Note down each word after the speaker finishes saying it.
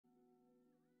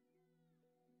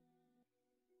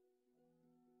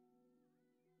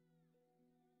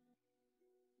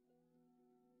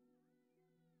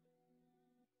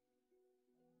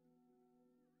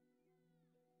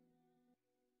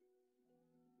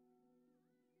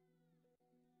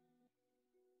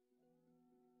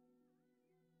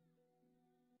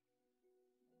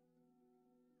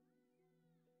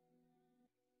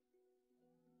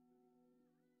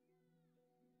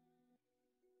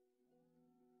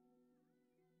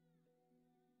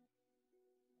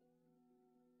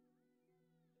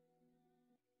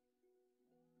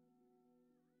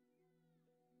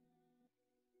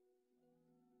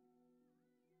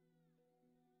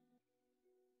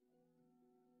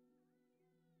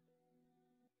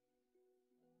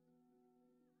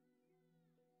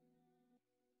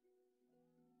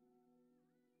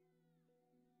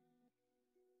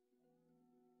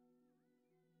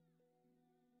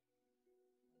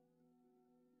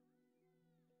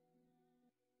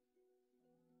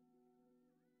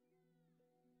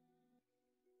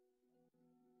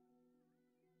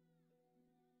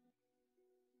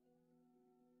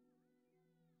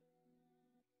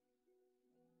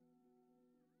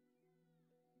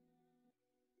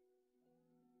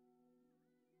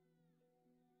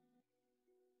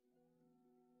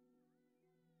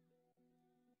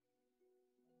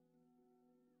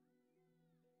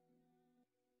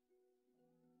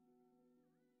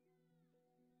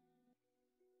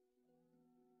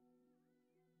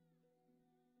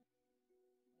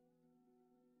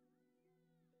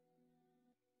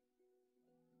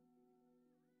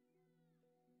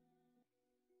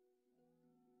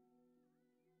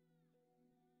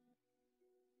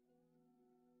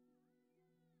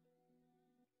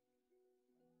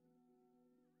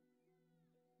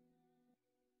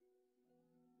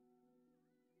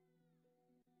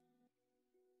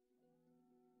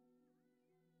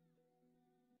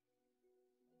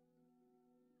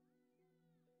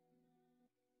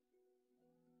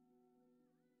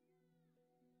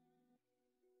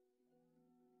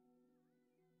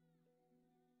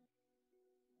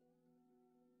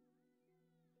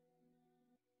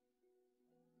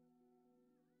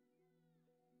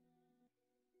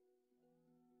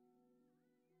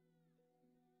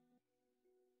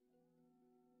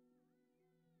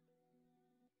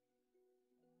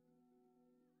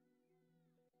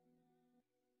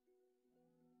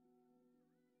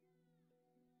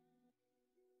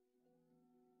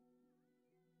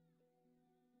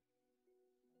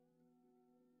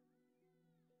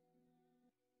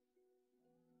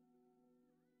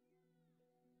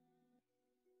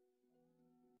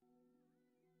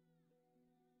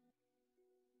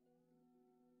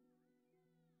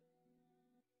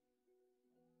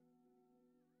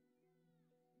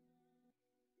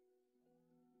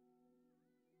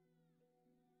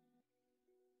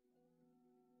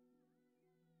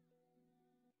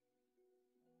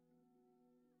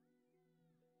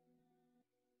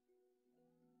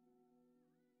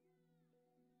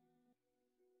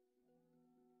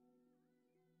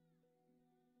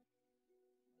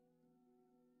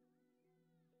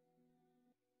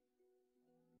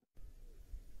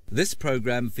This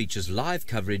program features live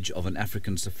coverage of an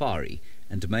African safari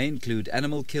and may include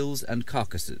animal kills and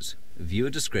carcasses. Viewer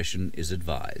discretion is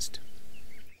advised.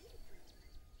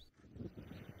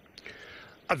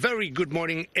 A very good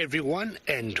morning, everyone,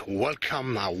 and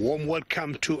welcome, a warm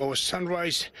welcome to our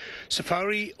sunrise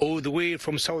safari all the way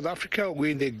from South Africa.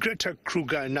 We're in the Greater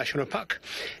Kruger National Park,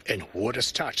 and what a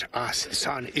start as the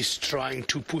sun is trying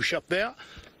to push up there.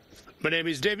 My name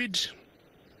is David,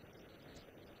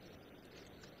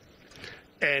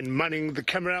 and manning the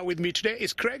camera with me today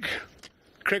is Craig.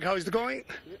 Craig, how is it going?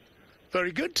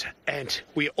 Very good, and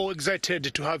we're all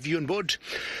excited to have you on board,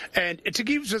 and it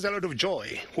gives us a lot of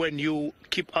joy when you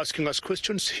keep asking us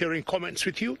questions, hearing comments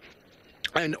with you,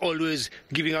 and always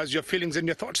giving us your feelings and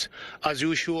your thoughts. As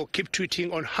usual, keep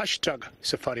tweeting on hashtag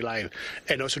safariLIVE,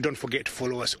 and also don't forget to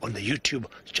follow us on the YouTube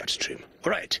chat stream.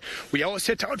 All right, we are all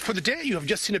set out for the day. You have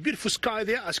just seen a beautiful sky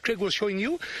there, as Craig was showing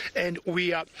you, and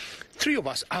we are three of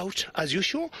us out as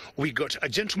usual. We got a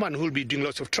gentleman who will be doing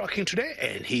lots of trucking today,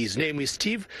 and his name is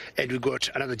Steve, and we got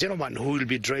another gentleman who will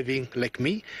be driving like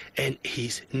me, and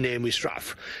his name is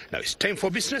Ralph. Now it's time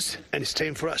for business, and it's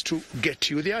time for us to get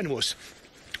to the animals.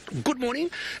 Good morning,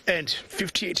 and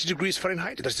 58 degrees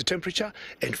Fahrenheit, that's the temperature,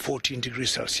 and 14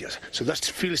 degrees Celsius. So that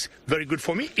feels very good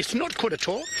for me. It's not cold at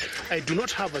all. I do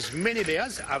not have as many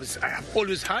layers as I have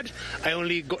always had. I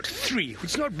only got 3,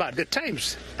 which is not bad. At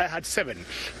times I had 7,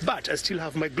 but I still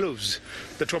have my gloves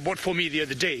that were bought for me the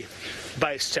other day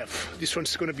by Steph. This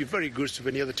one's going to be very good, so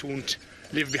any other two won't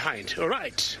leave behind. All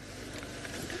right.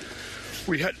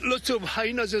 We had lots of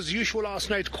hyenas as usual last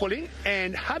night calling,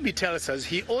 and Habi tells us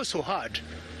he also had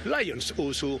lions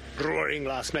also roaring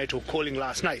last night or calling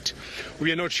last night.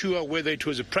 We are not sure whether it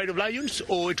was a pride of lions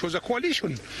or it was a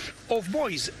coalition of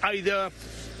boys, either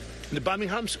the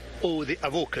Birminghams or the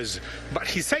Avokas. But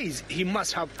he says he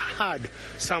must have had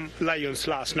some lions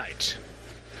last night.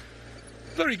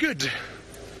 Very good.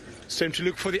 It's time to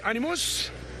look for the animals.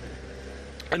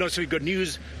 And also we got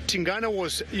news. Tingana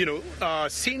was,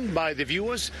 seen by the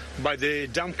viewers by the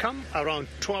dam cam around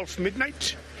 12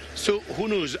 midnight. So who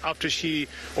knows, after he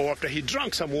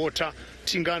drank some water,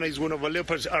 Tingana is one of the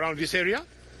leopards around this area.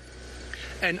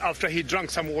 And after he drank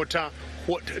some water,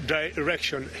 what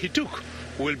direction he took,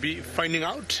 we'll be finding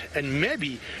out. And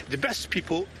maybe the best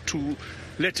people to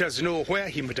let us know where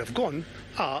he might have gone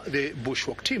are the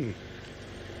bushwalk team.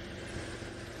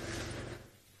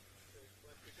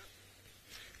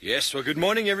 Yes, well, good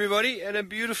morning, everybody, and a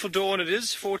beautiful dawn it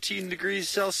is, 14 degrees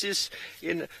Celsius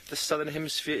in the southern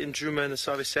hemisphere in Djuma and the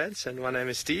Sabi Sand, and my name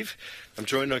is Steve. I'm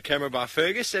joined on camera by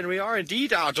Fergus, and we are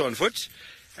indeed out on foot,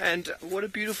 and what a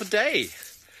beautiful day.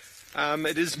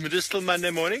 It is Medicinal Monday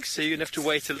morning, so you're going to have to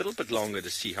wait a little bit longer to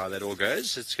see how that all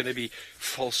goes. It's going to be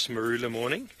false Marula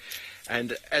morning,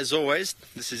 and as always,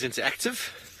 this is interactive.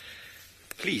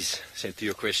 Please send through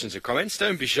your questions or comments.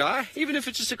 Don't be shy, even if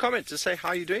it's just a comment to say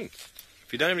how you're doing.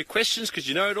 If you don't have any questions because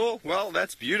you know it all, well,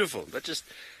 that's beautiful. But just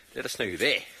let us know you're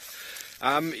there.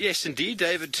 Yes, indeed,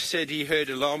 David said he heard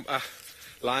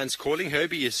lions calling.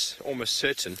 Herbie is almost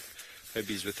certain.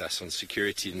 Herbie's with us on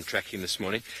security and tracking this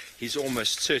morning. He's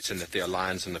almost certain that there are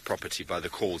lions on the property by the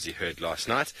calls he heard last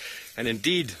night. And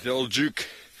indeed, the old Duke,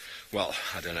 well,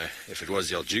 I don't know if it was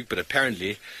the old Duke, but apparently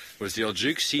it was the old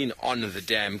Duke seen on the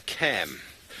dam cam.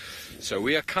 So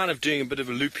we are kind of doing a bit of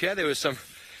a loop here. There were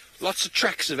lots of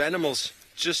tracks of animals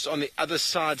just on the other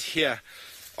side here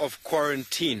of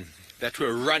quarantine that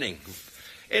were running.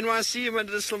 NYC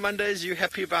Medicinal Mondays, you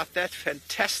happy about that?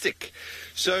 Fantastic.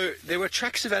 So there were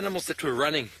tracks of animals that were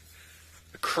running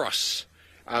across.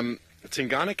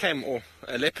 Tingana came, or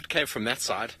a leopard came from that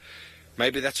side.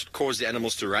 Maybe that's what caused the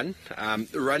animals to run.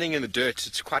 Running in the dirt,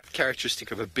 it's quite characteristic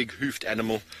of a big hoofed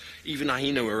animal. Even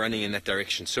hyena were running in that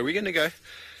direction. So we're going to go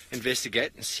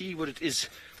investigate and see what it is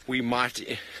we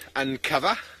might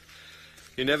uncover.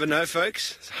 You never know,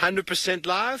 folks. It's 100%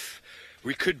 live.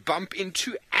 We could bump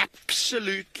into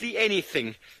absolutely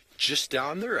anything just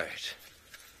down the road.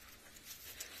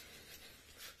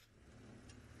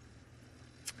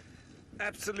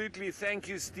 Absolutely. Thank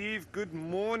you, Steve. Good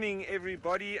morning,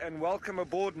 everybody, and welcome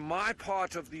aboard my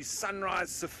part of the Sunrise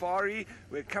Safari.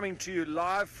 We're coming to you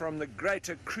live from the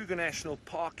Greater Kruger National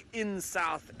Park in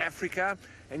South Africa,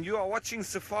 and you are watching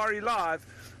Safari Live.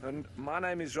 And my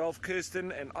name is Ralph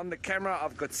Kirsten, and on the camera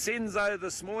I've got Senzo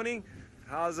this morning.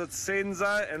 How's it,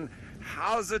 Senzo? And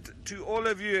how's it to all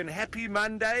of you? And happy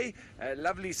Monday. A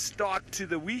lovely start to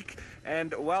the week.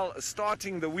 And well,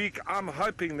 starting the week, I'm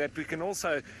hoping that we can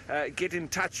also get in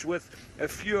touch with a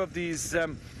few of these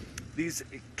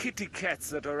kitty cats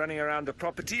that are running around the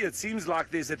property. It seems like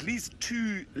there's at least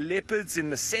 2 leopards in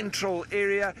the central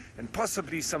area and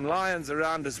possibly some lions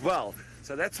around as well.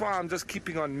 So that's why I'm just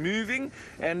keeping on moving.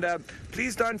 And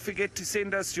please don't forget to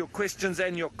send us your questions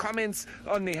and your comments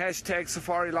on the hashtag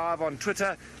safariLIVE on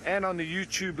Twitter and on the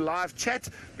YouTube live chat,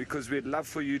 because we'd love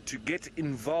for you to get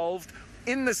involved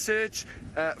in the search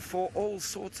for all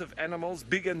sorts of animals,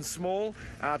 big and small,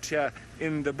 out here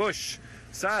in the bush.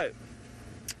 So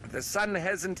the sun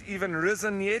hasn't even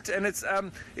risen yet, and it's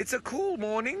a cool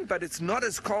morning, but it's not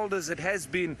as cold as it has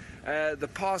been the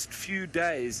past few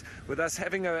days, with us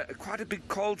having quite a big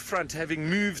cold front having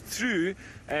moved through,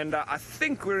 and I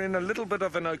think we're in a little bit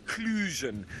of an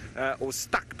occlusion or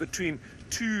stuck between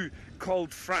two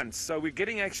cold fronts. So we're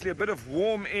getting actually a bit of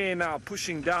warm air now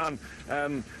pushing down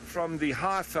from the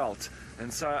high veld,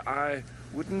 and so I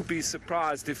wouldn't be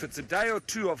surprised if it's a day or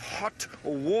two of hot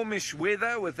or warmish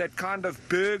weather with that kind of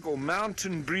berg or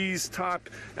mountain breeze type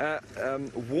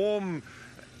warm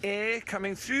air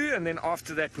coming through, and then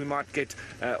after that we might get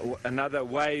another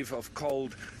wave of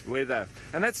cold weather.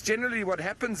 And that's generally what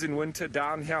happens in winter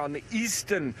down here on the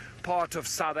eastern part of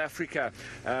South Africa.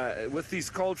 With these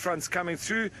cold fronts coming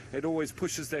through, it always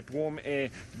pushes that warm air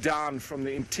down from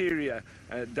the interior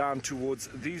down towards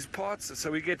these parts.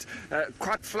 So we get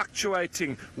quite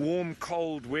fluctuating warm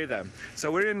cold weather.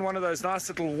 So we're in one of those nice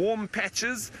little warm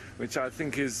patches, which I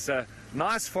think is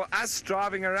nice for us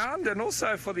driving around, and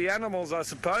also for the animals, I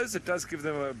suppose. It does give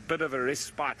them a bit of a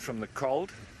respite from the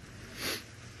cold.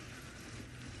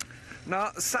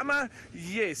 Now, summer,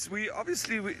 yes, we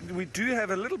do have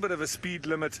a little bit of a speed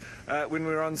limit when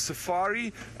we're on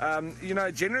safari. You know,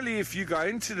 generally if you go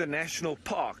into the national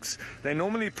parks, they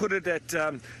normally put it at,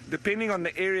 depending on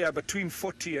the area, between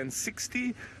 40 and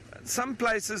 60. Some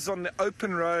places on the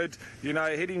open road, you know,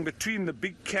 heading between the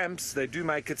big camps, they do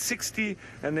make it 60,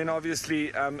 and then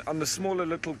obviously on the smaller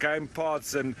little game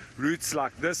paths and routes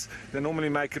like this, they normally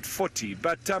make it 40.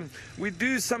 But we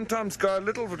do sometimes go a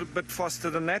little bit faster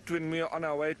than that when we're on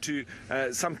our way to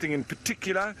something in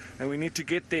particular, and we need to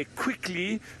get there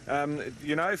quickly,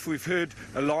 you know, if we've heard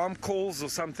alarm calls or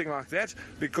something like that,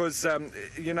 because,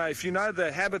 you know, if you know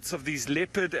the habits of these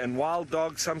leopard and wild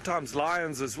dogs, sometimes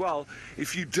lions as well,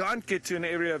 if you don't get to an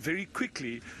area very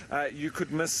quickly, you could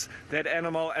miss that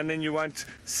animal, and then you won't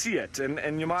see it,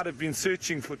 and you might have been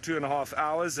searching for 2.5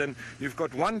 hours, and you've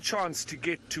got one chance to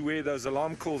get to where those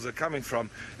alarm calls are coming from,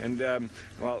 and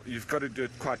well, you've got to do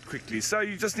it quite quickly. So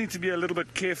you just need to be a little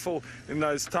bit careful in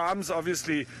those times,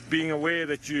 obviously being aware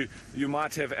that you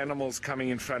might have animals coming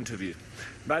in front of you.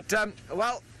 But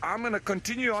well, I'm going to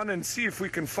continue on and see if we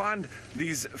can find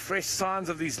these fresh signs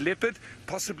of these leopard,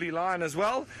 possibly lion as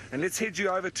well. And let's head you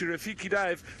over to Rafiki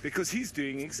Dave, because he's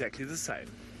doing exactly the same.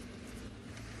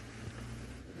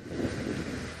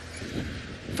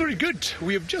 Very good.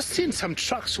 We have just seen some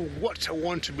tracks of what I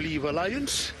want to believe are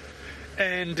lions,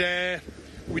 and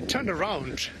we turned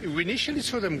around. We initially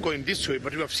saw them going this way,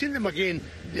 but we have seen them again.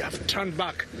 They have turned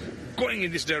back, going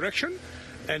in this direction.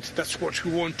 And that's what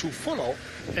we want to follow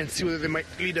and see whether they might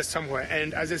lead us somewhere.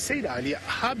 And as I said earlier,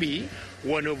 Habi,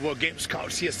 one of our game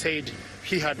scouts here, said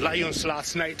he had lions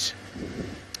last night,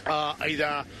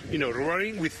 either, you know,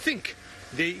 roaring. We think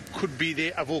they could be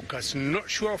the avokas. Not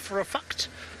sure for a fact,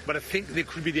 but I think they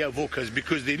could be the avokas,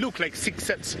 because they look like 6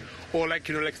 sets, or like,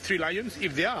 you know, like 3 lions.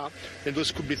 If they are, then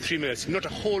those could be 3 males, not a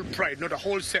whole pride, not a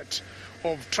whole set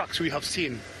of tracks we have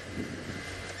seen.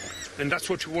 And that's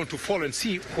what we want to follow and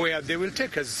see where they will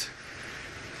take us.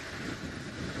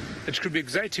 It could be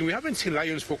exciting. We haven't seen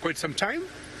lions for quite some time.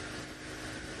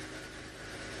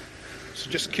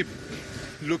 So just keep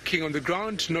looking on the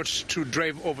ground, not to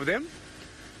drive over them.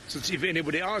 So if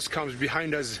anybody else comes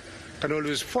behind us, can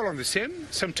always follow on the same.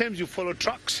 Sometimes you follow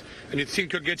tracks and you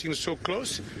think you're getting so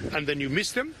close, and then you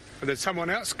miss them, and then someone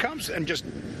else comes and just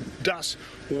does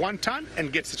one turn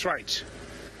and gets it right.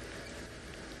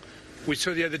 We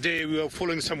saw the other day we were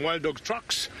following some wild dog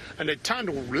tracks, and they turned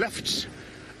left,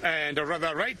 and or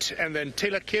rather right, and then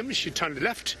Taylor came, she turned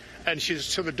left, and she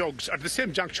saw the dogs at the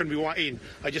same junction we were in.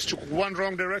 I just took one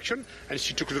wrong direction, and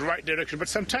she took the right direction. But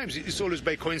sometimes it's always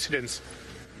by coincidence.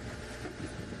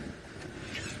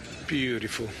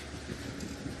 Beautiful.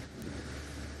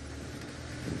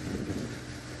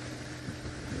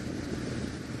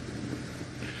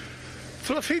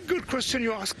 Fluffy, good question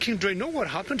you're asking. Do I know what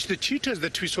happened to the cheetahs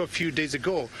that we saw a few days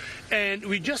ago? And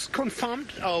we just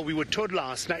confirmed, we were told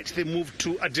last night, they moved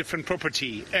to a different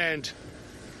property. And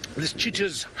these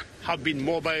cheetahs have been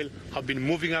mobile, have been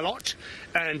moving a lot.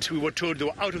 And we were told they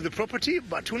were out of the property,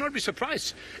 but we'll not be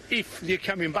surprised if they're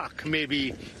coming back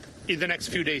maybe in the next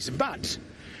few days. But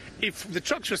if the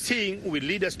tracks we're seeing will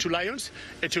lead us to lions,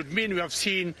 it would mean we have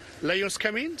seen lions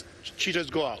come in, cheetahs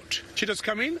go out. Cheetahs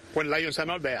come in when lions are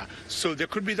not there. So there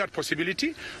could be that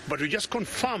possibility, but we just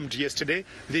confirmed yesterday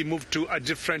they moved to a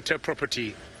different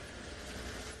property.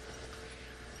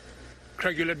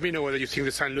 Craig, you let me know whether you think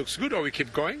the sign looks good or we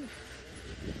keep going.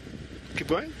 Keep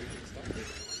going.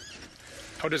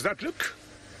 How does that look?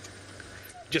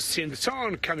 Just seeing the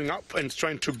sun coming up and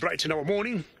trying to brighten our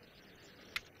morning.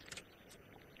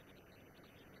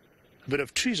 A bit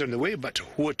of trees on the way, but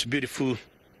what beautiful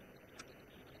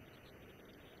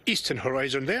eastern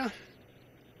horizon there.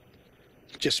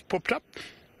 Just popped up.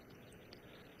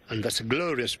 And that's a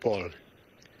glorious ball.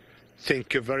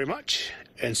 Thank you very much.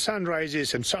 And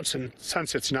sunrises and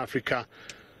sunsets in Africa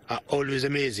are always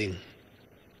amazing.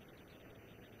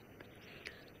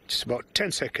 Just about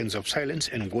 10 seconds of silence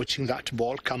and watching that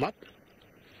ball come up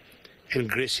and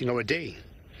gracing our day.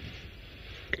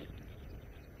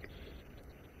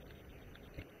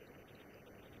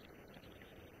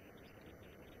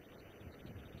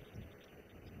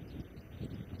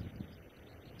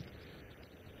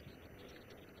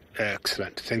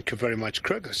 Excellent. Thank you very much,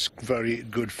 Craig. That's very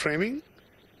good framing.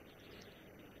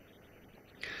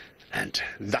 And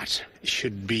that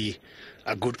should be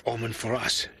a good omen for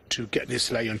us to get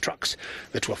these lion tracks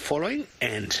that we're following.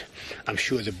 And I'm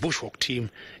sure the bushwalk team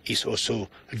is also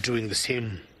doing the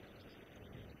same.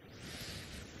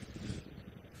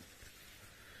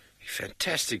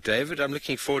 Fantastic, David. I'm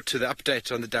looking forward to the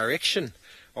update on the direction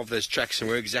of those tracks and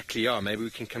where exactly you are. Maybe we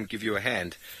can come give you a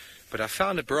hand. But I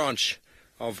found a branch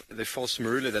of the false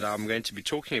marula that I'm going to be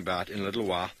talking about in a little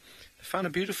while. I found a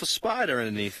beautiful spider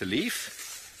underneath the leaf.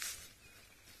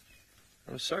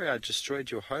 I'm sorry I destroyed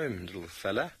your home, little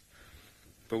fella.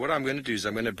 But what I'm going to do is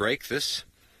I'm going to break this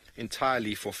entire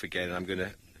leaf off again, and I'm going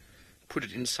to put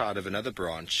it inside of another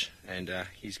branch, and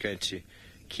he's going to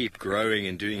keep growing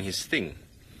and doing his thing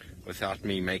without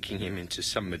me making him into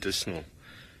some medicinal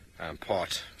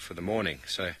part for the morning.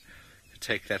 So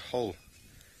take that whole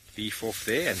leaf off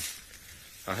there, and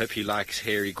I hope he likes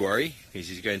hairy Gwarry, because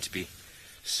he's going to be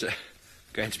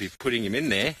putting him in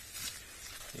there.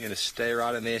 You're going to stay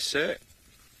right in there, sir.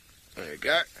 There we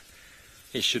go.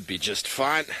 He should be just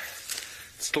fine.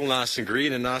 It's still nice and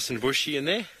green and nice and bushy in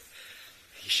there.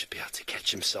 He should be able to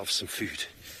catch himself some food.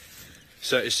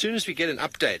 So as soon as we get an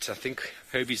update, I think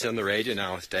Herbie's on the radio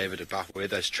now with David about where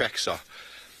those tracks are.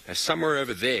 Now, somewhere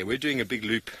over there, we're doing a big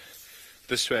loop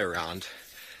this way around.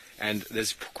 And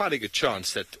there's quite a good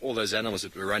chance that all those animals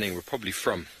that we're running were probably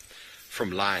from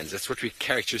lions. That's what we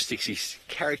characteristically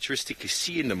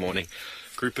see in the morning.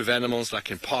 Group of animals like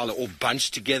impala all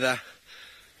bunched together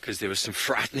because there were some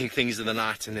frightening things in the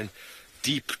night, and then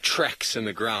deep tracks in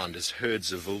the ground as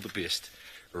herds of wildebeest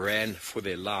ran for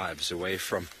their lives away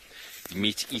from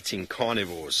meat-eating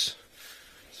carnivores.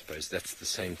 I suppose that's the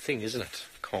same thing, isn't it?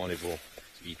 Carnivore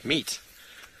eat meat.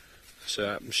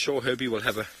 So I'm sure Herbie will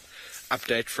have an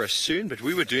update for us soon, but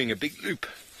we were doing a big loop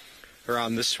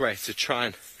around this way to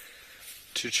try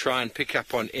and pick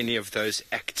up on any of those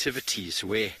activities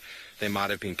where they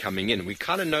might have been coming in. We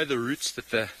kind of know the routes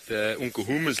that the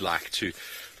Unkuhumas like to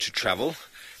travel.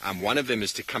 One of them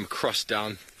is to come across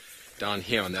down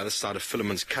here on the other side of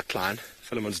Philemon's cut line,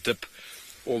 Philemon's dip,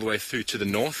 all the way through to the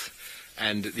north.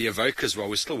 And the evokers, while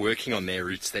we're still working on their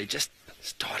routes, they just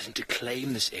starting to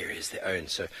claim this area as their own.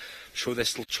 So I'm sure they're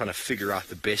still trying to figure out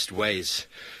the best ways.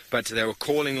 But they were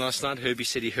calling last night. Herbie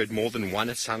said he heard more than one.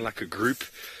 It sounded like a group.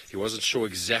 He wasn't sure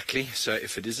exactly. So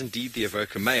if it is indeed the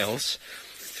evoker males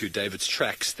through David's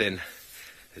tracks, then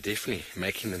they're definitely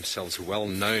making themselves well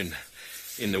known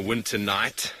in the winter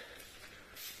night.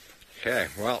 Okay,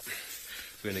 well,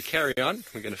 we're going to carry on.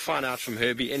 We're going to find out from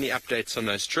Herbie any updates on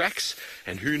those tracks,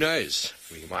 and who knows,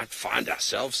 we might find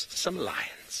ourselves some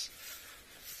lions.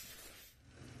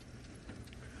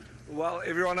 Well,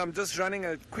 everyone, I'm just running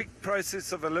a quick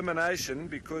process of elimination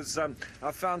because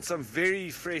I found some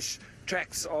very fresh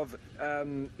tracks of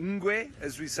ngwe,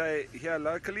 as we say here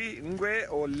locally,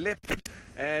 ngwe or leopard,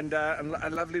 and a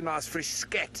lovely nice fresh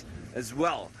scat as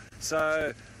well.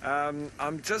 So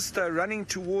I'm just running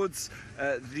towards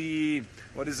the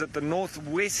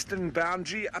northwestern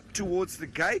boundary up towards the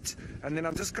gate, and then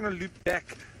I'm just going to loop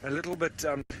back a little bit.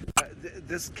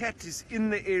 This cat is in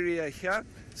the area here,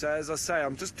 so as I say,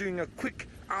 I'm just doing a quick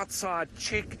outside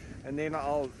check, and then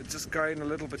I'll just go in a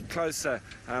little bit closer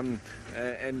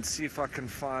and see if I can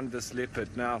find this leopard.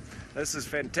 Now, this is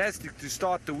fantastic to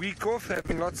start the week off,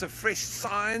 having lots of fresh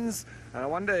signs And I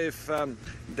wonder if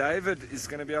David is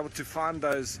going to be able to find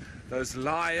those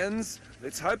lions.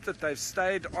 Let's hope that they've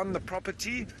stayed on the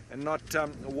property and not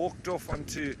walked off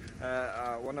onto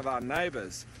one of our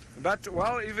neighbors. But,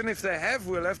 well, even if they have,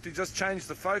 we'll have to just change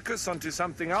the focus onto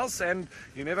something else, and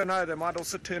you never know, they might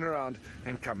also turn around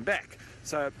and come back.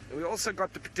 So we also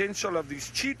got the potential of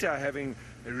these cheetah having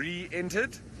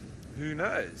re-entered. Who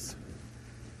knows?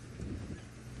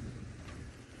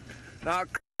 Now,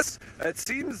 Chris, it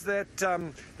seems that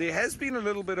there has been a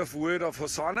little bit of word of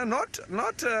Hosana,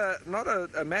 not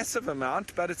a massive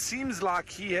amount, but it seems like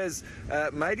he has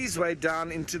made his way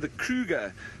down into the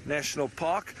Kruger National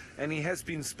Park, and he has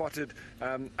been spotted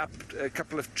up a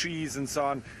couple of trees and so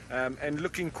on, and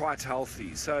looking quite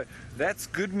healthy. So that's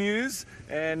good news.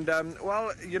 And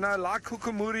well, you know, like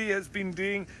Hukumuri has been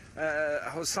doing,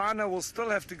 Hosana will still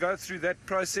have to go through that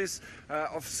process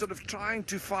of sort of trying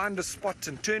to find a spot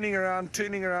and turning around,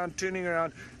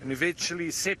 and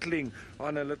eventually settling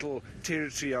on a little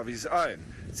territory of his own.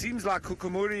 It seems like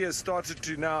Hukumuri has started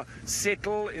to now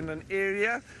settle in an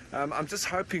area. I'm just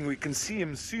hoping we can see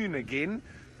him soon again,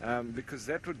 because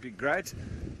that would be great.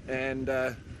 And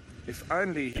if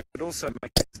only he would also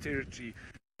make his territory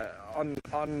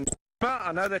on.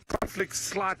 I know that conflict's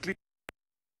slightly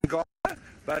gone,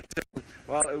 but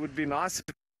well, it would be nice.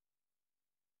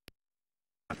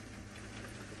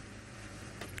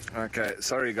 Okay,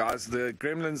 sorry guys, the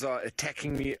gremlins are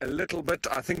attacking me a little bit.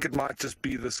 I think it might just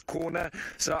be this corner.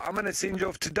 So I'm going to send you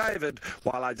off to David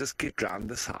while I just get round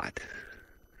the side.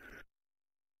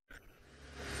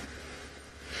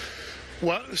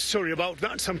 Well, sorry about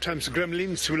that. Sometimes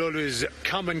gremlins will always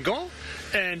come and go.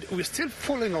 And we're still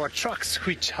following our tracks,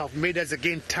 which have made us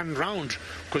again turn round.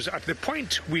 Because at the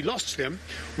point we lost them,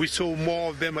 we saw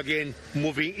more of them again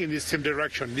moving in the same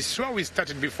direction. This is where we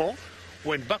started before,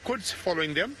 went backwards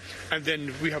following them. And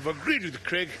then we have agreed with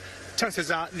Craig,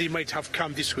 chances are they might have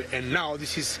come this way. And now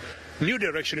this is new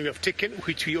direction we have taken,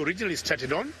 which we originally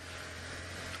started on.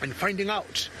 And finding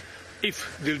out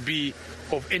if they'll be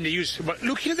of any use. But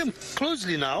looking at them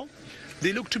closely now,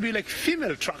 they look to be like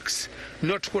female trucks,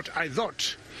 not what I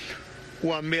thought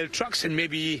were male trucks and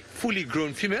maybe fully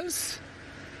grown females.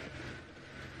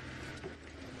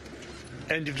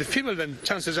 And if the female, then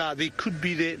chances are they could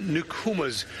be the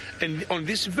Nukhumas. And on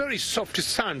this very soft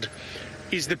sand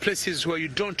is the places where you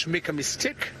don't make a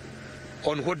mistake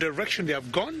on what direction they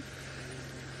have gone.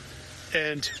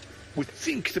 And we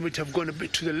think they might have gone a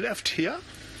bit to the left here.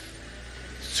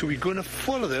 So we're going to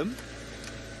follow them.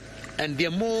 And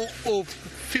they're more of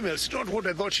females, not what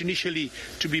I thought initially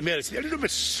to be males. They're a little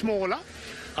bit smaller.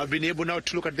 I've been able now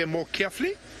to look at them more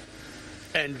carefully.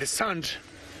 And the sand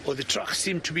or the trucks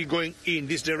seem to be going in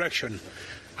this direction.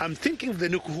 I'm thinking of the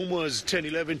Nukhumas 10,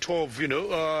 11,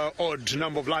 12, odd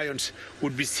number of lions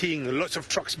would be seeing lots of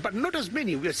trucks, but not as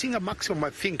many. We are seeing a maximum, I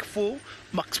think, 4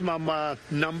 maximum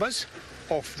numbers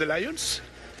of the lions.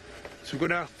 So we're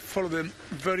going to follow them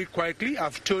very quietly.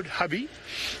 I've told Hubby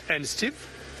and Steve.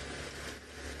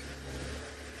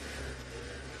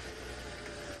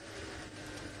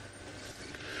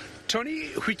 Tony,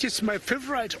 which is my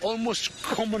favorite, almost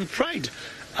common pride.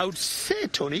 I would say,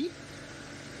 Tony,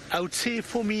 I would say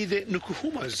for me the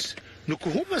Nukhumas.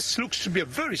 Nukhumas looks to be a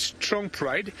very strong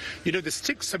pride. You know, the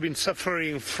sticks have been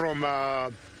suffering from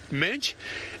mange,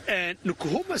 and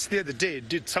Nukhumas the other day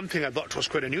did something I thought was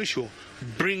quite unusual,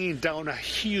 bringing down a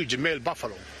huge male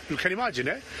buffalo. You can imagine,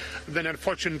 eh? Then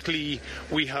unfortunately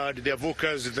we had the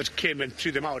avokas that came and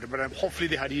threw them out, but hopefully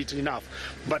they had eaten enough.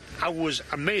 But I was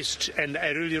amazed, and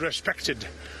I really respected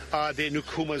the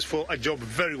Nukhumas for a job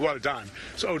very well done.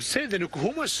 So I would say the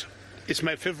Nukhumas is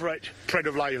my favorite pride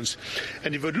of lions.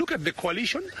 And if you look at the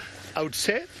coalition, I would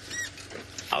say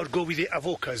I would go with the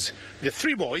avokas, the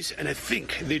 3 boys, and I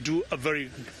think they do a very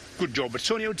good job. But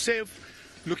Sonia would say,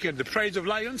 looking at the prides of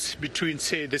lions between,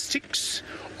 say, the sticks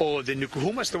or the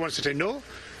Nukhumas, the ones that I know,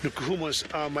 Nukhumas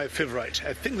are my favorite.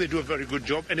 I think they do a very good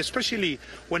job, and especially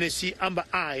when I see Amber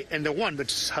Eye and the one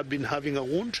that's have been having a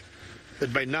wound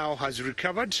that by now has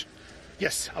recovered.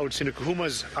 Yes, I would say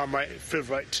Nukhumas are my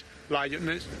favorite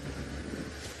lions.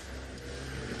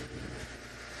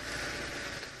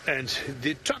 And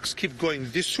the trucks keep going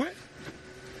this way.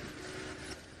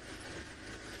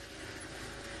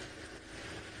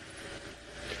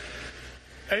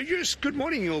 Yes, good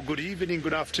morning or good evening,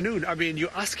 good afternoon. I mean, you're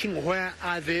asking where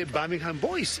are the Birmingham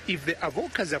boys? If the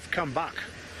avokas have come back,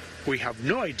 we have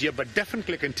no idea, but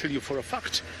definitely I can tell you for a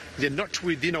fact they're not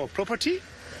within our property.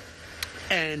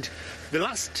 And the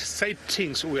last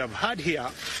sightings we have had here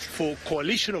for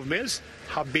coalition of males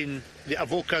have been the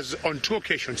avokas on 2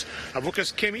 occasions.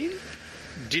 Avokas came in,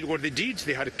 did what they did,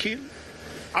 they had a kill,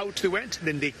 out they went.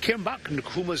 Then they came back.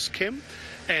 Nkuhumas came,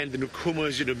 and the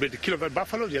Nkuhumas, made the kill of a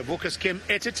buffalo. The Avokas came,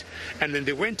 ate it, and then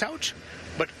they went out.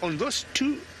 But on those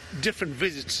two different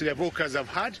visits the Avokas have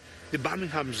had, the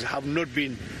Birminghams have not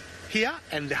been here,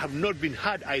 and they have not been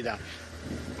had either.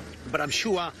 But I'm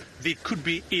sure they could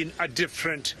be in a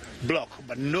different block.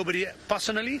 But nobody,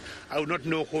 personally, I would not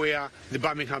know where the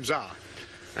Birminghams are.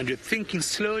 And you're thinking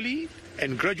slowly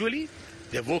and gradually,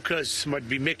 the Avokas might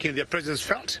be making their presence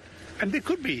felt, and they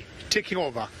could be taking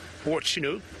over what,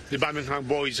 the Birmingham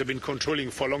boys have been controlling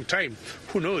for a long time.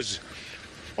 Who knows?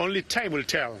 Only time will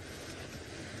tell.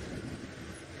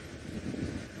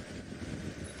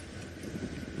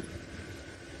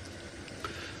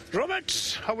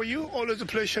 Robert, how are you? Always a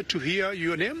pleasure to hear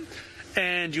your name.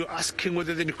 And you're asking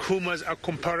whether the Nkuhumas are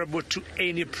comparable to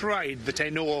any pride that I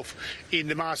know of in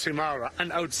the Masai Mara.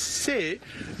 And I would say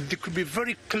they could be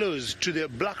very close to the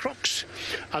Black Rocks.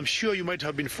 I'm sure you might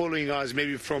have been following us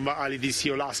maybe from early this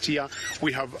year or last year.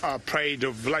 We have a pride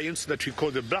of lions that we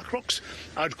call the Black Rocks.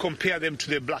 I'd compare them to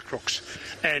the Black Rocks.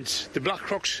 And the Black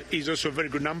Rocks is also a very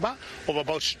good number of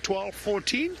about 12,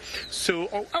 14.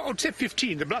 So I would say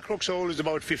 15. The Black Rocks are always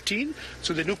about 15.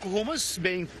 So the Nkuhumas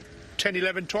being 10,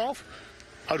 11, 12,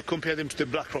 I would compare them to the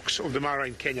Black Rocks of the Mara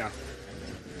in Kenya.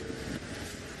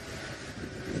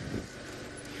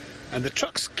 And the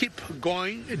trucks keep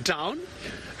going down.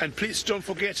 And please don't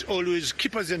forget, always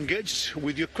keep us engaged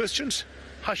with your questions.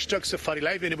 Hashtag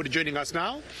safariLIVE, anybody joining us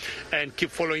now. And keep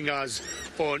following us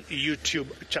on YouTube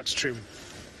chat stream.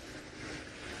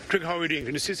 Craig, how are we doing?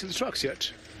 Can you see the trucks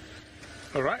yet?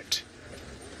 All right.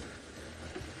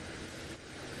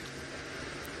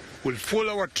 We'll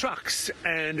follow our tracks,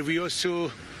 and we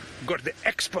also got the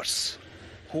experts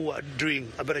who are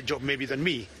doing a better job maybe than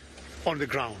me on the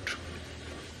ground.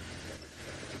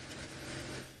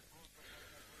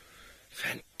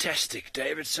 Fantastic,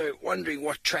 David. So wondering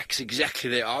what tracks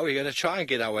exactly they are. We're going to try and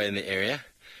get our way in the area.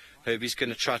 Herbie's going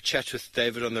to try to chat with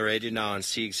David on the radio now and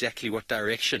see exactly what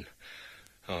direction.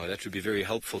 Oh, that would be very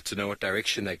helpful to know what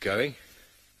direction they're going.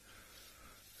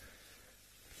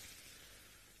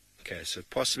 Okay, so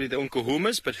possibly the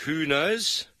Nkuhumas, but who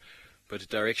knows? But a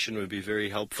direction would be very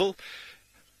helpful.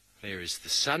 There is the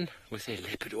sun with their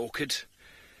leopard orchid,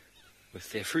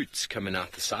 with their fruits coming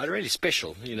out the side. Really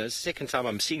special. It's the second time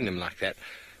I'm seeing them like that.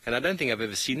 And I don't think I've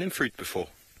ever seen them fruit before.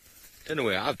 Don't know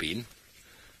where I've been.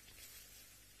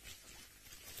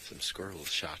 Some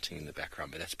squirrels shouting in the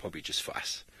background, but that's probably just for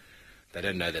us. They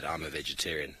don't know that I'm a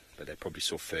vegetarian, but they probably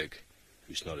saw Ferg,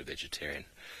 who's not a vegetarian.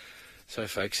 So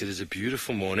folks, it is a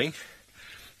beautiful morning.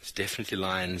 It's definitely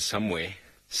lions somewhere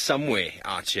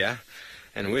out here,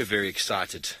 and we're very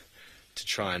excited to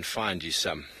try and find you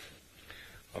some.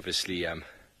 Obviously,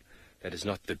 that is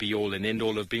not the be-all and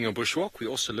end-all of being a bushwalk. We're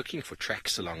also looking for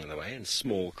tracks along the way and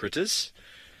small critters.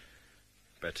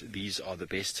 But these are the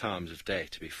best times of day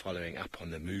to be following up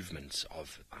on the movements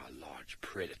of our large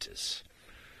predators.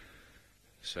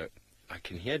 So I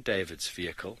can hear David's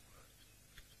vehicle.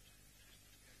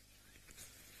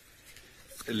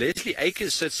 Leslie,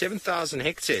 acres, so it's 7,000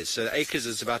 hectares. So acres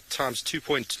is about times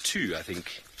 2.2, I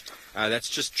think.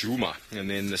 That's just Djuma. And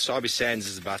then the Sabi Sands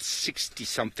is about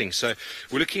 60-something. So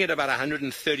we're looking at about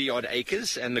 130-odd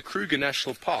acres. And the Kruger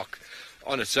National Park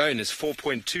on its own is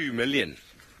 4.2 million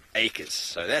acres.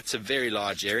 So that's a very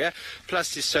large area.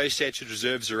 Plus the associated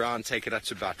reserves around take it up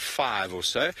to about 5 or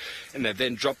so. And they've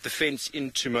then dropped the fence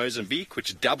into Mozambique,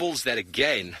 which doubles that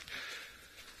again.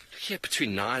 Here,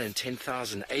 between 9 and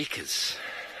 10,000 acres.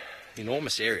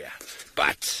 Enormous area.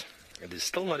 But it is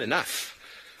still not enough.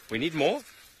 We need more.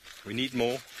 We need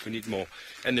more. We need more.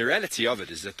 And the reality of it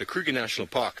is that the Kruger National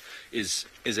Park is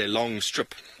a long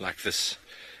strip like this.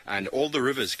 And all the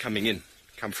rivers coming in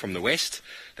come from the west.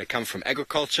 They come from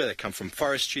agriculture. They come from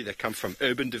forestry. They come from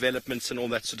urban developments and all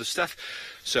that sort of stuff.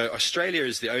 So Australia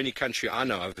is the only country I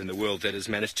know of in the world that has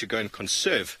managed to go and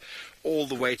conserve all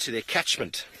the way to their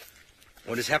catchment.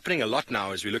 What is happening a lot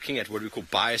now is we're looking at what we call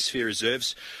biosphere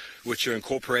reserves, which are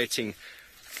incorporating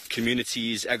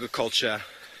communities, agriculture,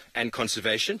 and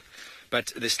conservation.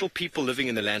 But there's still people living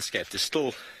in the landscape. There's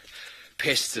still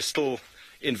pests. There's still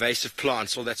invasive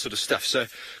plants, all that sort of stuff. So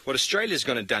what Australia's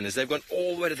gone and done is they've gone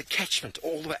all the way to the catchment,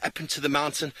 all the way up into the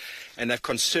mountain, and they've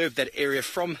conserved that area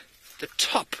from the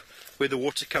top where the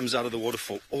water comes out of the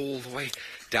waterfall all the way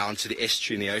down to the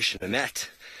estuary and the ocean. And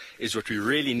that is what we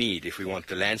really need if we want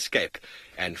the landscape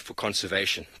and for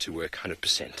conservation to work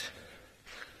 100%.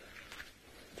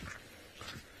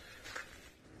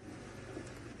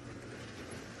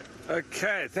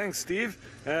 Okay, thanks, Steve.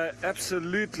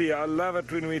 Absolutely, I love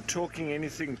it when we're talking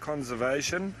anything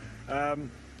conservation.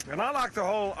 And I like the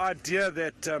whole idea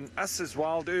that us as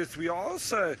Wild Earth, we are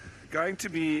also going to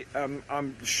be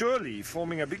surely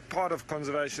forming a big part of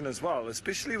conservation as well,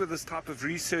 especially with this type of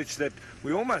research that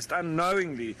we almost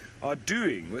unknowingly are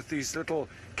doing with these little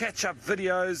catch-up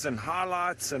videos and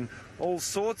highlights and all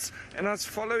sorts. And I was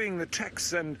following the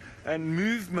tracks and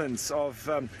movements of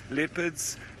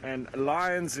leopards and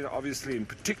lions, obviously in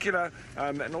particular,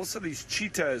 and also these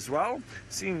cheetah as well,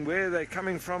 seeing where they're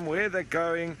coming from, where they're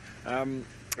going,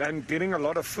 and getting a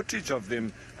lot of footage of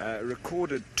them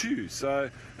recorded too. So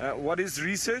what is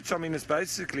research? I mean, it's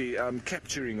basically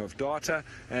capturing of data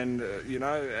and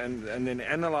and then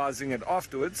analyzing it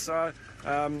afterwards. So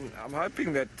I'm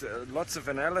hoping that lots of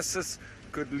analysis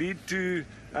could lead to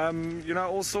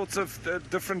all sorts of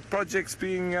different projects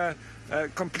being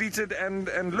completed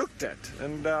and looked at,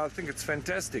 and I think it's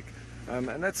fantastic.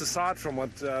 And that's aside from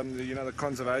what the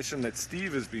conservation that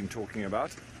Steve has been talking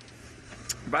about.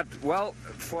 But, well,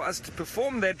 for us to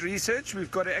perform that research, we've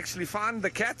got to actually find the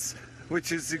cats,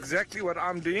 which is exactly what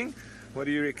I'm doing. What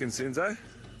do you reckon, Senzo?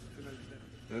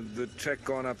 The track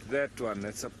gone up that one.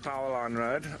 That's a power line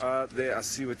road. There, I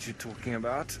see what you're talking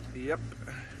about. Yep.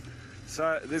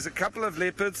 So there's a couple of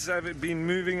leopards that have been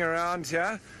moving around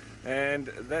here, and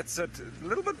that's it. A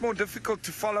little bit more difficult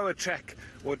to follow a track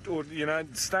or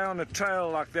stay on a trail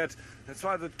like that. That's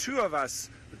why the two of us,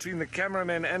 between the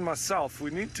cameraman and myself, we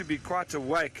need to be quite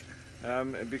awake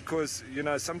because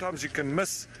sometimes you can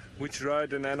miss which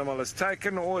road an animal has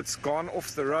taken, or it's gone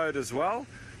off the road as well.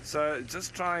 So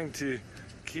just trying to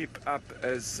keep up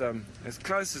as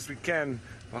close as we can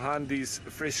behind these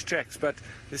fresh tracks. But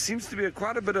there seems to be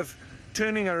quite a bit of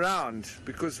turning around,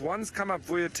 because one's come up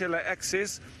Vuyatela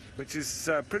access, which is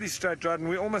pretty straight road, and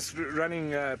we're almost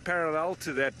running parallel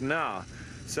to that now.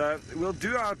 So we'll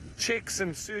do our checks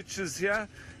and searches here,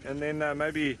 and then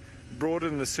maybe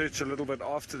broaden the search a little bit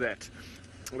after that.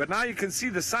 But now you can see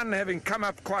the sun having come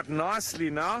up quite nicely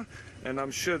now, and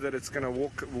I'm sure that it's going to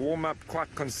warm up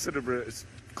quite considerably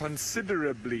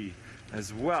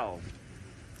as well.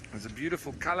 It's a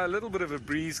beautiful color, a little bit of a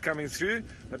breeze coming through,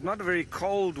 but not a very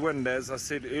cold wind, as I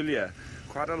said earlier,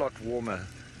 quite a lot warmer.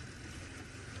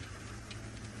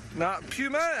 Now,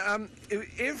 Puma,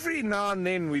 every now and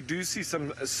then we do see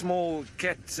some small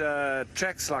cat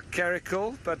tracks like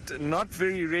caracal, but not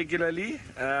very regularly,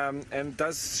 and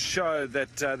does show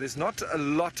that there's not a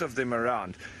lot of them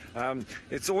around.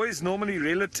 It's always normally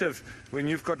relative when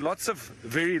you've got lots of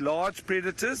very large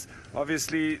predators.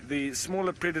 Obviously, the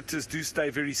smaller predators do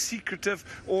stay very secretive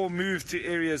or move to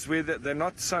areas where they're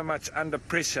not so much under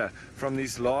pressure from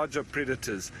these larger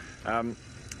predators.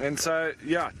 And so,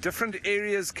 yeah, different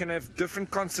areas can have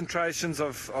different concentrations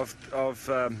of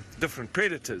different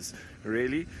predators,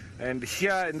 really. And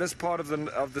here in this part of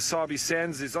the Sabi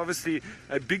Sands, there's obviously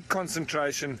a big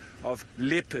concentration of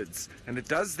leopards, and it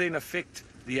does then affect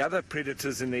the other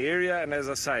predators in the area. And as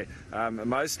I say,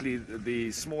 mostly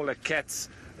the smaller cats,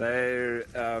 they're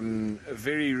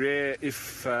very rare,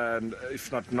 if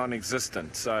not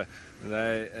non-existent. So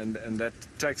and that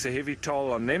takes a heavy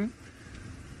toll on them.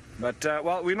 But,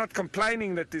 well, we're not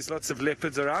complaining that there's lots of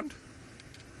leopards around.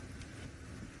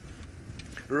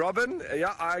 Robin,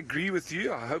 yeah, I agree with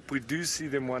you. I hope we do see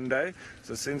them one day.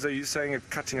 So, Senzo, you're saying it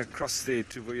cutting across there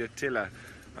to Vuyatela.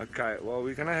 Okay, well,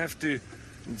 we're going to have to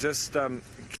just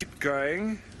keep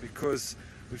going, because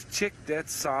we've checked that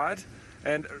side.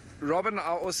 And, Robin,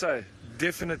 I also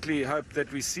definitely hope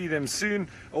that we see them soon,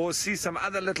 or see some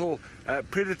other little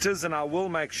predators, and I will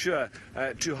make sure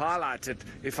to highlight it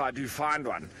if I do find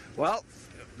one. Well,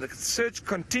 the search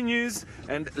continues,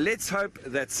 and let's hope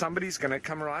that somebody's going to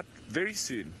come right very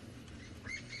soon.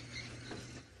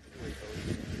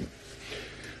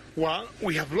 Well,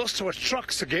 we have lost our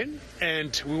trucks again,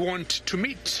 and we want to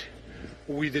meet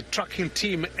with the trucking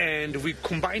team, and we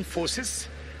combine forces,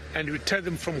 and we tell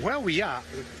them from where we are,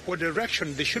 what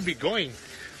direction they should be going.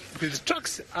 Because the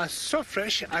trucks are so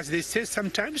fresh, as they say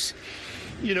sometimes,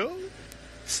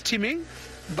 steaming,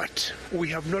 but we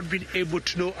have not been able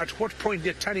to know at what point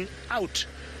they're turning out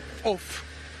of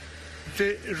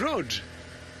the road.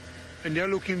 And they're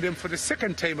looking them for the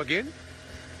second time again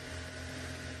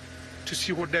to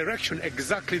see what direction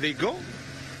exactly they go.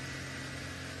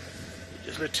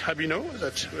 Just let Habi know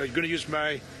that we're going to use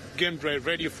my game drive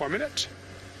radio for a minute.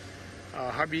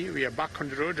 Habi, we are back on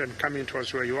the road and coming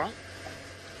towards where you are.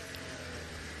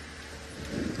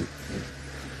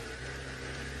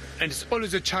 And it's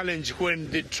always a challenge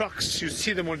when the trucks, you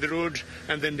see them on the road,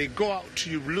 and then they go out,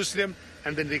 you lose them,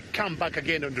 and then they come back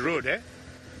again on the road,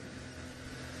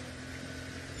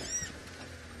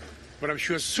 But I'm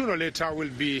sure sooner or later we'll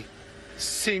be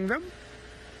seeing them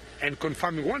and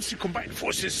confirming. Once you combine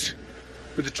forces,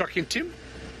 with the tracking team.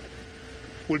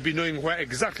 We'll be knowing where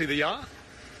exactly they are.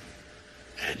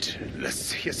 And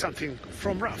let's hear something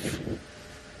from Ralph.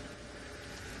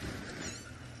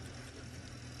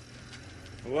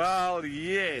 Well,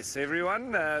 yes,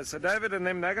 everyone. So David and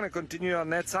them, they're going to continue on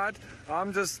that side.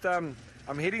 I'm just, I'm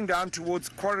heading down towards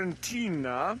Quarantine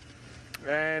now.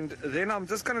 And then I'm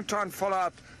just going to try and follow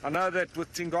up. I know that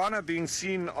with Tingana being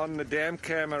seen on the dam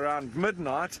cam around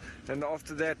midnight, and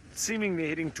after that seemingly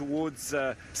heading towards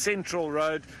Central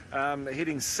Road,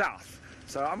 heading south.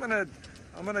 So I'm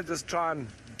gonna just try and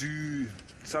do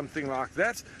something like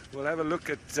that. We'll have a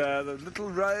look at the little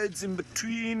roads in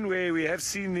between where we have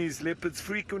seen these leopards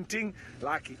frequenting,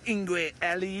 like Ingwe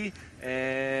Alley,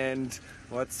 and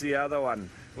what's the other one?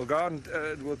 We'll go on,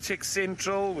 we'll check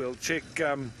Central, we'll check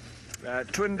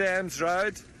Twin Dams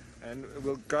Road, and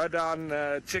we'll go down,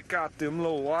 check out the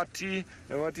Mlawati.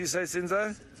 And what do you say,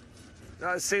 Senzo?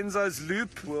 Senzo's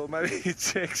Loop. We'll maybe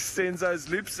check Senzo's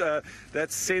Loops.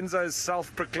 That's Senzo's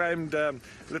self-proclaimed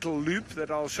little loop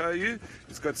that I'll show you.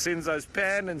 It's got Senzo's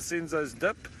Pan and Senzo's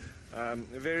Dip. A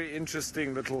very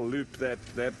interesting little loop, that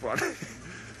one.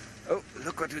 Oh,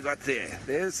 look what we got there.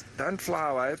 There's, don't fly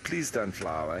away, please don't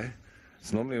fly away.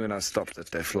 It's normally when I stop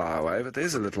that they fly away, but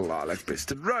there's a little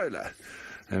lilac-breasted roller.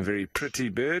 A very pretty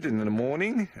bird in the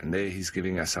morning, and there he's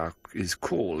giving us his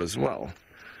call as well.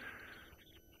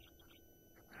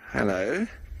 Hello.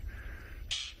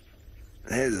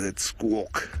 There's that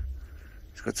squawk.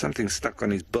 He's got something stuck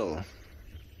on his bill.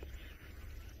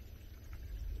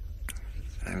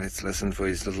 And let's listen for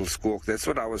his little squawk. That's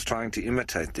what I was trying to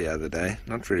imitate the other day.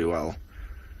 Not very well.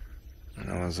 When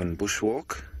I was on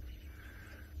bushwalk.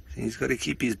 He's got to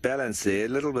keep his balance there. A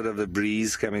little bit of a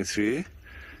breeze coming through.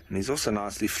 And he's also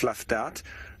nicely fluffed out.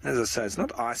 As I say, it's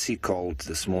not icy cold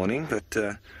this morning, but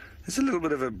there's a little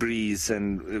bit of a breeze,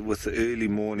 and with the early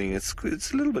morning, it's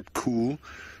a little bit cool,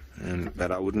 but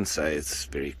I wouldn't say it's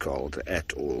very cold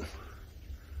at all.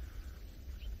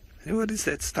 Hey, what is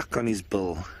that stuck on his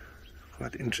bill?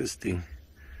 Quite interesting.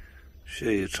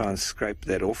 Sure, you try and scrape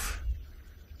that off.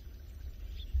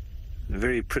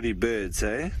 Very pretty birds,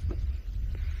 eh?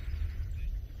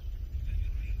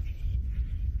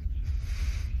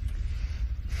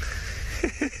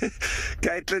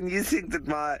 Caitlin, you think that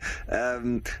my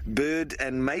bird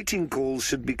and mating calls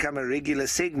should become a regular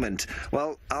segment?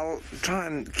 Well, I'll try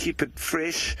and keep it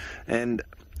fresh, and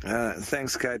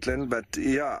thanks, Caitlin. But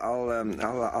yeah,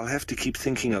 I'll have to keep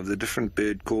thinking of the different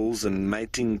bird calls and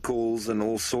mating calls and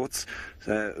all sorts.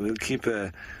 So we'll keep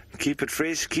it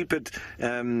fresh, keep it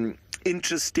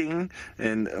interesting,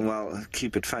 and well,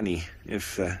 keep it funny,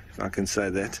 if I can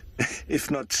say that. If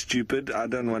not stupid. I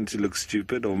don't want to look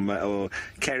stupid or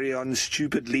carry on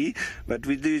stupidly, but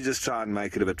we do just try and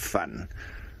make it a bit fun.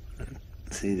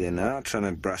 See there now, trying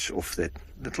to brush off that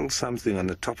little something on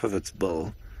the top of its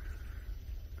bill.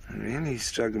 I'm really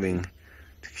struggling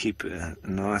to keep a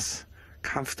nice,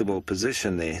 comfortable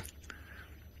position there,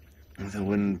 with the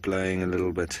wind blowing a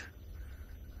little bit.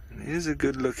 And here's a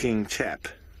good-looking chap.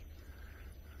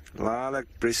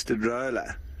 Lilac-breasted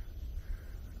roller.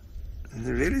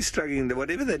 Really struggling.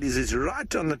 Whatever that is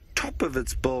right on the top of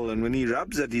its bill, and when he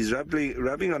rubs it, he's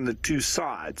rubbing on the two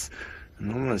sides,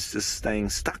 and almost just staying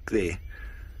stuck there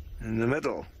in the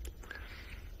middle.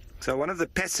 So one of the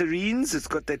passerines, it's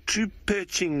got that true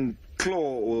perching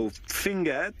claw or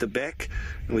finger at the back,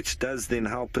 which does then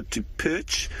help it to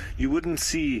perch. You wouldn't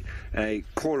see a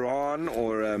koran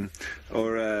or a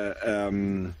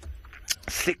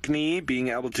thick knee being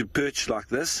able to perch like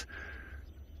this,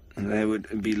 and they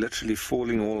would be literally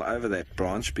falling all over that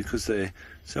branch because they're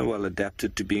so well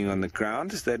adapted to being on the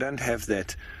ground. They don't have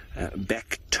that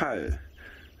back toe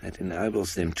that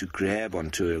enables them to grab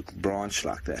onto a branch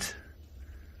like that.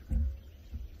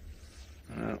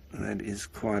 Well, that is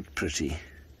quite pretty.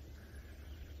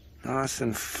 Nice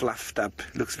and fluffed up.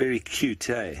 Looks very cute,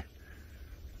 eh?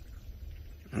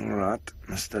 All right,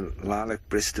 Mr.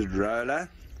 Lilac-breasted roller.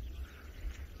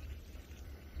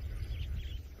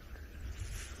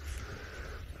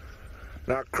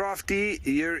 Now, Crafty,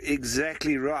 you're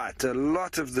exactly right. A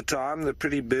lot of the time, the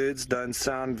pretty birds don't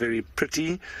sound very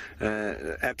pretty.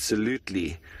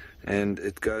 Absolutely. And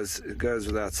it goes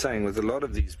without saying with a lot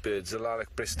of these birds, the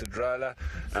lilac-breasted roller.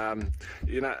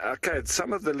 Okay,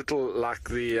 some of the little, like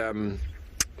the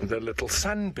little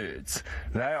sunbirds,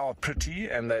 they are pretty,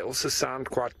 and they also sound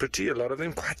quite pretty. A lot of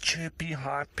them quite chirpy,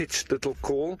 high-pitched little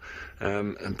call.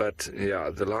 But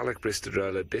yeah, the lilac-breasted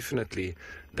roller definitely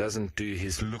doesn't do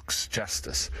his looks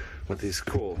justice with his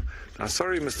call. Now,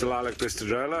 sorry, Mr. Lilac-breasted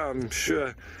roller. I'm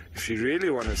sure if you really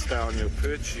want to stay on your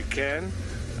perch, you can.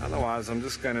 Otherwise, I'm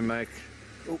just going to make...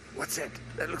 Oh, what's that?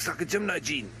 That looks like a gymno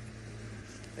gene.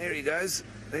 There he goes.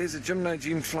 There's a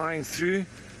gymnogene flying through.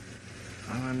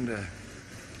 I wonder.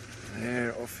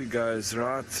 There, off he goes,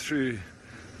 right through.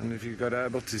 And if you got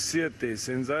able to see it there,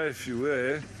 Senzo, if you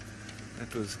were,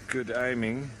 that was good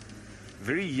aiming.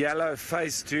 Very yellow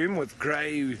face to him with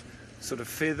grey sort of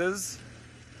feathers.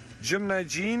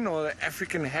 Gymnogene, or the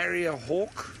African Harrier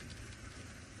Hawk.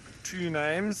 2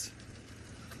 names.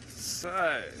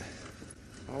 So,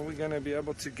 are we going to be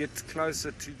able to get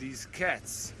closer to these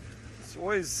cats? It's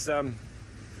always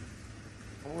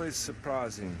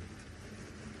surprising.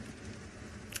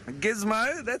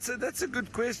 Gizmo, that's a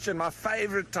good question. My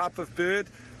favorite type of bird.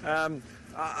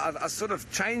 I sort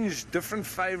of changed different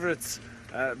favorites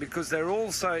because they're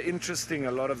all so interesting,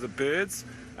 a lot of the birds.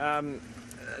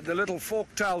 The little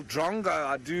fork-tailed drongo,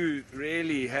 I do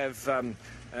really have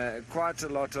quite a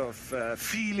lot of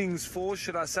feelings for,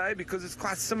 should I say, because it's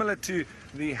quite similar to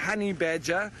the honey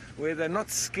badger, where they're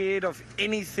not scared of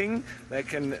anything. They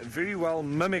can very well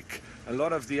mimic a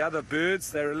lot of the other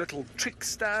birds. They're a little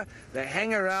trickster. They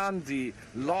hang around the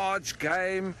large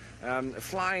game,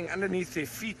 flying underneath their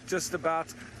feet just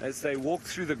about as they walk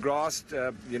through the grass,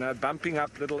 you know, bumping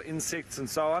up little insects and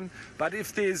so on. But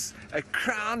if there's a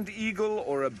crowned eagle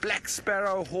or a black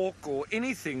sparrow hawk or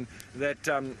anything that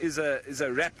is a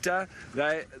raptor,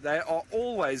 they are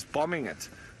always bombing it.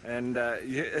 And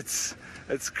it's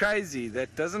crazy.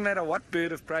 That doesn't matter what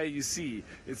bird of prey you see.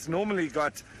 It's normally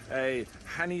got a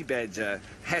honey badger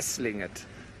hassling it.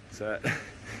 So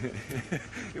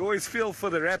you always feel for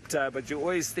the raptor, but you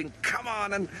always think, come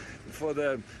on, and for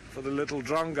the little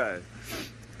drongo.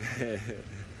 So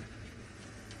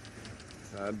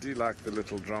I do like the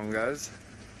little drongos.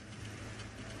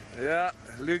 Yeah,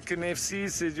 Luke in FC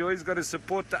says you always got to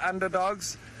support the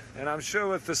underdogs. And I'm sure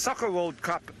with the Soccer World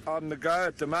Cup on the go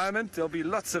at the moment, there'll be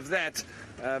lots of that.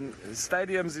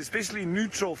 Stadiums, especially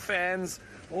neutral fans,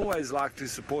 always like to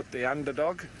support the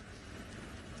underdog.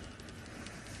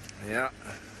 Yeah.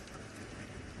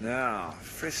 Now,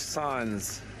 fresh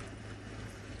signs.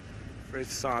 Fresh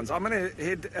signs. I'm going to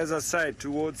head, as I say,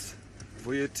 towards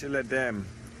Vuyatila Dam.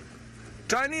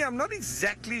 Tony, I'm not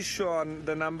exactly sure on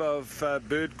the number of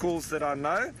bird calls that I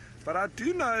know, but I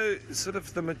do know sort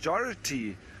of the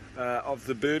majority of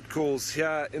the bird calls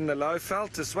here in the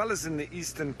Lowveld as well as in the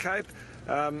Eastern Cape,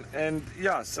 and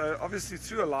yeah, so obviously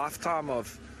through a lifetime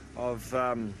of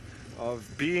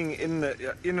being in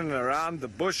and around the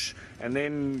bush, and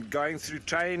then going through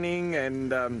training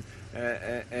and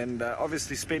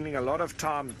obviously spending a lot of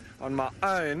time on my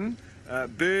own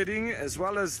birding, as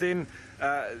well as then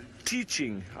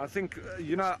teaching. I think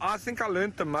I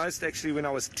learned the most actually when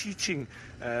I was teaching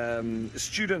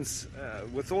students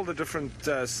with all the different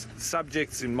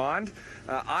subjects in mind.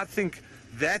 I think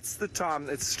that's the time.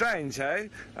 It's strange, hey?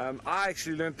 I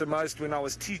actually learned the most when I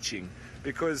was teaching,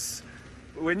 because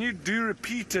when you do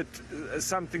repeat it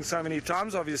something so many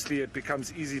times, obviously it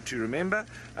becomes easy to remember.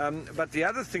 But the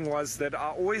other thing was that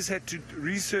I always had to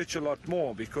research a lot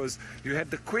more, because you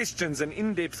had the questions and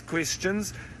in-depth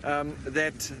questions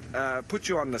that put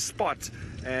you on the spot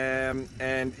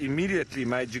and immediately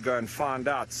made you go and find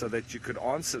out so that you could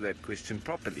answer that question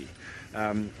properly.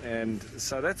 And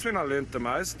so that's when I learned the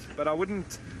most. But I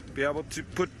wouldn't be able to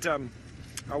put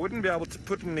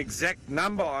an exact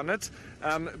number on it,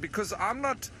 because I'm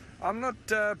not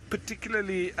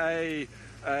particularly a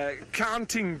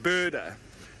counting birder.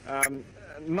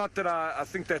 Not that I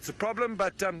think that's a problem,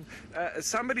 but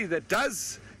somebody that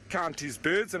does count his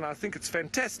birds, and I think it's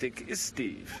fantastic, is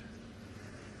Steve.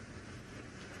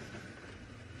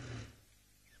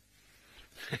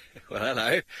 Well,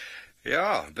 hello.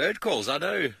 Yeah, bird calls, I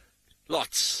know.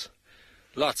 Lots.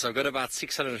 I've got about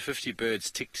 650 birds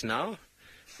ticked now.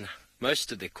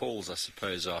 Most of their calls, I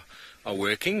suppose, are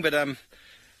working, but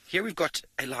here we've got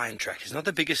a lion track. It's not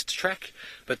the biggest track,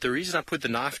 but the reason I put the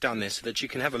knife down there so that you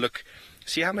can have a look,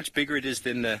 see how much bigger it is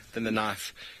than the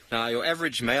knife. Now, your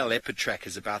average male leopard track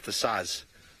is about the size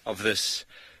of this,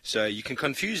 so you can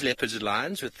confuse leopards and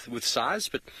lions with size,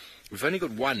 but we've only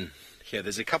got one here.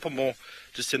 There's a couple more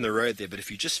just in the road there, but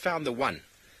if you just found the one,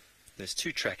 there's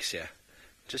 2 tracks here.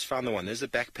 Just found the one. There's the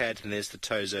back pad and there's the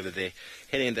toes over there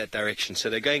heading in that direction. So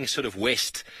they're going sort of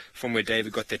west from where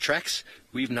David got their tracks.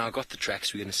 We've now got the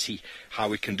tracks. We're going to see how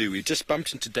we can do. We've just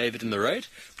bumped into David in the road.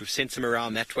 We've sent him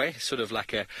around that way, sort of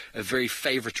like a very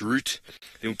favorite route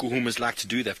the Nkuhumas like to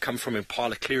do. They've come from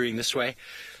Impala Clearing this way.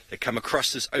 They come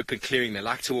across this open clearing. They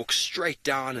like to walk straight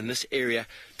down in this area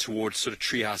towards sort of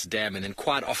Treehouse Dam, and then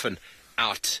quite often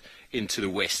out into the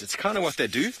west. It's kind of what they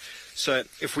do. So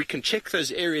if we can check those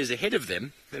areas ahead of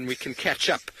them, then we can catch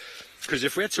up. Because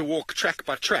if we had to walk track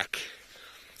by track,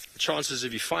 the chances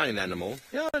of you finding the animal,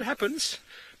 yeah, it happens,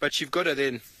 but you've got to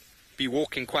then be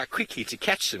walking quite quickly to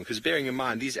catch them, because bearing in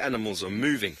mind these animals are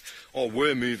moving, or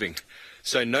were moving.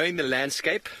 So knowing the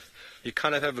landscape, you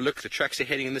kind of have a look, the tracks are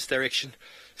heading in this direction,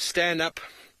 stand up,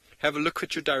 have a look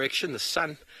at your direction, the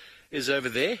sun is over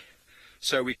there,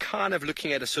 so we're kind of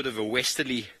looking at a sort of a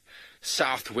westerly,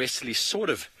 southwesterly sort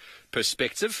of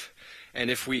perspective. And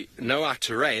if we know our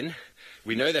terrain,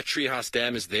 we know that Treehouse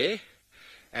Dam is there,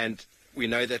 and we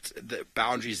know that the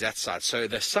boundary is that side, so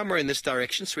they're somewhere in this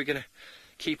direction, so we're going to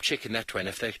keep checking that way. And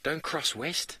if they don't cross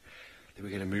west, then we're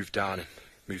going to move down and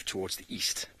move towards the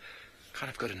east.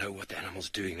 Kind of got to know what the animal's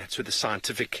doing. That's where the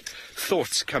scientific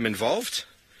thoughts come involved.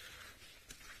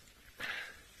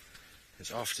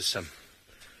 It's after some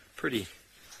pretty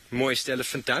moist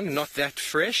elephant dung, not that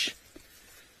fresh.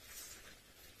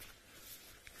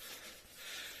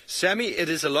 Sammy, it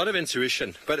is a lot of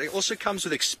intuition, but it also comes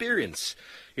with experience.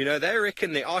 You know, they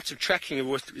reckon the art of tracking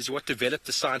is what developed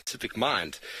the scientific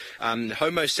mind.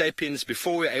 Homo sapiens,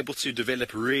 before we were able to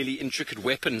develop really intricate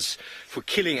weapons for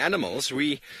killing animals,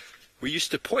 we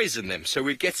used to poison them. So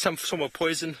we'd get some form of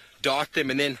poison, dart them,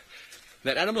 and then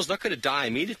that animal's not going to die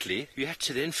immediately. You have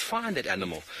to then find that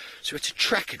animal. So you have to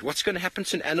track it. What's going to happen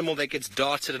to an animal that gets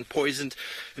darted and poisoned?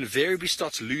 Invariably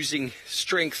starts losing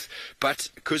strength, but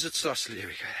because it starts... There we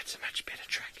go, that's a much better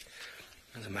track.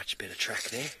 There's a much better track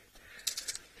there.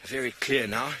 Very clear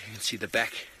now. You can see the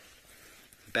back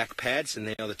pads, and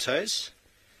there are the toes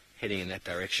heading in that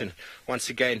direction. Once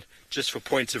again, just for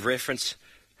point of reference,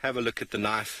 have a look at the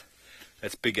knife.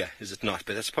 That's bigger, is it not?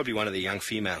 But that's probably one of the young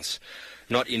females.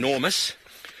 Not enormous.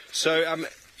 So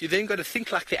you then got to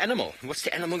think like the animal. What's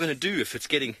the animal going to do if it's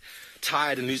getting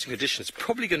tired and losing condition? It's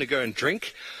probably going to go and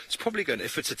drink. It's probably going to,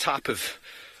 if it's a type of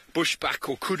bushbuck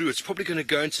or kudu, it's probably going to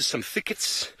go into some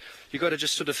thickets. You've got to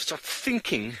just sort of start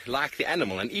thinking like the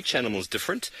animal. And each animal is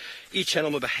different. Each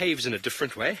animal behaves in a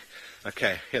different way.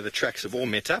 Okay, here the tracks have all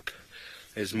met up.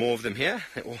 There's more of them here.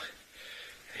 They're all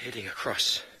heading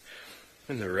across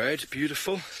in the road.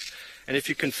 Beautiful. And if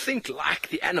you can think like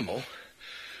the animal,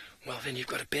 well, then you've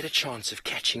got a better chance of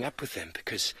catching up with them,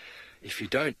 because if you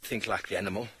don't think like the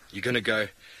animal, you're going to go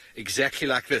exactly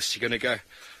like this. You're going to go,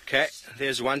 okay,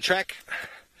 there's one track.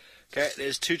 Okay,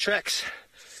 there's two tracks.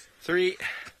 Three.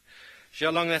 See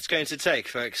how long that's going to take,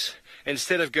 folks.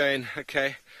 Instead of going,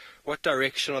 okay, what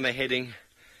direction are they heading?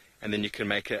 And then you can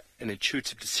make an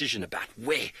intuitive decision about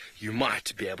where you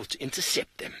might be able to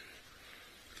intercept them.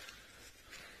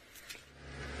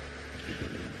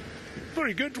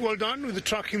 Very good, well done with the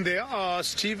tracking there,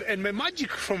 Steve. And my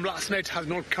magic from last night has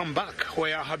not come back,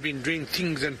 where I have been doing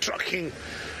things and tracking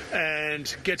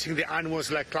and getting the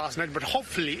animals like last night, but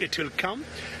hopefully it will come.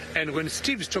 And when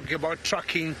Steve is talking about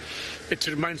tracking, it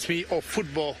reminds me of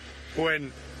football,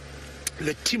 when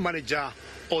the team manager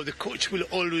or the coach will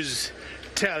always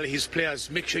tell his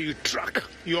players, make sure you track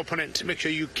your opponent, make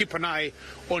sure you keep an eye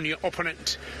on your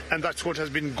opponent. And that's what has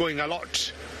been going a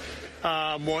lot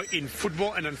more in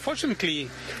football. And unfortunately,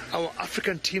 our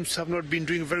African teams have not been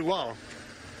doing very well.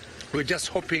 We're just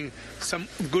hoping some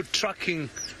good tracking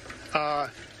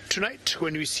tonight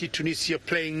when we see Tunisia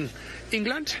playing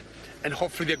England, and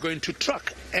hopefully they're going to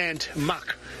track and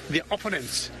mark their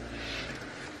opponents.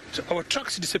 So our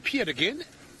tracks disappeared again,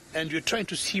 and we're trying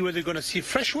to see whether we're going to see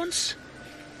fresh ones.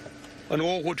 And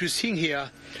all what we're seeing here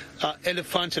are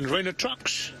elephant and rhino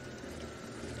tracks.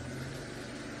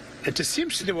 And it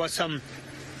seems there was some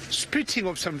spitting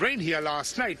of some rain here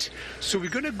last night. So we're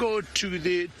going to go to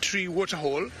the Tree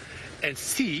Waterhole and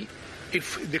see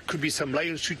if there could be some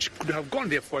lions which could have gone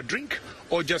there for a drink,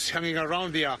 or just hanging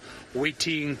around there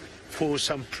waiting for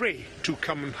some prey to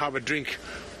come and have a drink.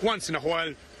 Once in a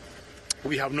while,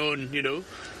 we have known, you know,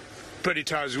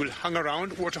 predators will hang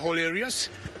around waterhole areas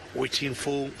waiting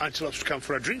for antelopes to come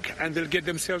for a drink, and they'll get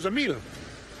themselves a meal.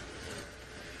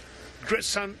 Great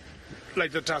sun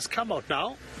like that has come out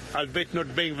now. I'll bet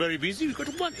not being very busy. We've got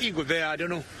one eagle there. I don't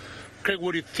know. Craig,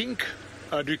 what do you think?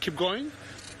 Do you keep going?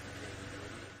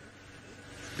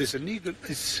 There's an eagle.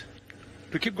 Do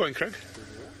you keep going, Craig?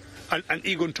 An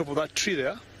eagle on top of that tree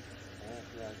there.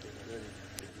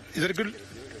 Is that a good?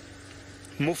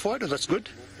 Move forward. Oh, that's good.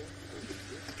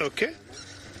 Okay.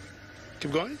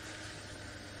 Keep going.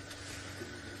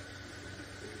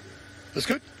 That's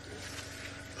good.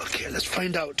 Okay, let's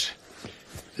find out.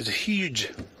 There's a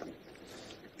huge...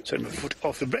 Turn my foot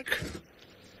off the brake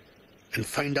and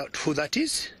find out who that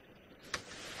is.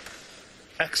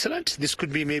 Excellent. This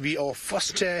could be maybe our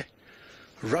first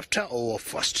raptor or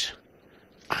first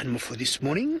animal for this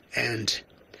morning, and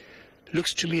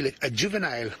looks to me like a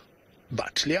juvenile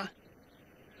Battlier.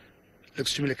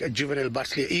 Looks to me like a juvenile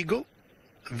Battlier eagle.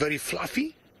 Very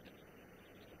fluffy.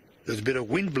 There's a bit of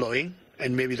wind blowing,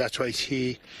 and maybe that's why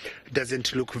she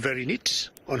doesn't look very neat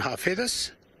on her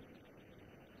feathers.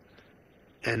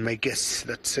 And my guess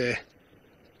that's a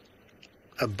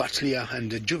Buttlia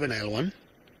and a juvenile one.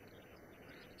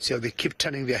 So they keep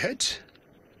turning their heads,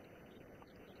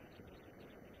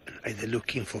 either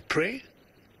looking for prey.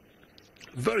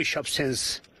 Very sharp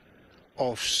sense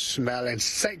of smell and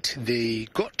sight they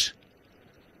got.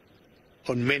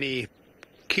 On many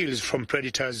kills from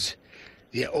predators,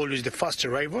 they are always the first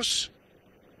arrivals,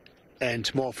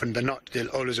 and more often than not they'll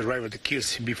always arrive at the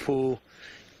kills before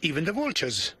even the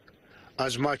vultures.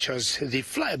 As much as they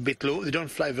fly a bit low, they don't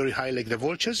fly very high like the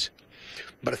vultures,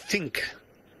 but I think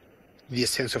their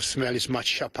sense of smell is much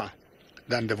sharper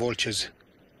than the vultures.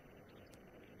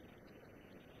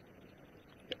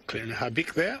 Clearing her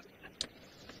beak there,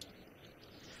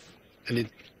 and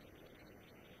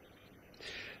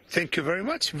thank you very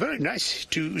much. Very nice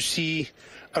to see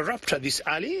a raptor this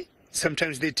early.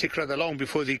 Sometimes they take rather long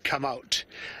before they come out,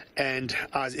 and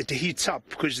as it heats up,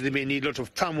 because they may need a lot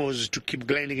of thermals to keep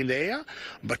gliding in the air,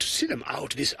 but to see them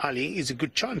out this early is a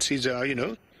good chance. Is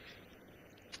a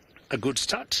good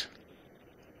start.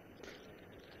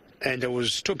 And I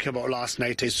was talking about last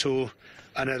night, I saw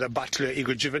another Buttlia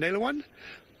eagle juvenile one.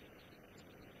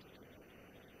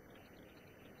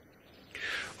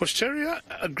 Australia,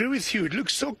 I agree with you. It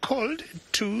looks so cold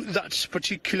to that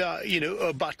particular,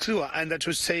 Buttlia, and that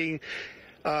was saying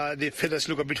the feathers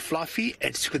look a bit fluffy,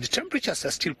 and the temperatures are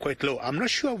still quite low. I'm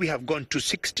not sure we have gone to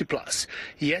 60 plus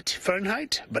yet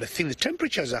Fahrenheit, but I think the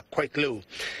temperatures are quite low.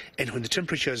 And when the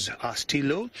temperatures are still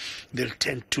low, they'll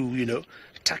tend to,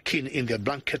 tuck in their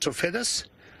blankets of feathers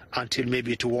until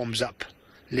maybe it warms up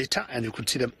later, and you could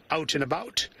see them out and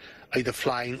about, either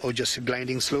flying or just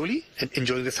gliding slowly and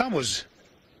enjoying the thermals.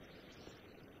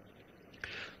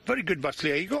 Very good,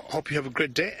 Buttlia eagle. Hope you have a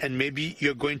great day, and maybe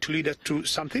you're going to lead us to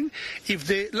something. If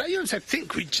the lions, I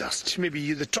think we just,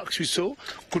 maybe the trucks we saw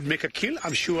could make a kill,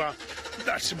 I'm sure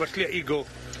that Buttlia eagle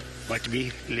might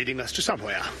be leading us to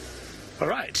somewhere. All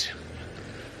right.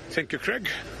 Thank you, Craig.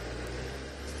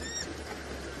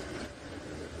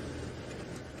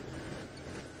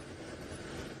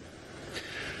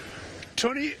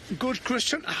 Tony, good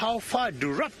question. How far do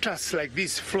raptors like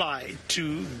this fly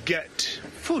to get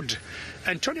food?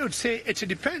 And Tony would say it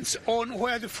depends on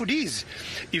where the food is.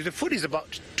 If the food is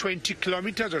about 20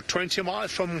 kilometers or 20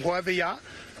 miles from where they are,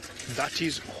 that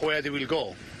is where they will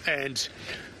go. And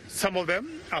some of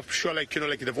them, I'm sure, like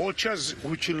the vultures,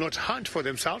 which will not hunt for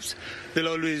themselves, they'll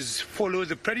always follow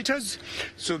the predators.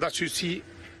 So that's you see.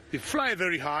 They fly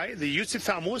very high, they use the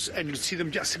thermals, and you see them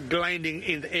just gliding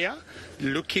in the air,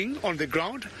 looking on the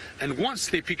ground, and once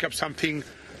they pick up something,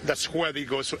 that's where they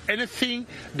go. So anything,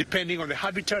 depending on the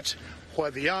habitat,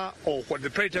 where they are, or what the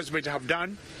predators might have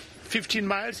done, 15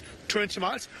 miles, 20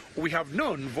 miles, we have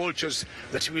known vultures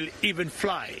that will even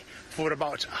fly for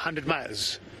about 100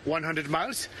 miles. 100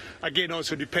 miles, again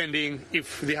also depending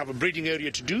if they have a breeding area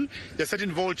to do. There are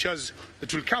certain vultures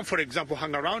that will come, for example,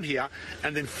 hang around here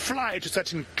and then fly to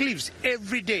certain cliffs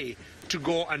every day to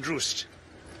go and roost.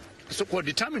 So what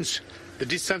determines the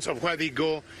distance of where they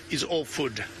go is all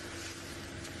food.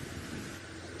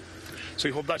 So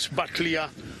we hope that Buttlia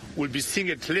will be seeing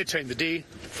it later in the day,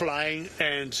 flying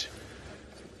and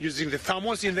using the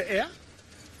thermals in the air,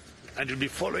 and we'll be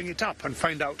following it up and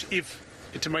find out if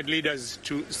it might lead us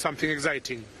to something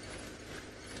exciting.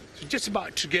 So just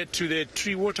about to get to the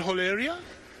Djuma Waterhole area.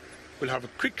 We'll have a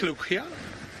quick look here.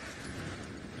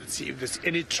 Let's see if there's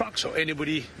any trucks or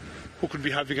anybody who could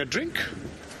be having a drink.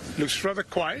 Looks rather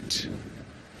quiet.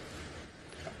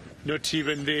 Not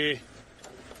even the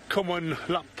common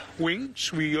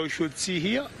lapwings we should see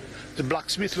here, the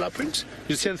blacksmith lapwings.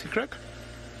 You see anything, Craig?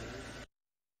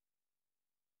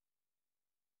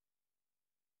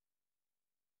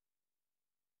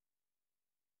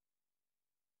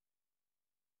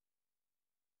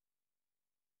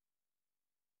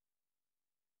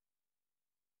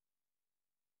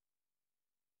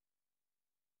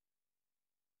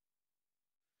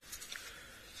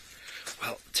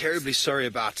 Well, terribly sorry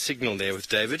about signal there with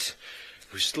David.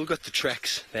 We've still got the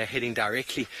tracks. They're heading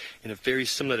directly in a very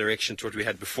similar direction to what we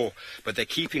had before, but they're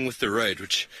keeping with the road,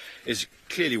 which is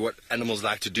clearly what animals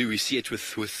like to do. We see it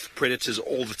with predators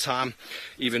all the time.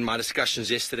 Even my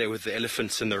discussions yesterday with the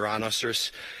elephants and the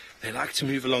rhinoceros, they like to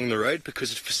move along the road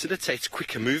because it facilitates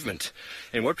quicker movement.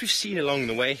 And what we've seen along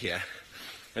the way here,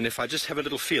 and if I just have a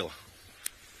little feel,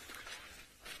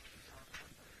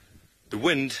 the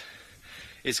wind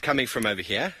is coming from over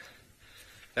here,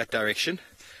 that direction,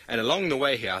 and along the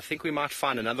way here I think we might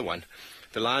find another one.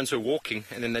 The lions were walking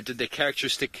and then they did their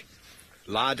characteristic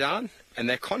lie down, and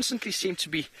they constantly seem to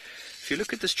be, if you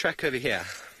look at this track over here,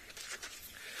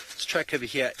 to track over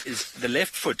here is the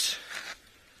left foot.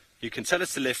 You can tell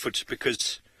it's the left foot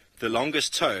because the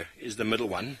longest toe is the middle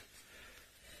one.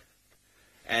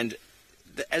 And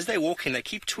as they're walking, they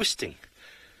keep twisting.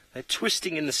 They're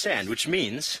twisting in the sand, which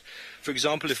means, for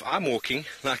example, if I'm walking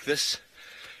like this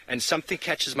and something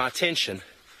catches my attention,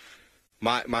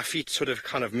 my feet sort of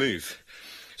kind of move.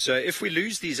 So if we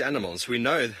lose these animals, we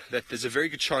know that there's a very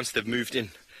good chance they've moved in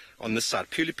on this side,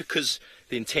 purely because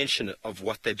the intention of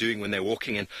what they're doing when they're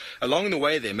walking. And along the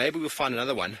way there, maybe we'll find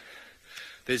another one.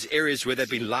 There's areas where they've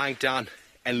been lying down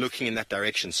and looking in that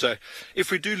direction. So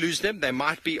if we do lose them, they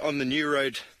might be on the new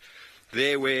road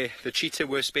there where the cheetah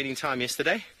were spending time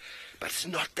yesterday. But it's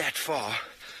not that far,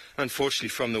 unfortunately,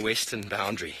 from the western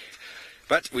boundary.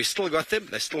 But we still got them.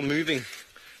 They're still moving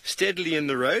steadily in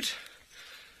the road.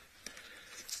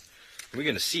 We're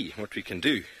going to see what we can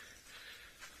do.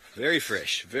 Very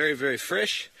fresh, very, very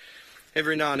fresh.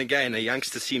 Every now and again, a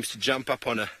youngster seems to jump up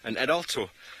on an adult or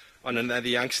on another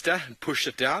youngster and push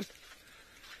it down.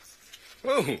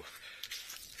 Oh!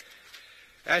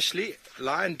 Ashley,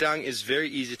 lion dung is very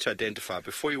easy to identify.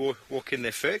 Before you walk in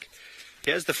there, Ferg,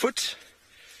 here's the foot,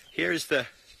 here is the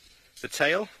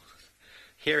tail,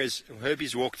 here is,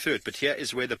 Herbie's walked through it, but here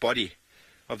is where the body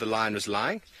of the lion was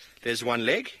lying. There's one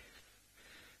leg,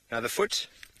 now the foot,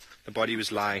 the body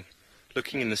was lying,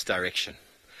 looking in this direction.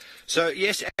 So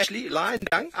yes, Ashley, lion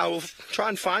dung, I will try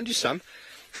and find you some.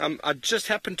 I just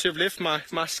happened to have left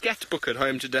my scat book at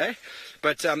home today,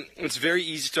 but it's very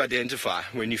easy to identify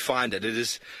when you find it. It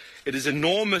is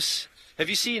enormous. Have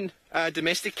you seen a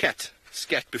domestic cat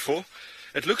scat before?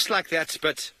 It looks like that,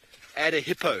 but add a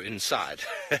hippo inside.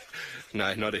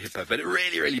 No, not a hippo, but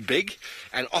really, really big,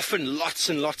 and often lots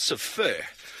and lots of fur.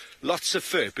 Lots of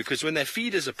fur, because when they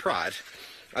feed as a pride,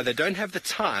 they don't have the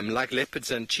time, like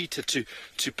leopards and cheetah,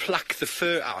 to pluck the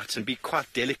fur out and be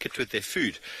quite delicate with their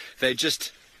food. They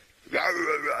just... Here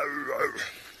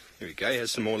we go,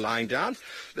 here's some more lying down.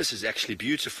 This is actually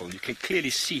beautiful. You can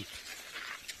clearly see,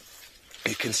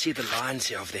 you can see the lines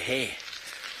here of the hair.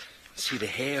 See the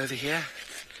hair over here?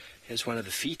 Here's one of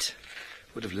the feet,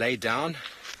 would have laid down.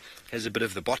 Here's a bit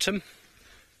of the bottom.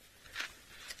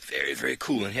 Very, very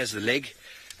cool. And here's the leg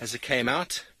as it came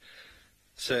out.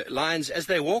 So lions, as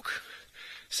they walk,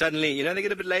 suddenly, you know, they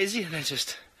get a bit lazy and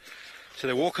so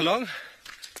they walk along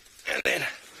and then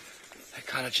they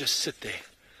kind of just sit there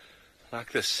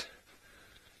like this.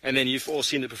 And then you've all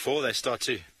seen it before, they start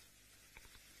to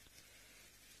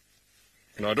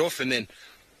nod off and then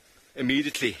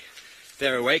immediately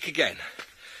they're awake again.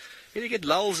 You get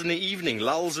lulls in the evening,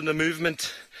 lulls in the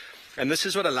movement, and this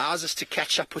is what allows us to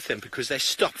catch up with them because they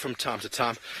stop from time to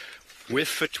time. We're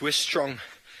fit, we're strong,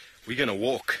 we're going to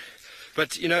walk.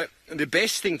 But, you know, the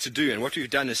best thing to do, and what we've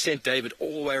done is sent David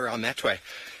all the way around that way,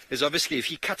 is obviously if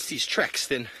he cuts these tracks,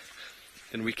 then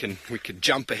we can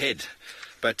jump ahead.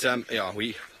 But, yeah,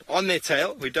 we on their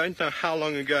tail. We don't know how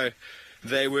long ago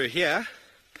they were here,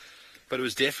 but it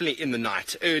was definitely in the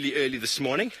night, early this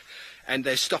morning. And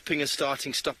they're stopping and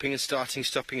starting, stopping and starting,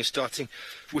 stopping and starting,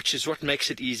 which is what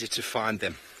makes it easy to find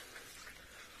them.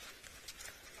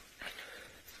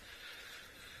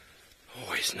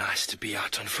 Always nice to be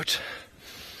out on foot.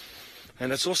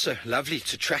 And it's also lovely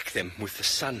to track them with the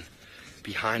sun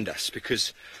behind us,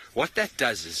 because what that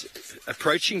does is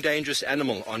approaching dangerous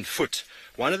animal on foot.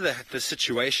 One of the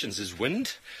situations is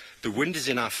wind. The wind is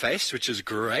in our face, which is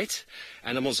great.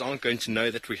 Animals aren't going to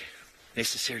know that we're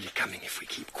necessarily coming if we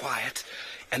keep quiet.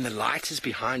 And the light is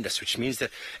behind us, which means that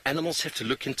animals have to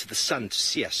look into the sun to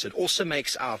see us. It also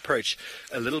makes our approach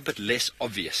a little bit less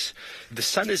obvious. The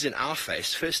sun is in our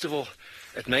face. First of all,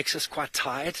 it makes us quite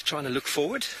tired trying to look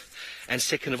forward. And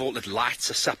second of all, it lights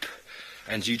us up.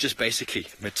 And you just basically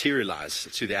materialize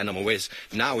to the animal, whereas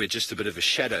now we're just a bit of a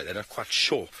shadow. They're not quite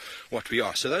sure what we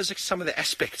are. So those are some of the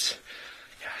aspects.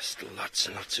 Yeah, still lots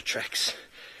and lots of tracks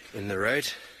in the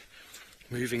road,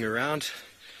 moving around.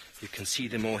 You can see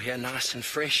them all here, nice and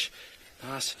fresh,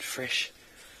 lots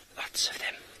of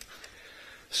them.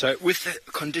 So with the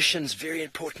conditions, very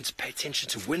important to pay attention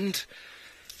to wind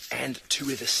and to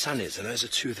where the sun is. And those are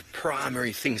two of the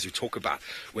primary things we talk about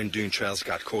when doing Trails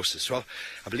Guide courses. Well,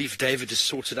 I believe David has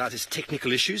sorted out his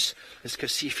technical issues. Let's go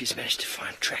see if he's managed to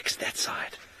find tracks that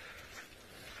side.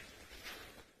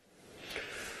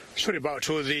 Sorry about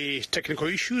all the technical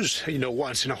issues. You know,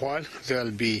 once in a while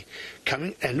they'll be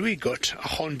coming. And we got a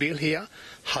hornbill here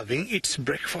having its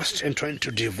breakfast and trying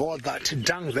to devour that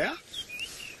dung there.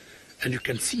 And you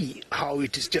can see how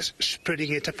it is just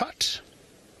spreading it apart.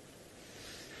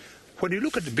 When you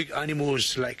look at the big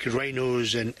animals like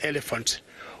rhinos and elephants,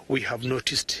 we have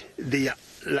noticed they are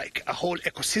like a whole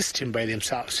ecosystem by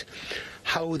themselves.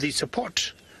 How they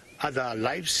support other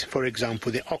lives. For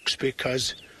example, the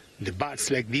oxpeckers, the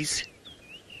bats like these.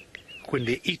 When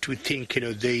they eat, we think,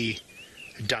 they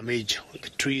damage the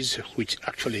trees, which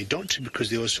actually don't, because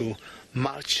they also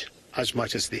mulch as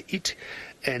much as they eat.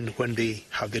 And when they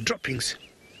have the droppings,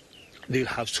 they'll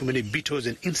have so many beetles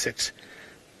and insects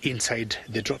inside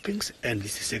the droppings, and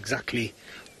this is exactly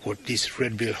what this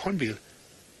red-billed hornbill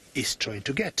is trying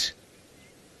to get.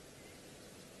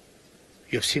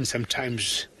 You've seen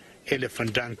sometimes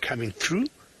elephant dung coming through,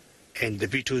 and the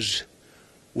beetles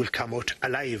will come out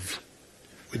alive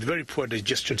with very poor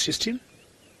digestion system.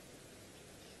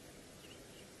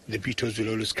 The beetles will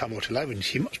always come out alive, and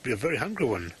he must be a very hungry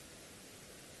one.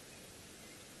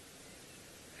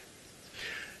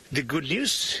 The good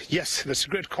news, yes, that's a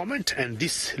great comment, and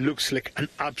this looks like an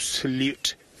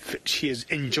absolute fit. She is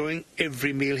enjoying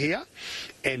every meal here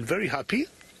and very happy,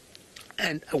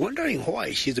 and wondering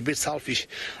why she's a bit selfish.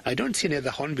 I don't see any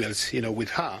other hornbills, with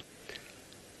her.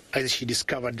 Either she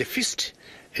discovered the feast,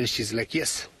 and she's like,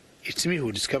 yes, it's me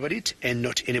who discovered it, and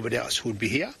not anybody else who would be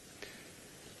here.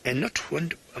 And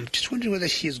I'm just wondering whether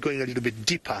she is going a little bit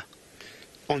deeper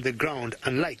on the ground,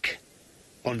 unlike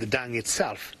on the dung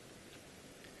itself.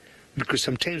 Because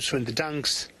sometimes when the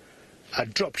dungs are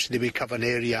dropped, they may cover an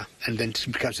area, and then it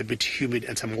becomes a bit humid,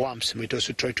 and some worms might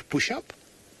also try to push up.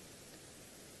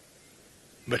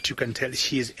 But you can tell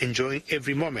she is enjoying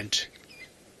every moment.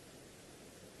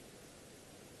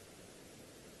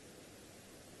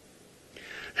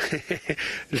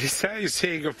 Lisa is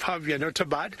saying, Fabia, not so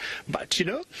bad. But,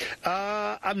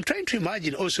 I'm trying to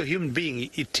imagine also human being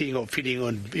eating or feeding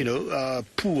on,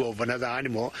 poo of another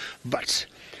animal. But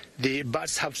the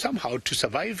birds have somehow to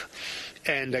survive.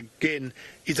 And again,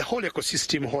 it's a whole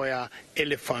ecosystem where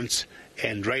elephants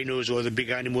and rhinos or the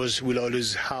big animals will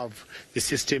always have the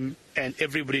system, and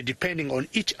everybody depending on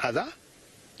each other.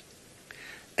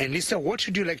 And Lisa, what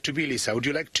would you like to be, Lisa? Would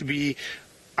you like to be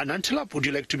an antelope? Would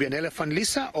you like to be an elephant,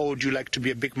 Lisa? Or would you like to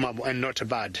be a big mammal and not a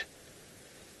bird?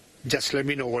 Just let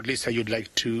me know what, Lisa, you'd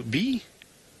like to be.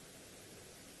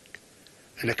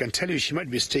 And I can tell you she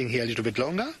might be staying here a little bit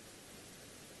longer.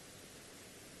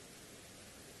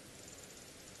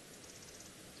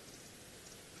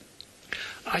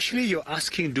 Actually, you're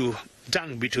asking, do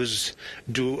hornbills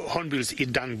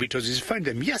eat dung beetles? Did you find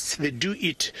them? Yes, they do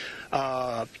eat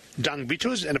dung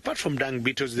beetles, and apart from dung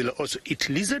beetles, they'll also eat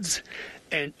lizards.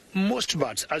 And most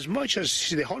birds, as much as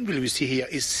the hornbill we see here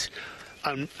is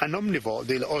an omnivore,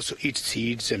 they'll also eat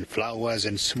seeds and flowers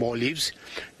and small leaves.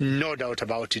 No doubt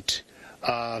about it.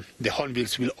 The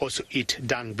hornbills will also eat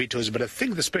dung beetles, but I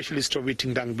think the specialists of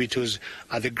eating dung beetles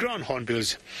are the ground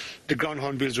hornbills. The ground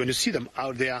hornbills, when you see them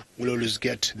out there, will always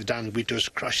get the dung beetles,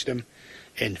 crush them,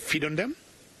 and feed on them.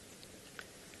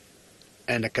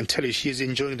 And I can tell you she is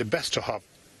enjoying the best of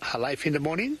her life in the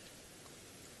morning.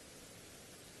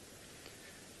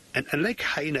 And unlike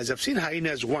hyenas, I've seen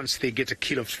hyenas once they get a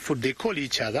kill of food, they call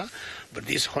each other, but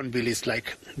this hornbill is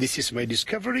like, this is my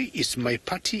discovery, it's my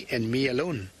party, and me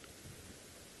alone.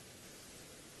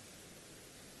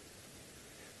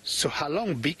 So her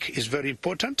long beak is very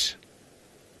important.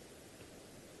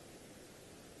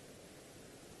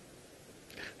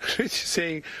 She's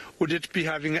saying, would it be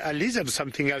having a lizard or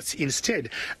something else instead?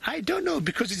 I don't know,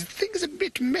 because the thing is a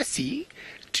bit messy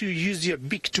to use your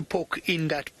beak to poke in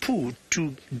that poo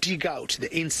to dig out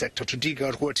the insect or to dig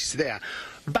out what is there.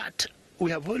 But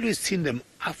we have always seen them,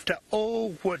 after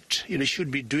all what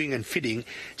should be doing and feeding,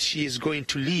 she is going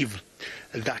to leave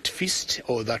that feast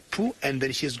or that poo, and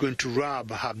then she is going to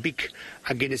rub her beak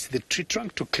against the tree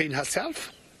trunk to clean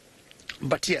herself.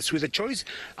 But yes, with a choice,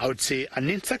 I would say an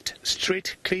insect,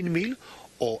 straight clean meal,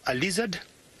 or a lizard,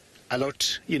 a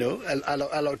lot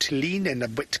lean and a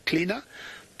bit cleaner.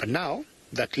 But now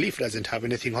that leaf doesn't have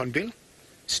anything, hornbill.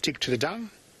 Stick to the dung.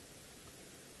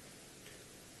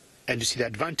 And you see the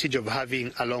advantage of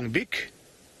having a long beak.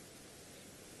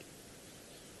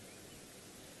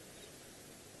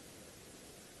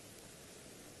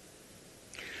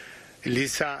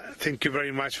 Lisa, thank you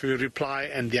very much for your reply,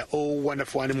 and they're all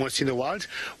wonderful animals in the world.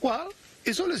 Well,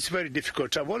 it's always very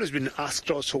difficult. I've always been asked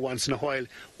also once in a while,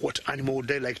 what animal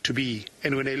would I like to be?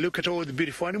 And when I look at all the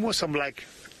beautiful animals, I'm like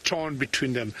torn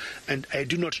between them, and I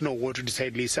do not know what to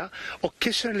decide, Lisa.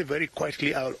 Occasionally, very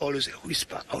quietly, I'll always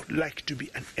whisper, I would like to be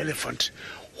an elephant.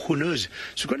 Who knows?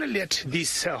 So we're going to let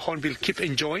this hornbill keep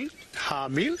enjoying her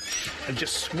meal and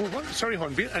just move on. Sorry,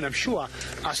 hornbill, and I'm sure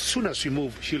as soon as we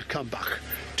move, she'll come back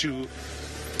to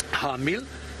her meal.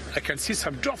 I can see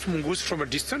some dwarf mongoose from a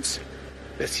distance.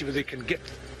 Let's see whether they can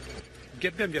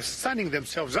get them just standing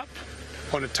themselves up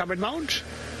on a termite mound.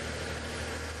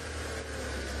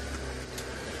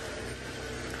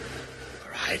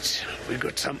 Right, we've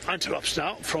got some antelopes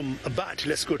now from a bat.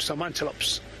 Let's go to some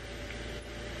antelopes.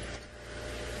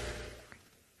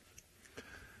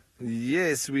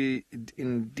 Yes, we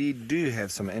indeed do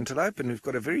have some antelope, and we've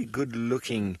got a very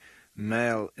good-looking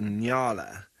male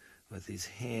nyala with his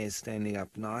hair standing up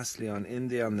nicely on end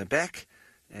there on the back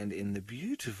and in the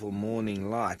beautiful morning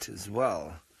light as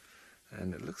well.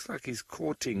 And it looks like he's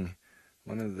courting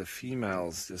one of the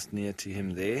females just near to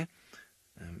him there.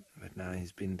 But now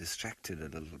he's been distracted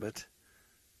a little bit.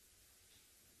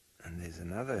 And there's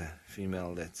another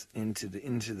female that's entered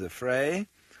into the fray.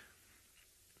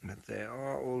 But they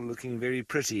are all looking very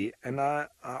pretty. And I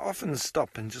often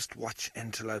stop and just watch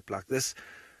antelope like this,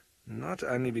 not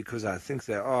only because I think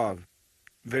they are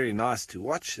very nice to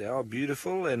watch, they are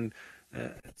beautiful, and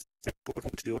it's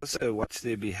important to also watch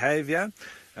their behavior.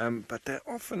 But they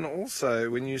often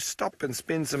also, when you stop and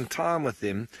spend some time with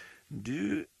them,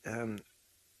 do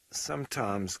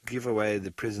sometimes give away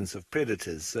the presence of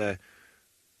predators. So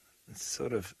it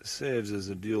sort of serves as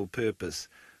a dual purpose,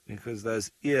 because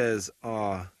those ears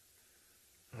are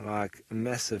like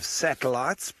massive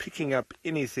satellites picking up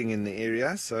anything in the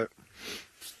area. So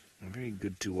very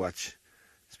good to watch,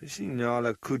 especially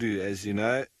Nyala Kudu. As you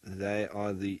know, they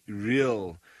are the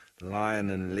real lion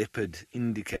and leopard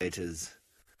indicators.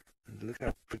 And look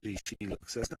how pretty she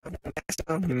looks.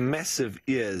 So massive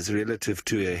ears relative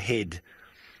to her head.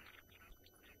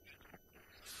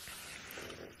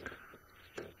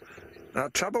 Now,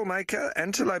 troublemaker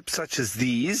antelopes such as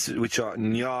these, which are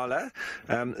nyala,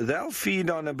 they'll feed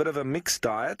on a bit of a mixed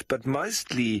diet, but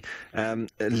mostly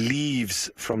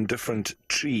leaves from different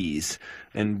trees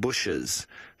and bushes.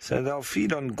 So they'll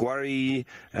feed on guarri.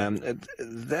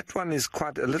 That one is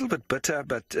quite a little bit bitter,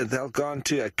 but they'll go on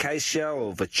to acacia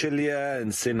or vachilia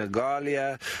and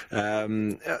senegalia,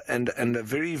 and a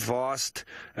very vast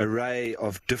array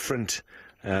of different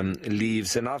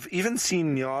leaves. And I've even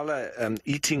seen nyala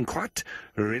eating quite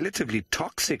relatively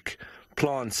toxic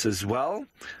plants as well,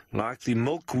 like the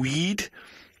milkweed,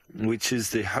 which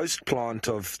is the host plant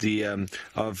of the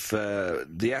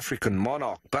African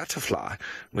monarch butterfly,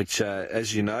 which,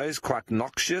 as you know, is quite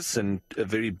noxious and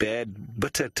very bad,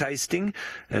 bitter tasting.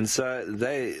 And so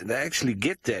they actually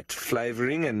get that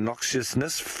flavoring and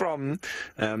noxiousness from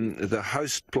the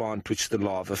host plant which the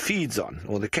larva feeds on,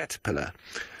 or the caterpillar,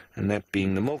 and that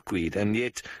being the milkweed. And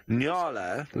yet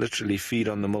nyala literally feed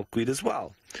on the milkweed as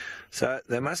well. So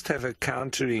they must have a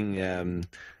countering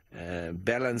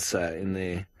balancer in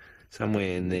there,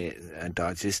 somewhere in their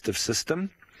digestive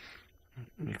system,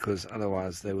 because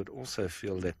otherwise they would also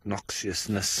feel that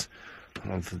noxiousness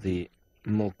of the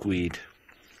milkweed.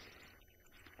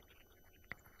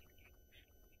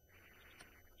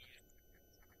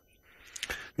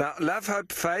 Now, love,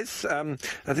 hope, faith, I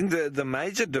think the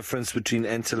major difference between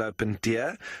antelope and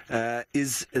deer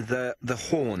is the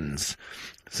horns.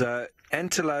 So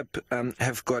antelope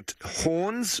have got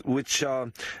horns which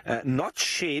are not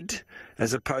shed,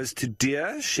 as opposed to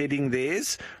deer shedding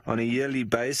theirs on a yearly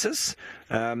basis.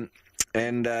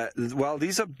 Well,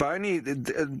 these are bony,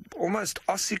 almost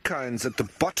ossicones at the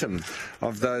bottom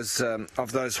of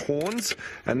those horns,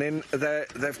 and then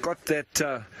they've got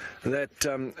that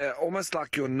almost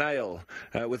like your nail,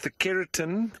 with the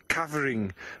keratin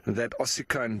covering that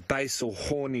ossicone base or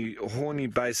horny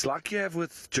base, like you have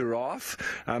with giraffe.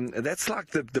 That's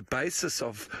like the basis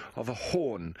of a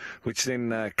horn, which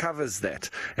then covers that.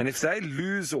 And if they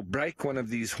lose or break one of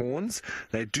these horns,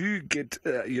 they do get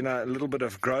a little bit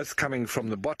of growth coming from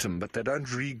the bottom, but they don't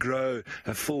regrow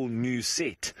a full new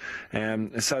set.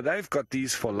 So they've got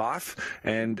these for life,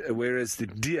 and whereas the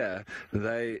deer,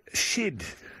 they shed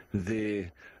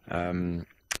their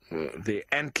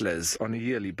antlers on a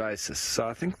yearly basis. So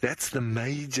I think that's the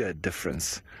major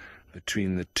difference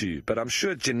between the two. But I'm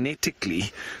sure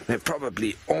genetically they're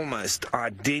probably almost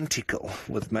identical,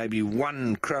 with maybe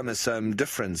one chromosome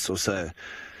difference or so.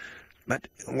 But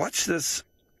watch this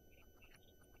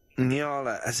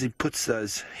nyala as he puts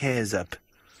those hairs up.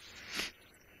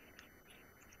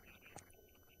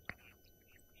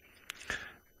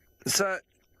 So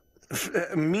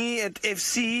me at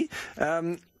FC,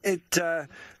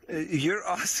 you're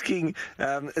asking,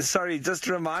 sorry, just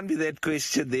remind me that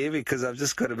question there, because I've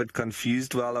just got a bit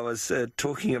confused while I was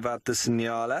talking about this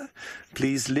nyala.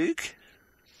 Please, Luke.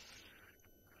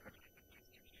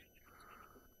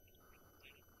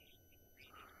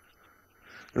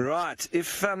 Right.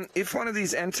 If one of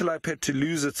these antelope had to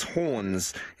lose its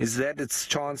horns, is that its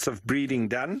chance of breeding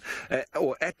done,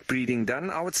 or at breeding done?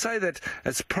 I would say that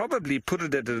it's probably put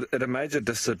it at a major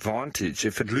disadvantage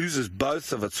if it loses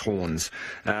both of its horns.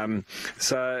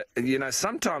 So, you know,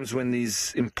 sometimes when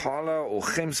these impala or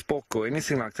gemsbok or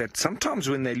anything like that, sometimes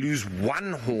when they lose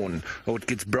one horn or it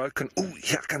gets broken, oh,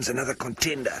 here comes another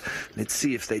contender. Let's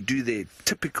see if they do their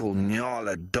typical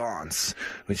Nyala dance,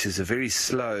 which is a very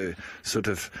slow sort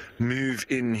of move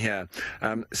in here.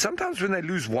 Sometimes when they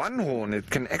lose one horn, it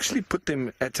can actually put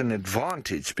them at an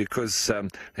advantage because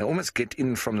they almost get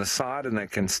in from the side and they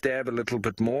can stab a little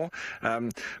bit more.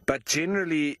 But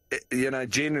generally,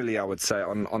 I would say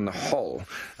on the whole,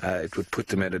 it would put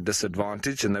them at a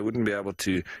disadvantage and they wouldn't be able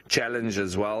to challenge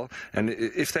as well. And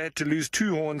if they had to lose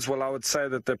two horns, well, I would say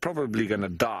that they're probably going to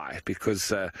die because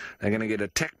they're going to get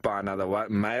attacked by another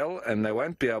male and they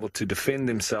won't be able to defend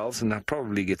themselves and they'll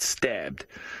probably get stabbed.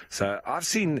 So I've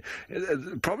seen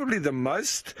probably the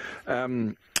most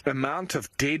amount of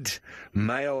dead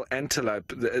male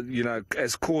antelope,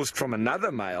 as caused from another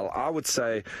male, I would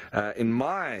say, in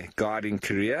my guiding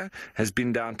career, has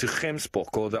been down to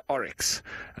gemsbok or the oryx.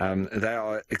 They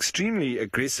are extremely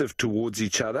aggressive towards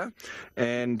each other,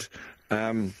 and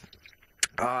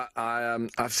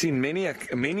I've seen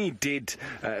many dead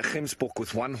gemsbok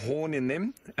with one horn in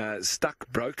them,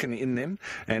 broken in them,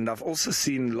 and I've also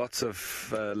seen lots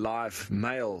of live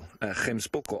male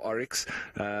gemsbok or oryx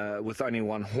with only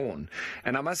one horn.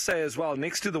 And I must say as well,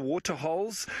 next to the water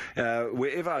holes,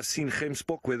 wherever I've seen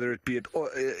gemsbok, whether it be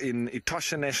in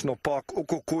Kruger National Park,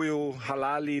 Okokoyo,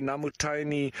 Halali,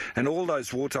 Namutani, and all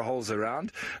those water holes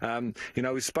around,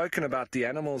 we've spoken about the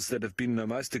animals that have been the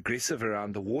most aggressive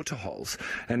around the water holes.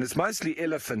 And it's mostly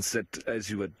elephants that, as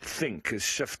you would think,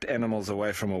 shift animals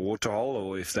away from a waterhole,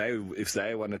 or if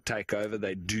they want to take over,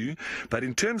 they do. But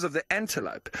in terms of the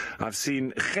antelope, I've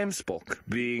seen gemsbok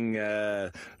being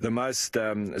the most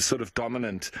sort of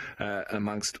dominant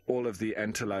amongst all of the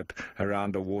antelope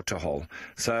around a waterhole.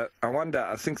 So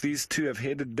I think these two have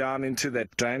headed down into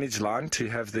that drainage line to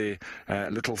have their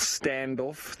little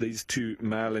standoff, these two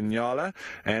male and Nyala.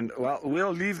 And, well,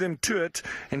 we'll leave them to it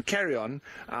and carry on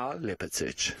our leopard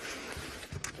search.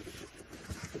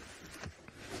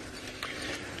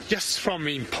 Yes, from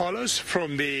impalas,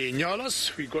 from the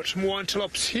Nyalas, we got more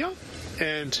antelopes here.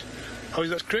 And how is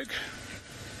that, Craig?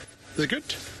 Is it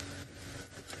good?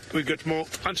 We got more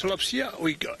antelopes here.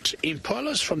 We got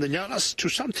impalas from the Nyalas to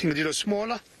something a little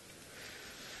smaller.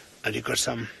 And you got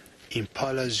some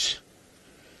impalas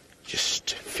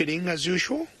just feeding as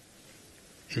usual,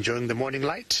 enjoying the morning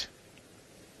light.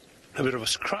 A bit of a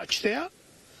scratch there.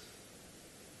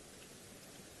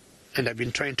 And I've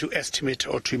been trying to estimate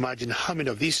or to imagine how many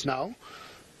of these now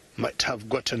might have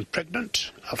gotten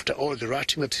pregnant after all the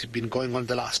rutting that has been going on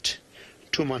the last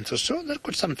 2 months or so. They've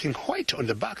got something white on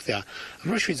the back there.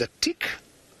 I'm not sure it's a tick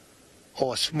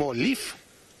or a small leaf.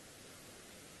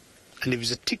 And if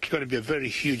it's a tick, it's going to be a very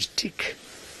huge tick.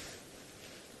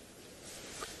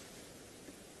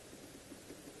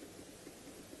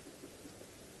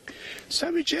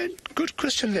 Sabi Sand, good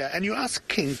question there. And you're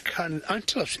asking, can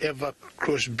antelopes ever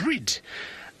crossbreed?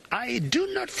 I do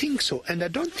not think so, and I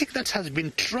don't think that has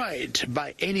been tried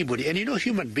by anybody. And you know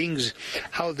human beings,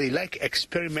 how they like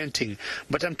experimenting.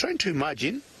 But I'm trying to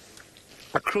imagine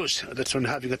a cross, that's on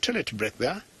having a toilet break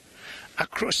there, a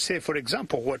cross, say, for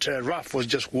example, what Raf was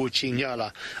just watching,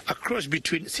 Nyala, a cross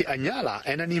between, say, a Nyala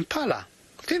and an impala.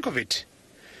 Think of it.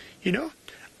 You know,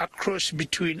 a cross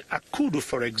between a kudu,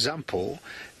 for example,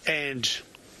 and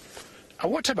a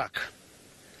waterbuck.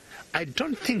 I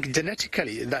don't think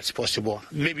genetically that's possible.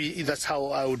 Maybe that's how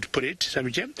I would put it,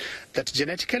 Sabi Sand, that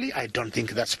genetically I don't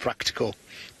think that's practical.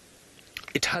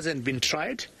 It hasn't been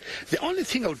tried. The only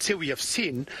thing I would say we have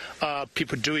seen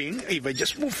people doing, if I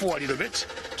just move forward a little bit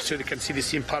so they can see the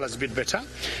impalas a bit better,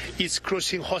 is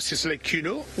crossing horses like,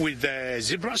 with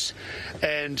zebras,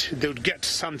 and they would get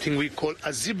something we call a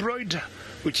zebroid,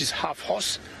 which is half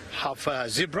horse, half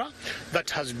zebra. That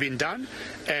has been done,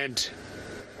 and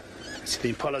see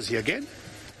the impalas here again.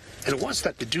 And once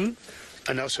that they do,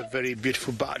 and also a very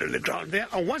beautiful bird on the ground there,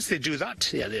 and once they do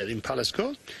that, yeah, there the impalas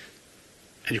go,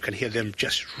 and you can hear them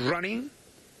just running.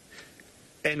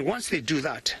 And once they do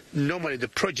that, normally the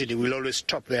progeny will always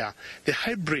stop there. The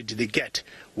hybrid they get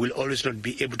will always not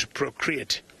be able to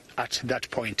procreate at that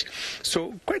point.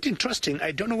 So quite interesting.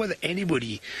 I don't know whether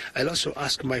anybody, I'll also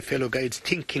ask my fellow guides,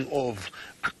 thinking of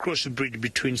a crossbreed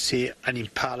between, say, an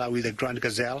impala with a grand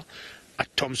gazelle, a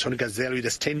Thompson gazelle with a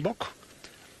steinbok,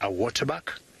 a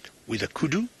waterbuck with a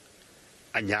kudu,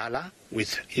 a Nyala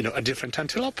with, a different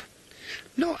antelope.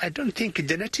 No, I don't think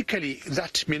genetically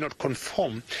that may not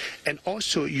conform. And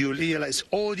also you realize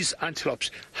all these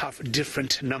antelopes have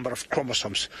different number of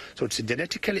chromosomes. So it's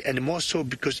genetically, and more so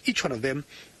because each one of them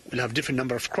will have different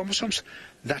number of chromosomes,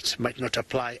 that might not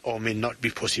apply or may not be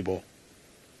possible.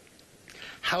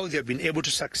 How they've been able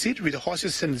to succeed with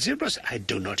horses and zebras, I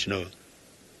do not know.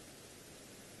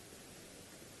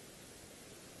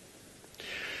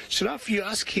 So now if you're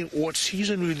asking what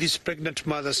season will these pregnant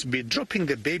mothers be dropping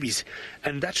the babies,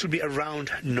 and that will be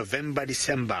around November,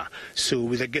 December. So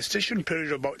with a gestation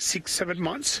period of about 6-7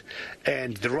 months,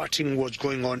 and the rutting was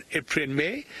going on April and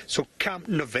May, so come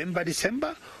November,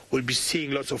 December, we'll be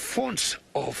seeing lots of fawns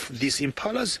of these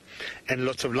impalas and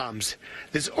lots of lambs.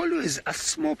 There's always a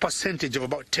small percentage of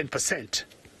about 10%.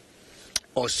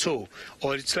 Or so,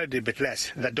 or it's slightly a bit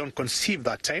less, that don't conceive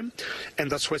that time.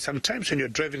 And that's why sometimes when you're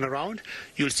driving around,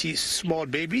 you'll see small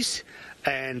babies,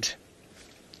 and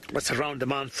what's around the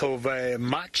month of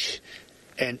March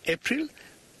and April,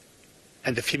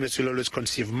 and the females will always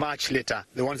conceive much later,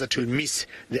 the ones that will miss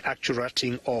the actual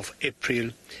rutting of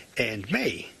April and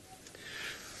May.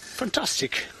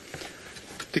 Fantastic.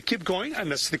 They keep going,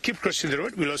 and as they keep crossing the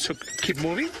road, we'll also keep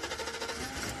moving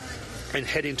and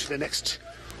head into the next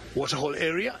waterhole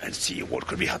area and see what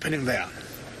could be happening there.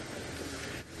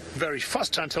 Very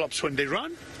fast antelopes when they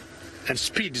run, and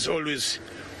speed is always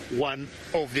one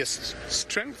of their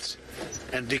strengths,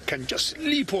 and they can just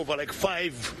leap over like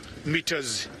 5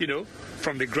 meters, you know,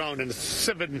 from the ground, and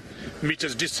 7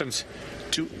 meters distance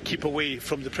to keep away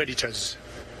from the predators.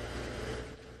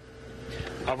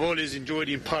 I've always enjoyed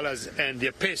impalas and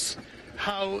their pace.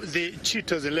 How the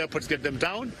cheetahs and leopards get them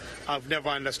down, I've never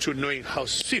understood, knowing how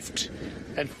swift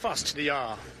and fast they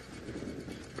are.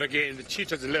 But again, the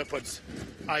cheetahs and leopards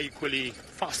are equally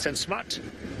fast and smart,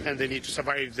 and they need to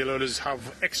survive. They'll always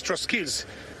have extra skills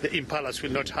the impalas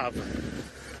will not have.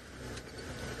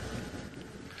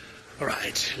 All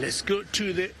right, let's go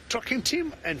to the tracking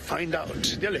team and find out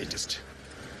the latest.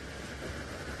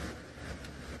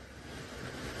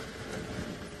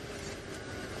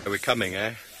 Are we coming,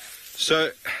 eh?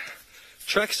 So,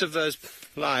 tracks of those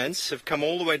lions have come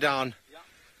all the way down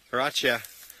right here.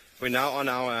 We're now on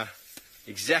our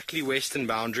exactly western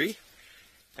boundary,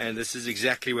 and this is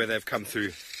exactly where they've come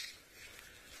through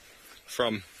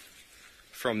from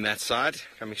that side,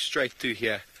 coming straight through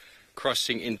here,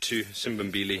 crossing into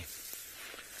Simbambili.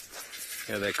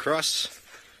 Here they cross.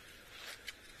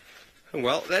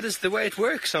 Well, that is the way it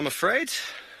works, I'm afraid.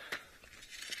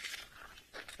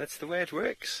 That's the way it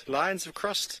works. Lions have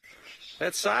crossed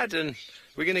that side, and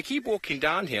we're going to keep walking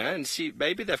down here and see.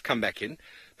 Maybe they've come back in,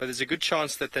 but there's a good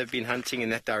chance that they've been hunting in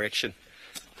that direction.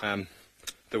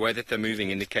 The way that they're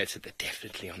moving indicates that they're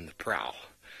definitely on the prowl.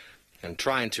 And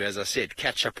trying to, as I said,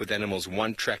 catch up with animals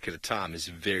one track at a time is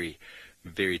very,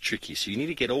 very tricky. So you need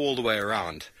to get all the way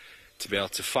around to be able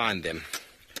to find them.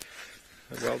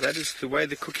 Well, that is the way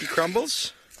the cookie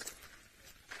crumbles.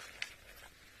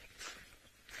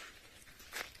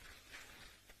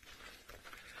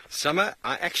 Summer,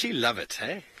 I actually love it,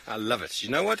 hey? I love it. You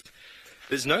know what?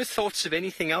 There's no thoughts of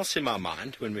anything else in my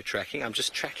mind when we're tracking. I'm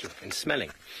just tracking and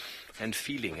smelling and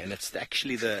feeling, and it's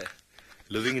actually the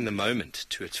living in the moment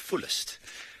to its fullest.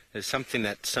 There's something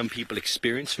that some people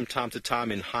experience from time to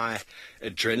time in high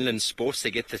adrenaline sports.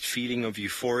 They get that feeling of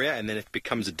euphoria, and then it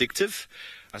becomes addictive.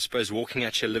 I suppose walking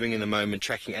out here, living in the moment,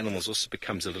 tracking animals also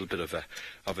becomes a little bit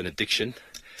of an addiction,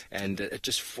 and it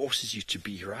just forces you to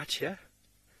be right here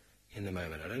in the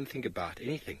moment. I don't think about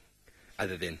anything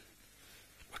other than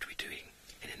what we're doing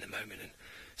and in the moment, and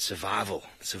survival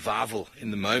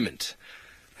in the moment.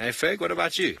 Hey, Ferg, what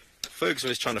about you? Ferg's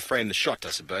always trying to frame the shot, I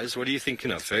suppose. What are you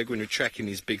thinking of, Ferg, when we're tracking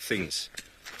these big things?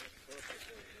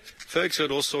 Ferg's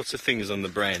got all sorts of things on the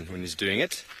brain when he's doing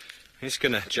it. He's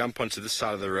going to jump onto this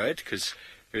side of the road because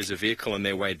there's a vehicle on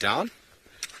their way down,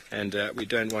 and we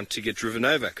don't want to get driven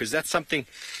over, because that's something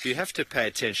you have to pay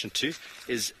attention to,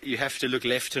 is you have to look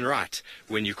left and right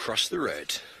when you cross the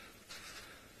road.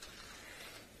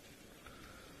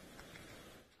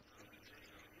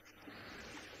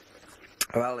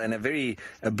 Well, and a very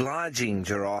obliging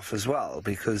giraffe as well,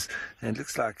 because it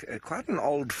looks like quite an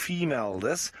old female,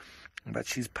 this, but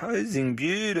she's posing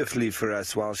beautifully for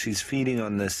us while she's feeding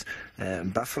on this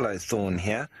buffalo thorn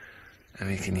here. And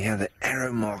we can hear the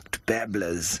arrow-marked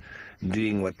babblers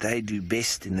doing what they do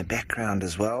best in the background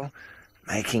as well,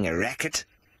 making a racket.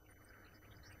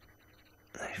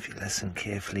 If you listen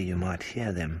carefully, you might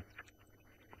hear them.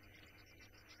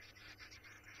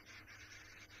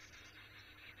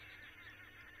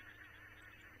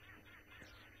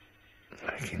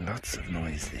 Making lots of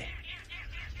noise there.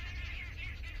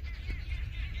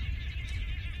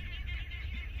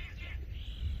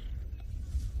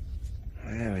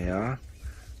 There we are.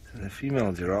 So the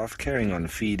female giraffe carrying on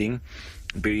feeding,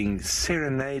 being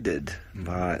serenaded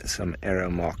by some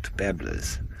arrow-marked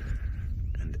babblers.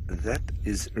 And that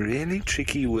is really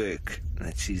tricky work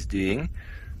that she's doing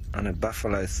on a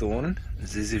buffalo thorn,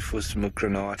 Ziziphus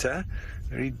mucronata,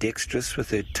 very dexterous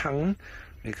with her tongue,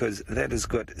 because that has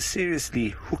got seriously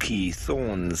hooky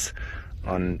thorns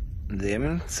on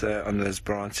them, so on those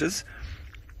branches.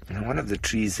 And one of the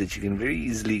trees that you can very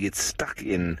easily get stuck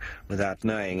in without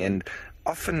knowing. And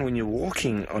often when you're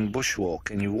walking on bushwalk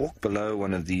and you walk below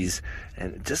one of these,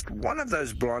 and just one of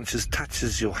those branches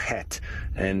touches your hat,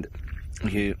 and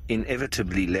you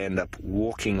inevitably land up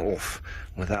walking off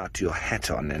without your hat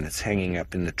on, and it's hanging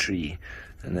up in the tree.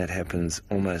 And that happens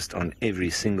almost on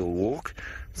every single walk.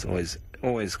 It's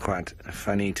always quite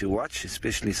funny to watch,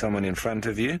 especially someone in front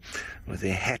of you with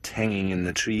their hat hanging in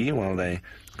the tree while they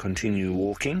continue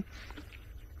walking.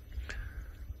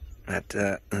 But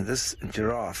this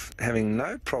giraffe having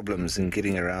no problems in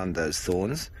getting around those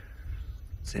thorns.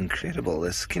 It's incredible.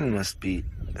 The skin must be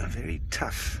very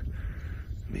tough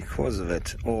because of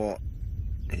it, or,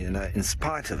 you know, in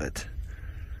spite of it.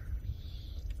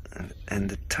 And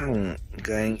the tongue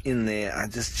going in there, I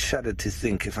just shudder to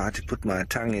think, if I had to put my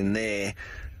tongue in there,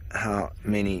 how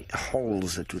many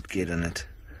holes it would get in it.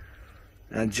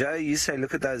 Now, Joe, you say,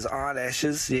 look at those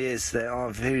eyelashes. Yes, they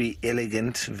are very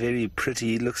elegant, very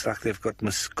pretty. Looks like they've got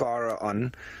mascara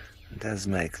on. It does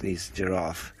make these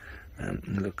giraffe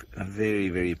look very,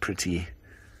 very pretty.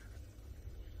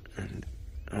 And,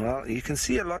 well, you can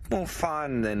see a lot more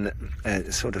fine than a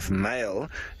sort of male.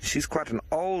 She's quite an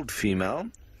old female.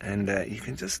 And you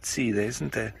can just see there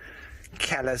isn't a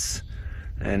callus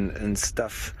and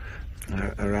stuff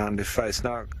around her face.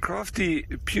 Now, crafty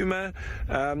Puma,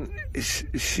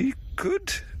 she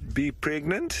could be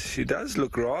pregnant. She does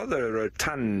look rather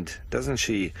rotund, doesn't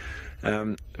she?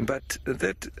 But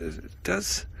that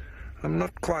does, I'm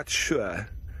not quite sure.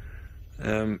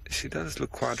 She does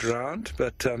look quite round,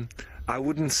 but I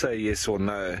wouldn't say yes or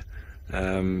no.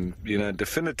 You know,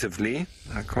 definitively,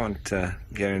 I can't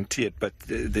guarantee it, but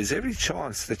there's every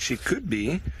chance that she could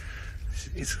be.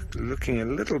 She's looking a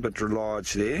little bit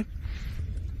large there.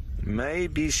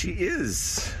 Maybe she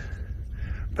is.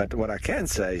 But what I can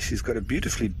say, she's got a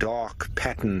beautifully dark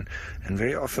pattern, and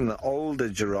very often the older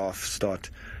giraffes start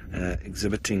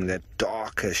exhibiting that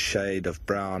darker shade of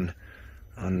brown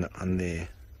on their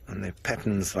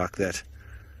patterns like that.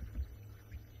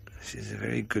 She's a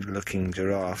very good-looking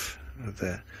giraffe.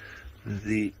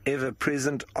 The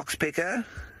ever-present oxpecker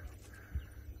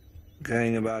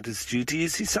going about its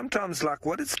duties. See, sometimes, like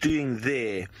what it's doing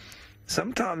there,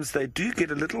 sometimes they do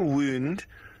get a little wound,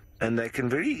 and they can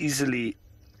very easily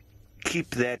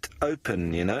keep that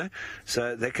open, you know.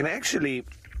 So they can actually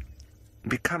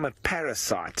become a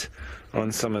parasite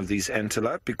on some of these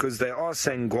antelope, because they are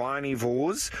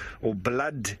sanguinivores, or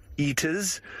blood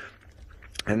eaters.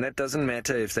 And that doesn't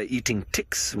matter if they're eating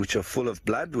ticks, which are full of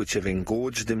blood, which have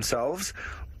engorged themselves,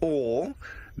 or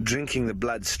drinking the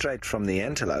blood straight from the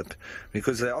antelope,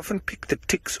 because they often pick the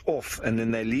ticks off and then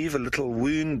they leave a little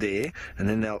wound there, and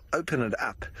then they'll open it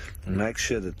up and make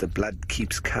sure that the blood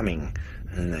keeps coming,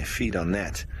 and they feed on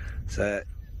that. So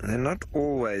they're not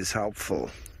always helpful,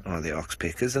 are the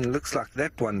oxpeckers, and it looks like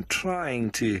that one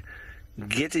trying to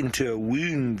get into a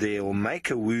wound there, or make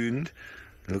a wound,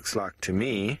 looks like to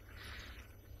me.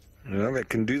 You know, they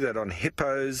can do that on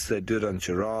hippos, they do it on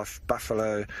giraffe,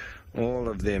 buffalo, all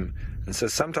of them. And so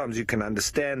sometimes you can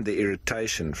understand the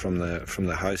irritation from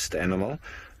the host animal,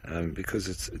 because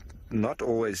it's not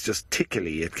always just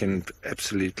tickly. It can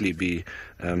absolutely be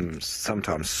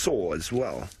sometimes sore as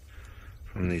well,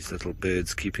 from these little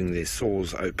birds keeping their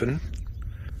sores open.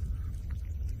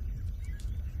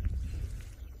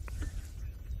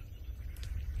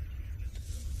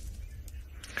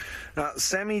 Now,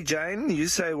 Sammy Jane, you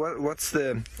say, what's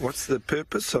the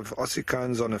purpose of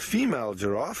ossicones on a female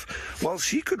giraffe? Well,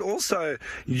 she could also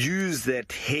use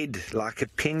that head like a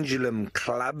pendulum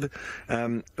club,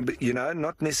 but, you know,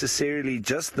 not necessarily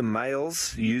just the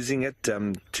males using it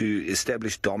to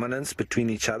establish dominance between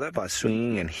each other by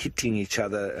swinging and hitting each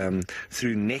other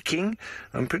through necking.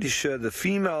 I'm pretty sure the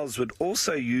females would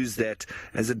also use that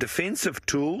as a defensive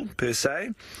tool, per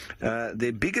se.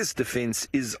 Their biggest defense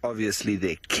is obviously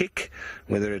their kick,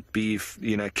 whether it be,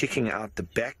 you know, kicking out the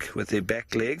back with their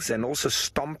back legs, and also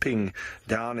stomping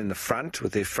down in the front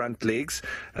with their front legs,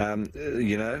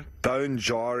 you know, bone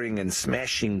jarring and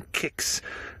smashing kicks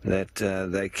that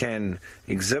they can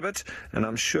exhibit. And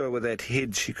I'm sure with that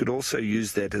head, she could also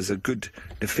use that as a good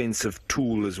defensive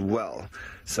tool as well.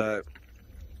 So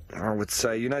I would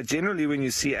say, you know, generally when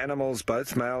you see animals,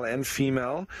 both male and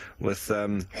female, with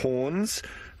horns,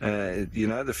 you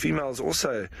know, the females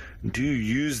also do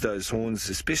use those horns,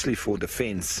 especially for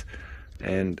defense.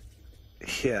 And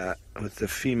here with the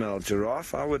female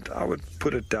giraffe, I would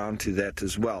put it down to that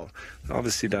as well.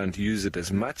 Obviously don't use it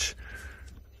as much.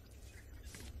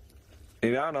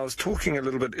 You know, and I was talking a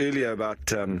little bit earlier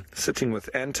about sitting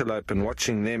with antelope and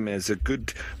watching them as a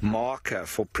good marker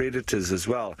for predators as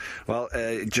well. Well,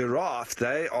 giraffe,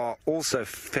 they are also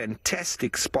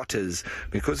fantastic spotters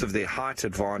because of their height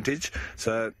advantage.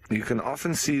 So you can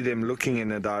often see them looking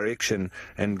in a direction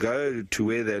and go to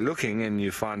where they're looking, and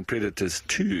you find predators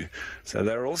too. So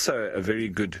they're also a very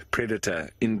good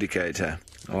predator indicator,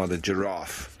 or the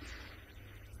giraffe.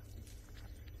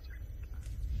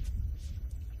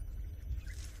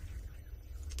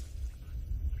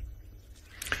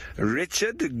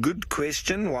 Richard, good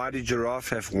question. Why do giraffe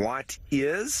have white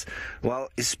ears? Well,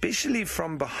 especially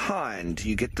from behind,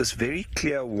 you get this very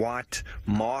clear white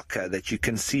marker that you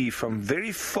can see from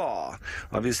very far,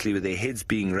 obviously with their heads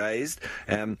being raised,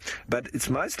 but it's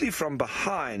mostly from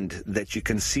behind that you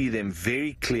can see them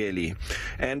very clearly.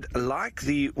 And like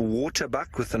the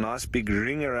waterbuck with a nice big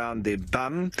ring around their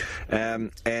bum,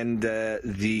 and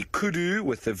the kudu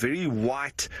with a very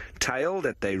white tail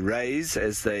that they raise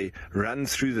as they run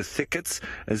through the thickets,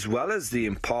 as well as the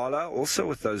impala, also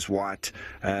with those white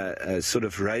sort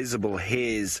of raisable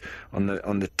hairs on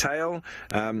the tail,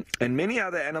 and many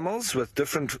other animals with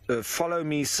different follow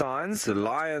me signs. The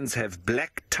lions have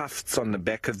black tufts on the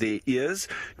back of their ears.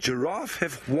 Giraffe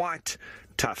have white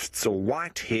tufts or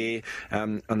white hair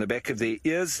on the back of their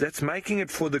ears. That's making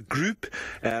it for the group,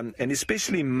 and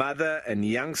especially mother and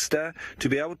youngster, to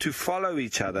be able to follow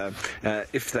each other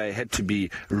if they had to be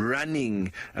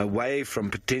running away from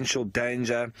potential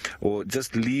danger, or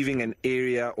just leaving an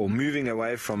area, or moving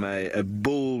away from a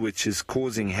bull which is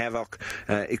causing havoc,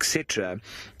 etc.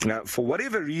 For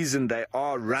whatever reason they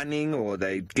are running or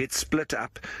they get split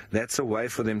up, that's a way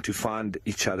for them to find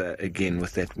each other again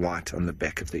with that white on the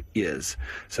back of the ears.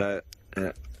 So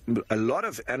a lot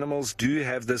of animals do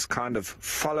have this kind of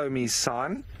follow me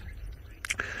sign.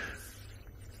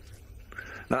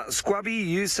 Now, Squabby,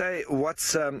 you say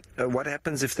what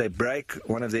happens if they break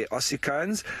one of their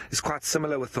ossicones? Is quite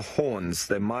similar with the horns.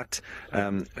 They might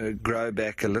grow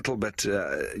back a little bit,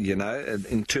 you know,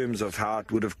 in terms of how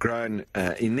it would have grown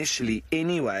initially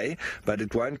anyway, but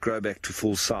it won't grow back to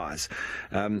full size.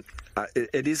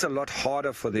 It is a lot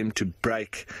harder for them to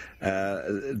break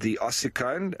the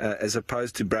ossicone as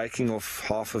opposed to breaking off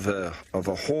half of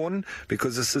a horn,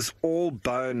 because this is all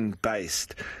bone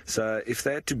based. So if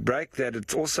they had to break that,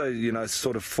 it's also, you know,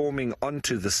 sort of forming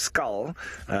onto the skull.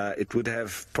 It would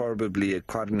have probably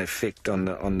quite an effect on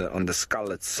the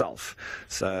skull itself.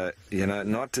 So, you know,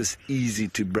 not as easy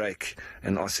to break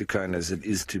an ossicone as it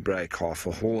is to break half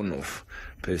a horn off,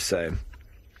 per se.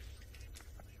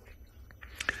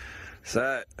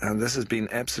 So, this has been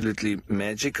absolutely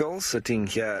magical, sitting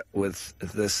here with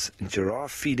this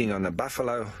giraffe feeding on a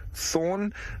buffalo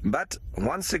thorn. But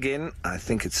once again, I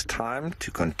think it's time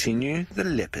to continue the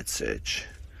leopard search.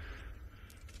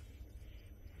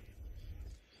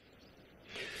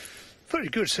 Very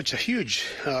good, such a huge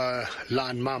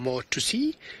land mammal to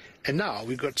see. And now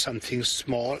we got something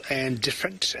small and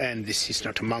different, and this is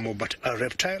not a mammal but a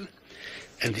reptile.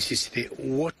 And this is the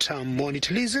water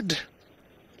monitor lizard.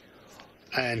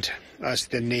 And as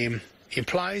the name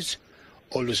implies,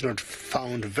 always not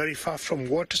found very far from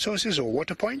water sources or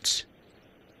water points.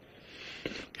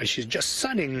 And she's just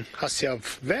sunning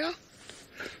herself there.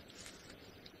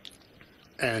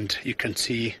 And you can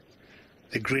see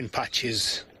the green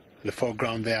patches in the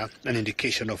foreground there, an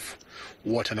indication of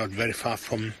water not very far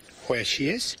from where she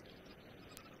is.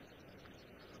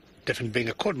 Definitely being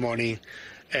a cold morning,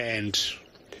 and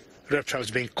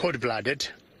reptiles being cold-blooded,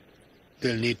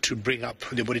 they'll need to bring up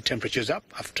the body temperatures up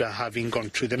after having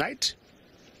gone through the night.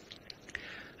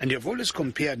 And you've always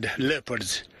compared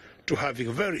leopards to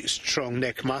having very strong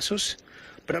neck muscles,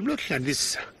 but I'm looking at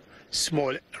this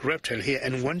small reptile here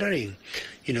and wondering,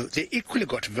 you know, they equally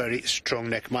got very strong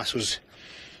neck muscles,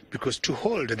 because to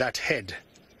hold that head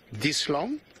this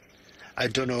long, I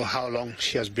don't know how long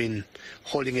she has been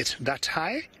holding it that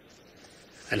high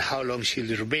and how long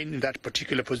she'll remain in that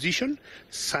particular position,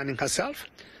 sunning herself,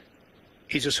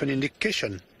 is also an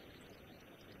indication.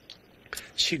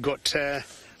 She got, I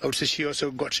would say she also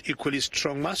got equally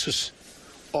strong muscles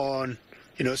on,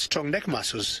 you know, strong neck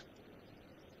muscles.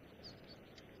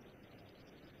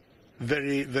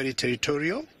 Very, very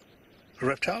territorial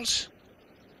reptiles.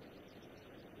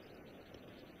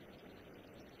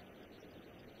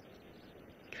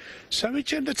 Sabi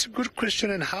Sand, that's a good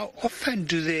question. And how often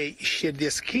do they shed their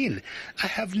skin? I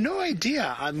have no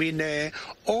idea. I mean,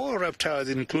 all reptiles,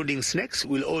 including snakes,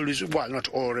 will always, well, not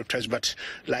all reptiles, but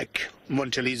like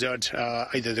monitor lizard,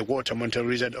 either the water monitor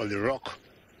lizard or the rock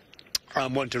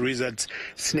monitor lizards,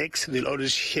 snakes, they'll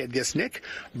always shed their snake.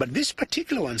 But these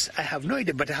particular ones, I have no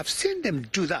idea, but I have seen them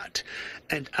do that.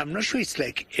 And I'm not sure it's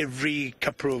like every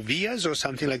couple of years or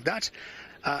something like that.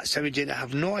 Sabi Sand, I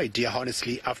have no idea,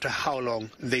 honestly, after how long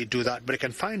they do that, but I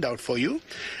can find out for you.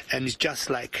 And it's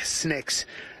just like snakes,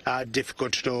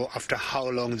 difficult to know after how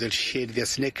long they'll shed their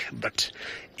snake. But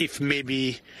if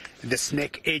maybe the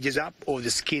snake ages up or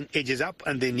the skin ages up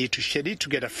and they need to shed it to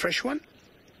get a fresh one,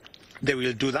 they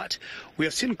will do that. We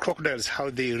have seen crocodiles,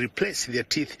 how they replace their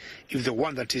teeth if the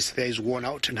one that is there is worn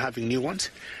out and having new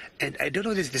ones. And I don't know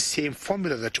if it's the same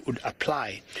formula that would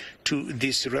apply to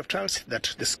these reptiles,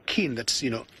 that the skin that's,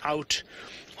 out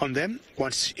on them,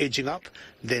 once aging up,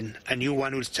 then a new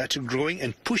one will start growing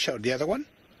and push out the other one.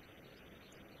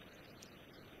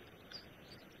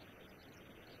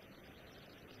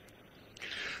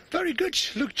 Very good.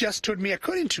 Look, just told me,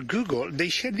 according to Google, they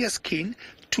shed their skin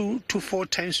 2 to 4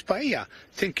 times per year.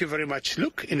 Thank you very much,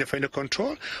 Luke, in the final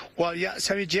control. Well, yeah,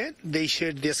 Sabi Sand, they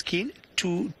shed their skin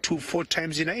 2 to 4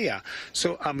 times in a year.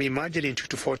 So I'm imagining 2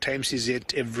 to 4 times, is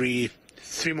it every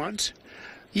 3 months?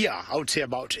 Yeah, I would say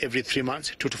about every 3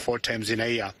 months, 2 to 4 times in a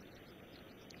year.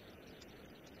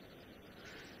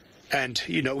 And,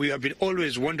 we have been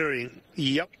always wondering,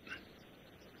 yep.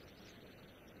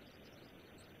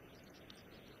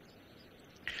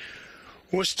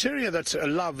 Wisteria, that's a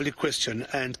lovely question.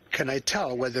 And can I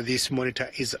tell whether this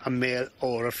monitor is a male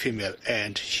or a female?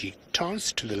 And she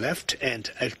turns to the left,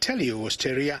 and I'll tell you,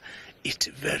 Wisteria, it's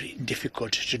very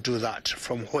difficult to do that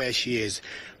from where she is.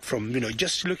 From,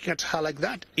 just looking at her like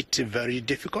that, it's very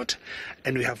difficult.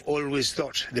 And we have always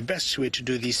thought the best way to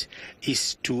do this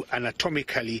is to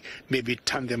anatomically maybe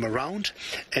turn them around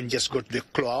and just go to the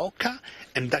cloaca,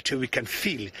 and that way we can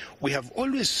feel. We have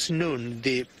always known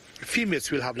the females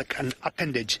will have like an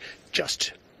appendage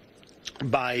just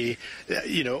by, at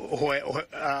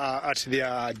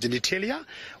their genitalia,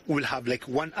 will have like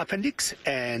one appendix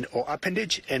or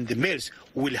appendage, and the males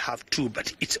will have 2.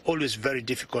 But it's always very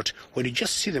difficult when you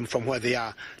just see them from where they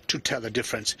are to tell the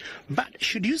difference. But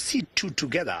should you see 2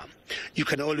 together, you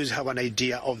can always have an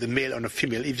idea of the male and a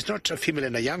female. If it's not a female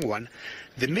and a young one,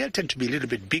 the male tend to be a little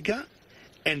bit bigger,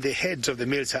 and the heads of the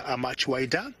males are much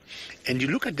wider. And you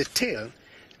look at the tail,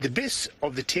 the base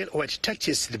of the tail, where it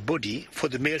touches the body, for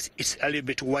the males, it's a little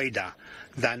bit wider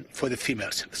than for the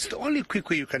females. It's the only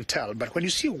quick way you can tell. But when you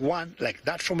see one like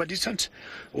that from a distance,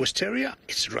 Wisteria,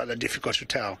 it's rather difficult to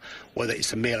tell whether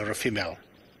it's a male or a female.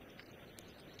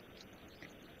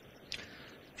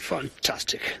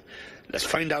 Fantastic. Let's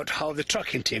find out how the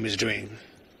tracking team is doing.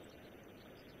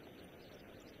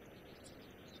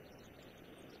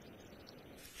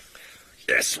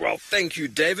 Yes, well, thank you,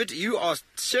 David. You are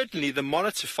certainly the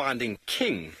monitor finding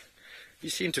king. You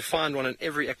seem to find one in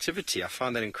every activity. I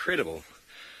find that incredible.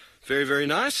 Very, very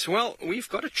nice. Well, we've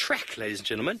got a track, ladies and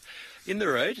gentlemen, in the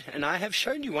road, and I have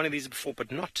shown you one of these before,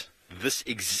 but not this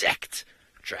exact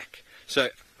track. So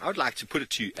I would like to put it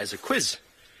to you as a quiz.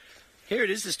 Here it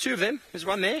is. There's 2 of them. There's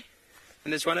one there,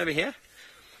 and there's one over here.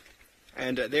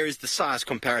 And there is the size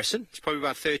comparison. It's probably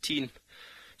about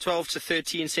 12 to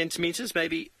 13 centimeters,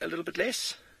 maybe a little bit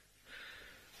less.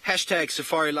 Hashtag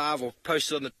safariLIVE, or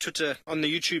post it on the Twitter, on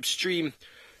the YouTube stream.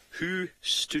 Who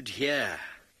stood here?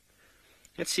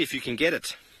 Let's see if you can get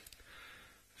it.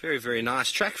 Very, very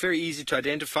nice track, very easy to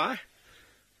identify.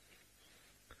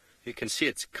 You can see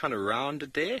it's kind of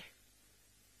rounded there.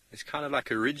 It's kind of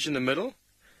like a ridge in the middle.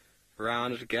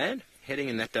 Rounded again, heading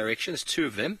in that direction. There's 2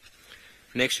 of them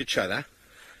next to each other.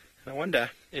 I wonder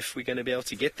if we're going to be able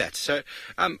to get that. So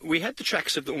we had the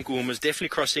tracks of the Unkuhumas definitely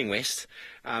crossing west.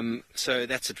 So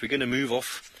that's it. We're going to move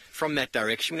off from that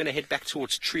direction. We're going to head back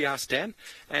towards Treehouse Dam,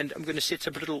 and I'm going to set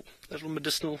up a little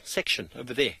medicinal section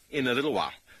over there in a little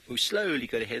while. We're slowly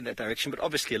going to head in that direction, but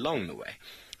obviously along the way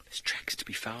there's tracks to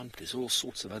be found. There's all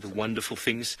sorts of other wonderful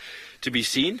things to be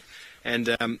seen.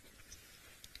 And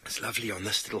it's lovely on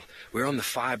this we're on the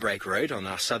Firebreak Road on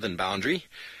our southern boundary.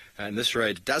 And this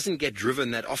road doesn't get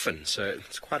driven that often, so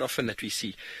it's quite often that we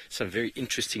see some very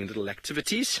interesting little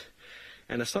activities.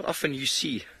 And it's not often you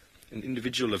see an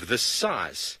individual of this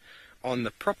size on the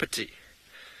property.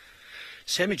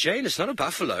 Sabi Sand, it's not a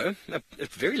buffalo.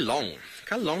 It's very long. Look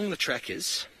how long the track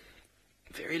is.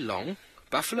 Very long.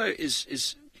 Buffalo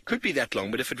could be that long,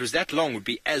 but if it was that long, it would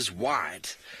be as wide.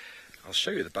 I'll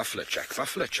show you the buffalo track.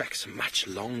 Buffalo track's much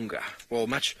longer, well,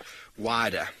 much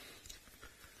wider.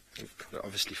 You'll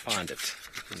obviously find it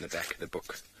in the back of the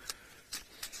book.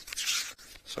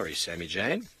 Sorry, Sammy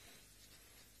Jane.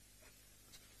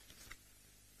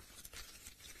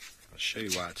 I'll show you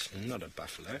why it's not a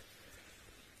buffalo.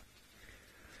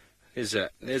 There's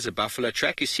a buffalo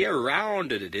track. You see how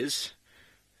rounded it is.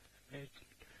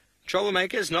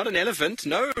 Troublemaker is not an elephant.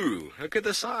 No, look at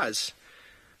the size.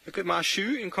 Look at my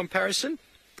shoe in comparison.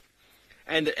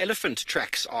 And the elephant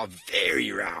tracks are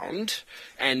very round,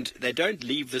 and they don't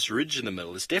leave this ridge in the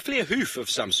middle. It's definitely a hoof of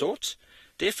some sort.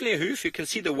 Definitely a hoof. You can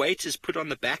see the weight is put on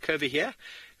the back over here.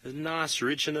 There's a nice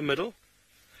ridge in the middle.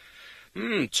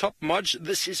 Top Modge,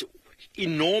 this is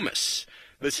enormous.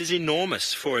 This is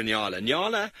enormous for a Nyala.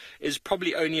 Nyala is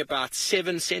probably only about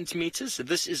 7 centimeters.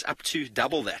 This is up to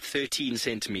double that, 13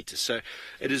 centimeters. So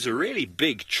it is a really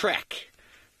big track.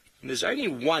 And there's only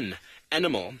one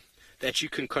animal that you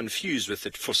can confuse with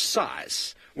it for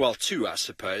size. Well, two, I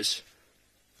suppose.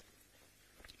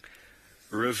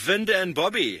 Ravinda and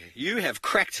Bobby, you have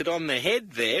cracked it on the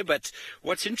head there, but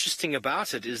what's interesting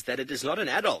about it is that it is not an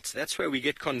adult. That's where we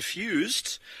get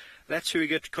confused.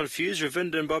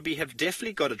 Ravinda and Bobby have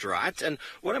definitely got it right. And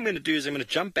what I'm going to do is I'm going to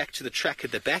jump back to the track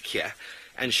at the back here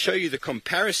and show you the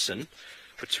comparison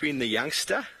between the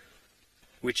youngster,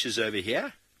 which is over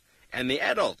here, and the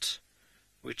adult,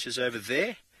 which is over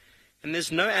there. And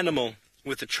there's no animal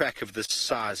with a track of this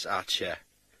size out here.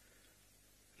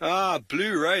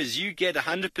 Blue Rose, you get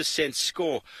 100%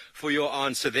 score for your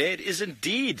answer there. It is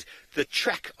indeed the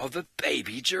track of a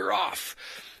baby giraffe.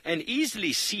 And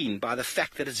easily seen by the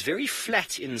fact that it's very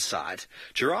flat inside.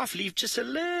 Giraffe leave just a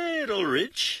little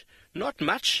ridge, not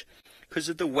much, because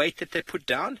of the weight that they put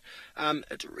down.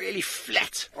 It's really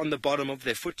flat on the bottom of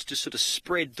their foot to sort of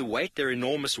spread the weight, their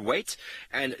enormous weight.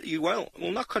 And you will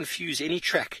not confuse any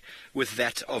track with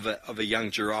that of a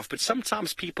young giraffe. But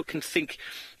sometimes people can think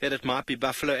that it might be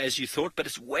buffalo, as you thought, but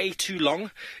it's way too long.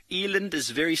 Eland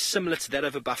is very similar to that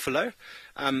of a buffalo.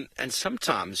 And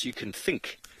sometimes you can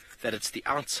think that it's the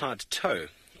outside toe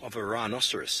of a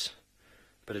rhinoceros,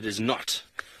 but it is not.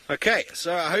 Okay,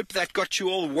 so I hope that got you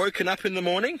all woken up in the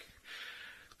morning.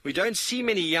 We don't see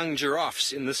many young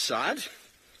giraffes in this side.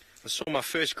 I saw my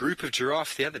first group of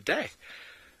giraffe the other day.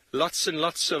 Lots and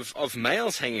lots of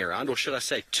males hanging around, or should I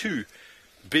say 2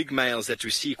 big males that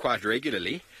we see quite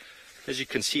regularly. As you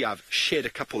can see, I've shed a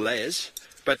couple layers,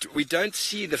 but we don't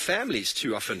see the families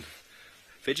too often.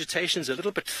 Vegetation's a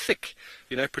little bit thick.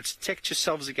 You know, protect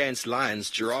yourselves against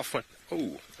lions. Giraffe one.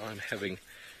 Oh, I'm having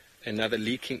another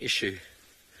leaking issue.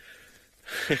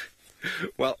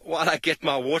 Well, while I get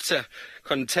my water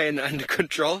container under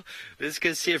control, let's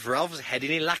go see if Ralph's had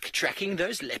any luck tracking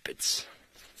those leopards.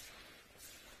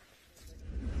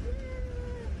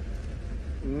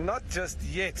 Not just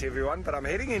yet, everyone, but I'm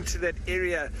heading into that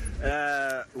area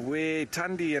where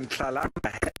Thandi and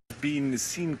Tlalamba have been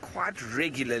seen quite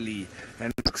regularly.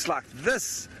 And it looks like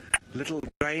this little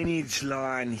drainage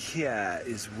line here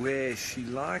is where she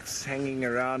likes hanging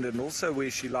around and also where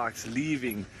she likes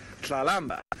leaving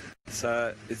Tlalamba.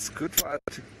 So it's good for us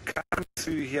to come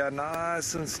through here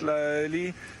nice and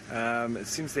slowly. It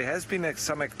seems there has been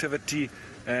some activity.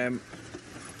 It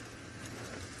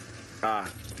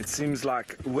seems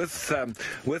like with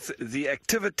the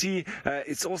activity,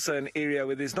 it's also an area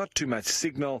where there's not too much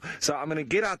signal. So I'm going to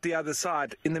get out the other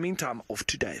side. In the meantime, off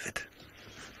to David.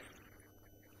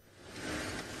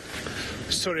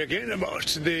 Sorry again about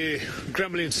the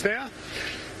gremlins there.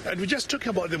 And we just talking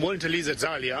about the monitor lizards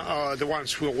earlier, the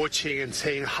ones who were watching and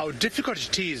saying how difficult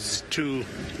it is to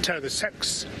tell the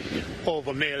sex of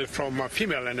a male from a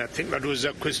female. And I think that was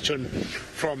a question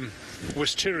from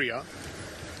Wisteria.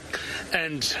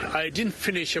 And I didn't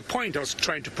finish a point I was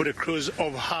trying to put across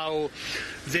of how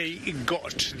they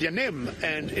got their name.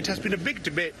 And it has been a big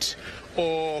debate,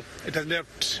 or it has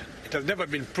never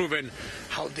been proven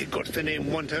how they got the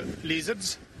name monitor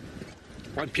lizards.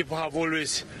 And people have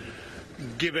always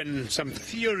given some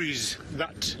theories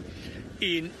that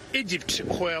in Egypt,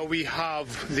 where we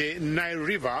have the Nile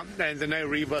River, and the Nile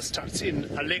River starts in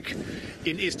a lake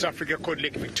in East Africa called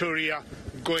Lake Victoria,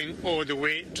 going all the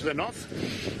way to the north,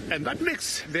 and that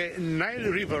makes the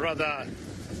Nile River rather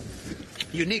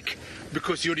unique,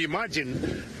 because you'd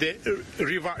imagine the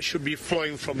river should be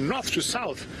flowing from north to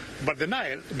south, but the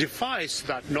Nile defies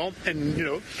that norm and, you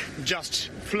know, just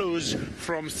flows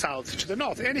from south to the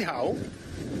north. Anyhow,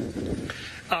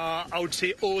 I would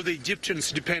say all the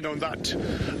Egyptians depend on that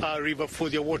river for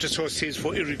their water sources,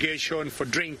 for irrigation, for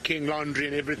drinking, laundry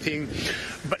and everything.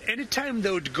 But anytime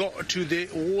they would go to the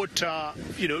water,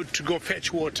 you know, to go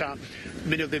fetch water,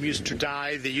 Many of them used to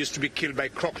die. They used to be killed by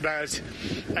crocodiles.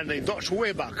 And they thought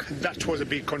way back that was a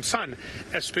big concern,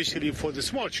 especially for the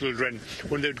small children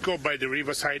when they would go by the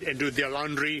riverside and do their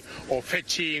laundry or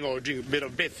fetching or doing a bit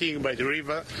of bathing by the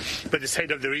river, by the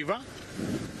side of the river.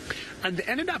 And they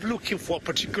ended up looking for a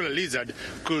particular lizard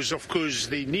because, of course,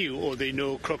 they knew or they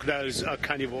know crocodiles are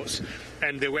carnivores.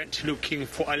 And they went looking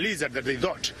for a lizard that they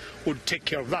thought would take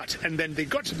care of that. And then they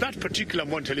got that particular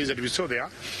monitor lizard we saw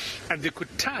there, and they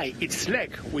could tie its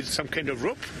leg with some kind of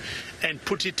rope and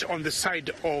put it on the side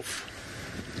of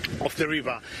the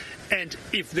river. And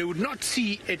if they would not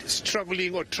see it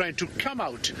struggling or trying to come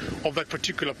out of that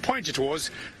particular point it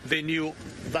was, they knew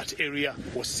that area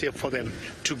was safe for them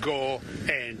to go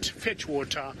and fetch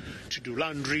water, to do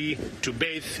laundry, to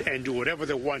bathe, and do whatever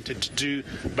they wanted to do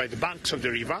by the banks of the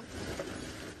river.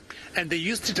 And they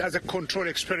used it as a control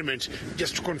experiment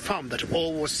just to confirm that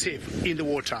all was safe in the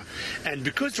water. And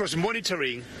because it was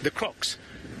monitoring the crocs,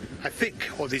 I think,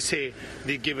 or they say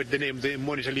they gave it the name the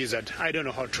monitor lizard. I don't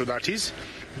know how true that is,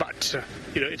 but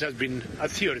it has been a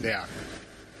theory there.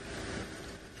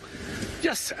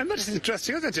 Yes, and that is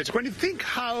interesting, isn't it? When you think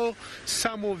how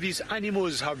some of these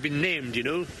animals have been named,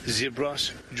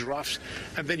 zebras, giraffes,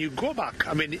 and then you go back,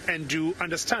 and you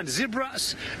understand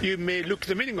zebras, you may look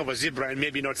the meaning of a zebra and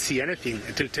maybe not see anything.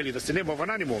 It'll tell you that's the name of an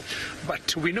animal.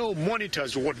 But we know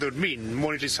monitors, what they would mean.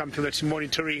 Monitor is something that's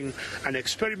monitoring an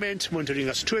experiment, monitoring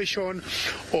a situation,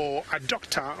 or a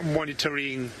doctor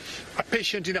monitoring a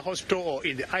patient in the hospital or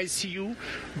in the ICU.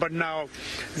 But now,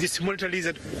 this monitor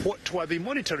lizard, what were they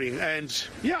monitoring? And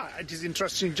yeah, it is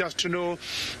interesting just to know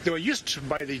they were used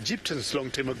by the Egyptians long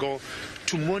time ago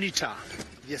to monitor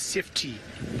their safety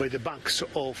by the banks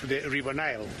of the River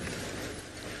Nile.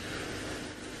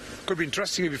 Could be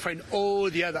interesting if you find all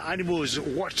the other animals,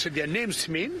 what their names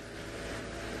mean.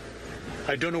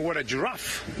 I don't know what a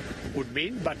giraffe would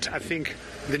mean, but I think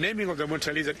the naming of the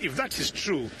monitor lizard, if that is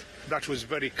true, that was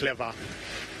very clever.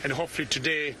 And hopefully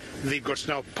today they got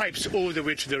now pipes all the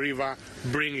way to the river,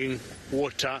 bringing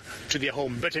water to their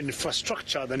home. Better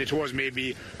infrastructure than it was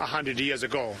maybe 100 years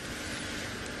ago.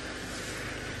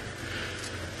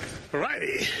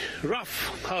 Alrighty,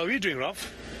 Ruff, how are you doing,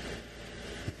 Ruff?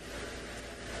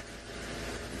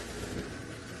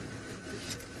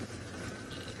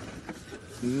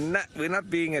 No, we're not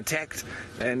being attacked,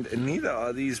 and neither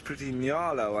are these pretty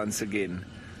nyala once again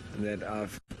that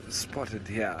I've spotted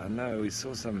here. I know we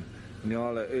saw some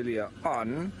nyala earlier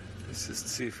on. Let's just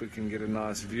see if we can get a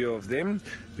nice view of them,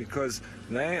 because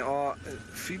they are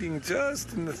feeding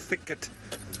just in the thicket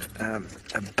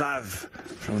above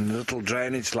from the little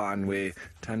drainage line where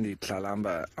Tandi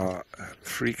Tlalamba are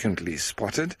frequently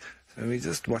spotted. So we're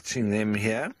just watching them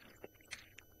here.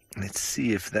 Let's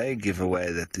see if they give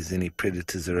away that there's any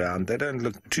predators around. They don't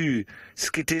look too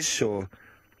skittish or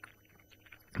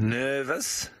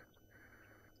nervous.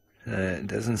 It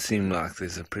doesn't seem like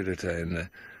there's a predator in the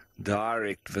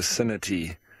direct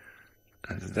vicinity.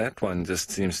 And that one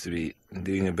just seems to be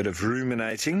doing a bit of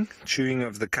ruminating, chewing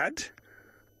of the cud.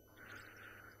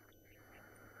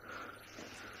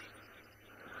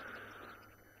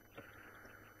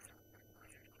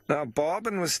 Now, barb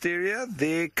and wisteria,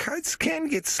 their coats can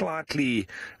get slightly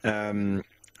heavier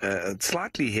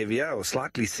or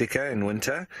slightly thicker in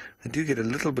winter. They do get a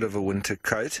little bit of a winter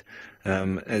coat,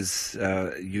 as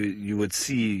you would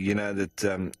see,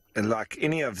 that like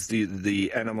any of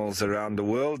the animals around the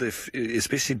world,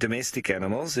 especially domestic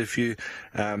animals, if you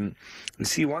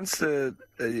see once the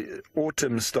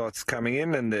autumn starts coming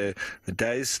in and the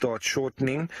days start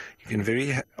shortening, you can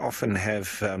very often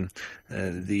have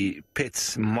the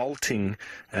pets molting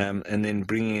and then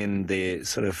bringing in their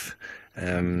sort of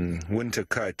winter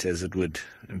coat, as it would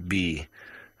be.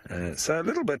 So a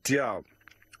little bit, yeah.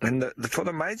 And for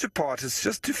the major part, it's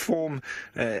just to form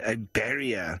a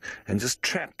barrier and just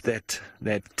trap that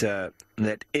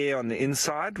air on the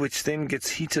inside, which then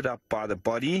gets heated up by the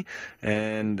body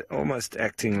and almost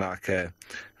acting like a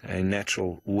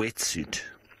natural wetsuit.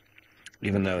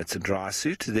 Even though it's a dry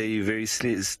suit, there you very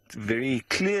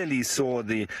clearly saw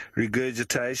the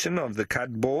regurgitation of the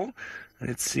cud ball.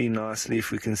 Let's see nicely if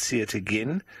we can see it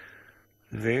again.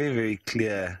 Very, very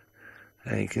clear.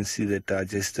 And you can see the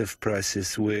digestive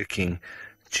process working.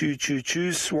 Chew, chew,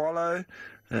 chew, swallow,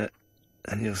 and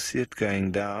you'll see it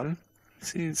going down.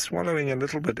 See, it's swallowing a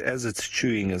little bit as it's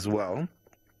chewing as well.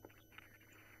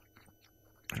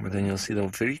 But then you'll see the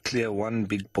very clear one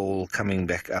big ball coming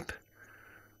back up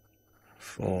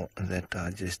for that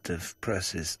digestive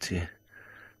process to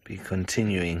be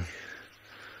continuing.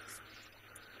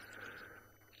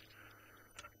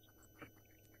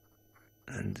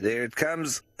 And And there it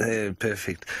comes.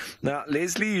 Perfect. Now,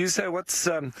 Leslie, you say what's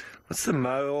the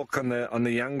mohawk on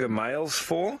the younger males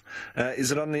for?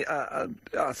 Is it on the?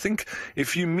 I think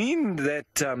if you mean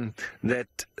that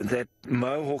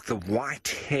mohawk, the white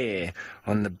hair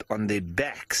on their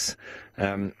backs.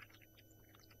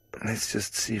 Let's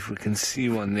just see if we can see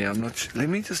one there. I'm not sure. Let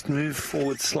me just move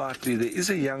forward slightly. There is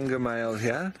a younger male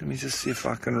here. Let me just see if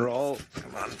I can roll.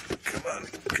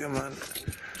 Come on.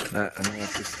 No, I'm going to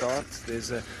have to start.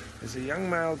 There's a young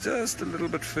male just a little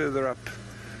bit further up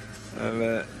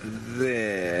over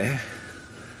there.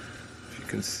 If you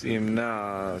can see him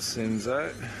now,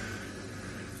 Senzo.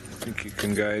 I think you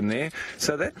can go in there.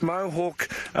 So that mohawk,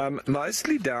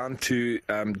 mostly down to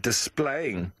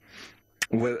displaying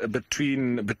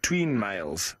between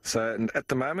males. So at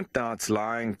the moment now it's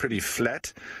lying pretty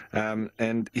flat,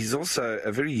 and he's also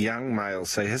a very young male,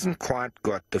 so he hasn't quite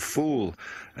got the full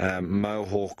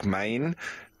mohawk mane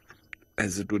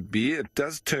as it would be. It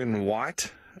does turn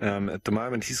white. At the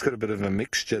moment he's got a bit of a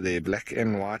mixture there, black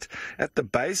and white. At the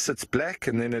base it's black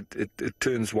and then it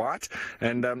turns white,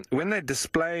 and when they're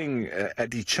displaying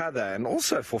at each other, and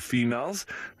also for females,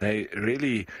 they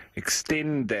really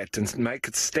extend that and make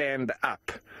it stand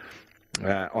up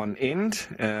on end,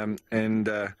 and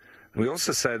we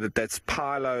also say that that's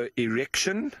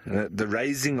piloerection, the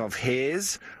raising of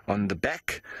hairs on the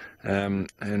back,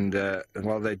 and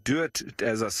well, they do it,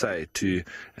 as I say, to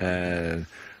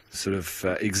sort of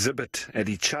exhibit at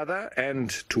each other and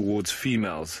towards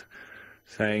females,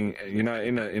 saying, in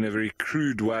a very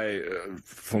crude way,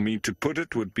 for me to put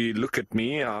it would be, look at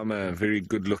me, I'm a very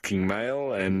good-looking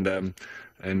male, and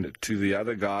to the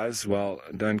other guys, well,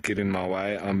 don't get in my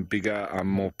way, I'm bigger, I'm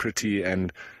more pretty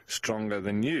and stronger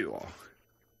than you are.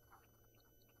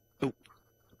 Oh.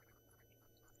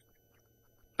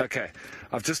 Okay,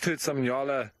 I've just heard some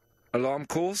Nyala alarm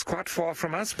calls quite far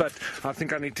from us, but I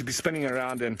think I need to be spinning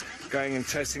around and going and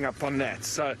chasing up on that.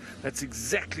 So that's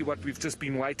exactly what we've just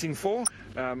been waiting for,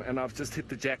 and I've just hit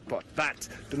the jackpot, but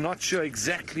I'm not sure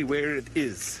exactly where it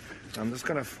is. I'm just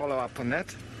going to follow up on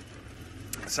that.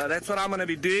 So that's what I'm going to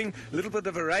be doing. A little bit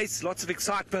of a race, lots of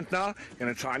excitement now.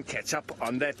 Going to try and catch up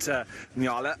on that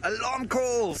Nyala alarm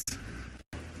calls.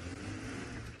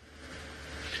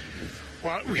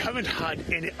 Well, we haven't had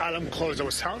any alarm calls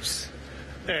ourselves,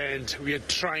 and we are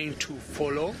trying to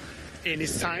follow any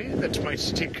sign that might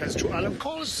take us to alarm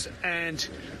calls, and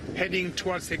heading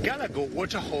towards the Djuma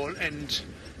Waterhole and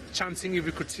chancing if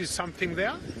we could see something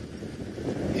there.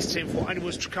 It's time for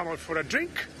animals to come out for a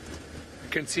drink. You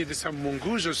can see there's some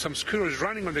mongoose or some squirrels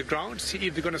running on the ground. See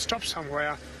if they're going to stop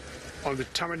somewhere on the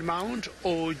termite mound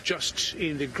or just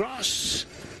in the grass.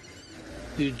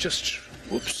 They just,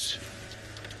 whoops,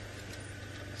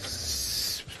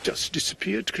 just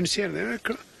disappeared. Can you see them there?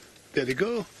 There they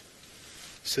go.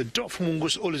 So dwarf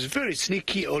mongoose, always very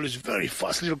sneaky, always very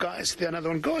fast little guys. There another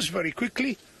one goes very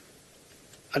quickly.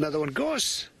 Another one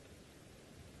goes.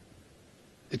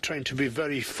 They're trying to be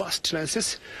very fast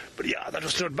lances, but yeah, that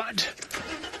was not bad.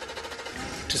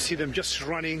 To see them just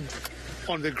running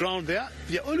on the ground there.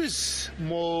 They're always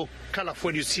more colorful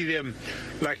when you see them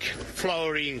like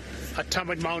flowering a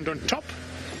termite mound on top,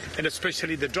 and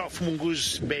especially the dwarf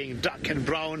mongoose being dark and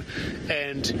brown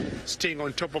and staying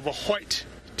on top of a white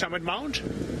termite mound.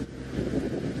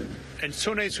 And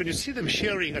so nice when you see them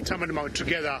sharing a termite mound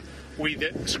together with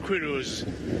the squirrels.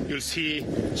 You'll see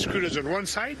squirrels on one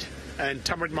side and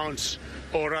termite mounds,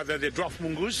 or rather the dwarf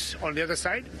mongoose on the other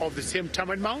side of the same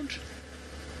termite mound.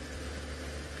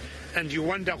 And you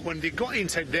wonder when they go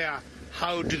inside there,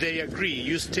 how do they agree?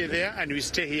 You stay there and we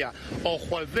stay here. Or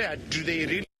while there, do they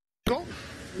really go?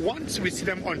 Once we see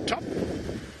them on top,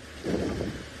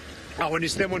 when you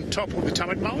see them on top of the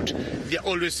termite mound, they're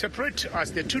always separate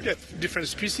as they're two different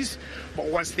species. But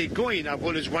once they go in, I've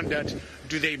always wondered,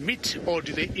 do they meet or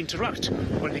do they interact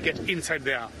when they get inside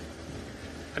there?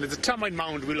 And the termite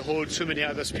mound will hold so many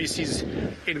other species,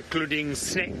 including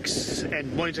snakes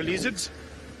and monitor lizards.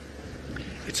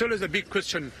 It's always a big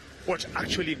question what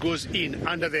actually goes in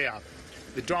under there.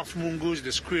 The dwarf mongoose,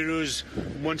 the squirrels,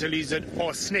 monitor lizard,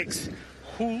 or snakes.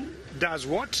 Who does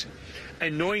what?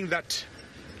 And knowing that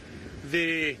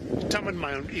the termite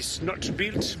mound is not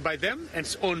built by them and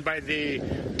it's owned by the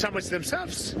termites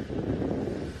themselves.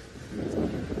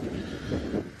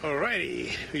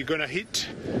 Alrighty, we're gonna hit.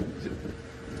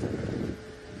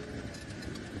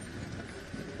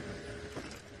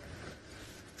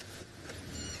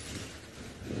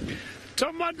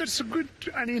 Tom, that's a good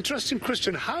and interesting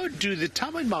question. How do the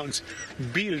termite mounds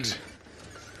build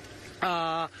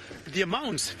their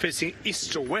mounds facing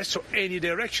east or west or any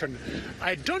direction.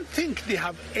 I don't think they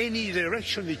have any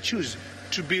direction they choose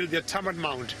to build their termite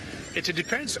mound. It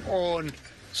depends on,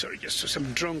 sorry, just some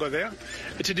drongo there.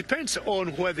 It depends on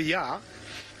where they are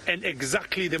and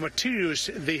exactly the materials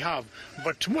they have.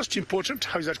 But most important,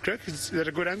 how is that correct? Is that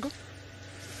a good angle?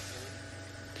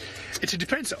 It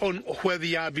depends on where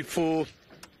they are before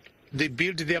they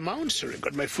build their mound. Sorry, I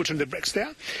got my foot on the brakes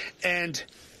there. And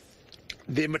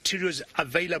the materials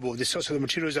available, the source of the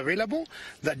materials available,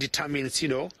 that determines, you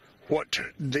know, what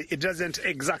it doesn't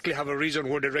exactly have a reason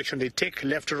what direction they take,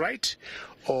 left or right,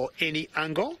 or any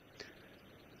angle.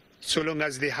 So long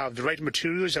as they have the right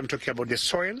materials, I'm talking about the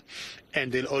soil,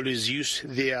 and they'll always use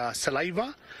their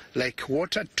saliva, like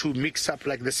water, to mix up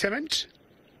like the cement.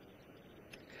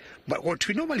 But what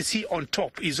we normally see on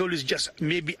top is always just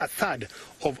maybe a third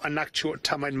of an actual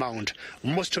termite mound.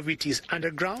 Most of it is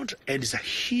underground, and it's a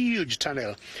huge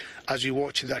tunnel. As we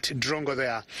watch that drongo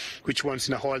there, which once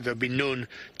in a while they'll be known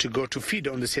to go to feed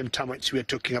on the same termites we're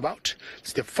talking about.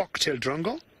 It's the fork-tailed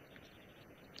drongo.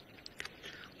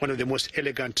 One of the most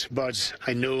elegant birds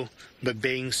I know, but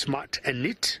being smart and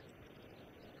neat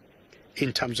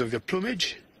in terms of their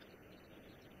plumage,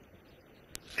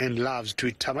 and loves to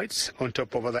eat termites on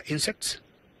top of other insects.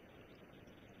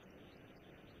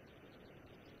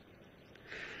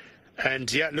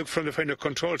 And yeah, look, from the final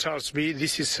control tells me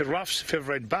this is Raf's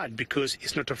favorite bird because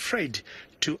it's not afraid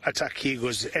to attack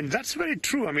eagles. And that's very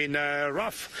true. I mean,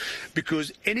 Raf,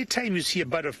 because anytime you see a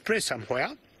bird of prey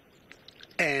somewhere,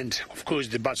 and of course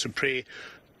the birds of prey,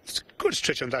 it's a good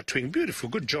stretch on that wing. Beautiful,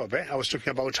 good job. I was talking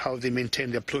about how they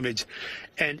maintain their plumage.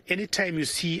 And anytime you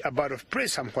see a bird of prey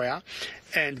somewhere,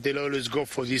 and they'll always go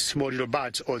for these small little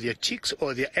birds or their chicks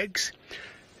or their eggs,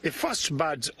 the first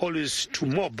birds always to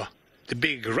mob the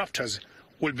big raptors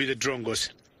will be the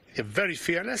drongos. They're very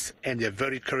fearless and they're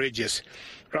very courageous.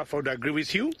 Raf, I would agree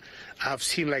with you. I've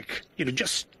seen, like, you know,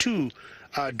 just two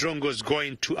drongos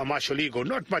going to a martial eagle.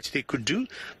 Not much they could do,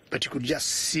 but you could just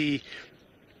see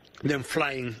them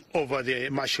flying over the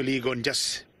martial eagle and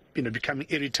just, you know, becoming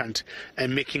irritant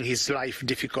and making his life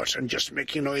difficult and just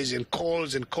making noise and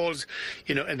calls,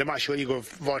 you know, and the martial eagle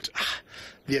thought,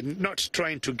 they're not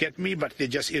trying to get me, but they're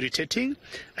just irritating,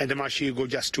 and the martial eagle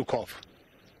just took off.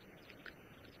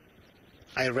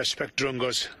 I respect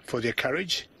drongos for their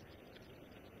courage.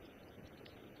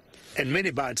 And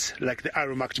many birds, like the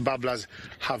arrow-marked babblers,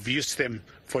 have used them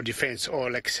for defense or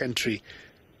like sentry.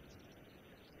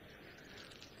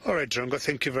 All right, drongo,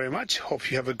 thank you very much. Hope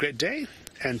you have a great day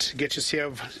and get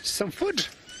yourself some food.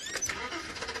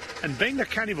 And being a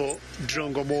carnivore,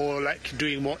 drongo more like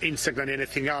doing more insect than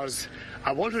anything else.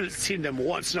 I've already seen them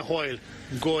once in a while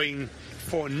going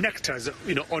for nectars,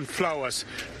 you know, on flowers,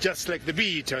 just like the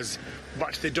bee eaters,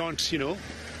 but they don't, you know,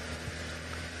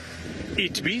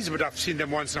 eat bees, but I've seen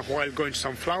them once in a while going to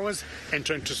some flowers and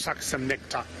trying to suck some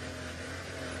nectar.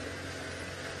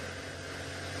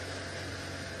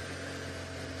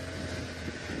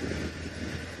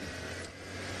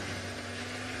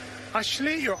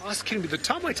 Actually, you're asking me, the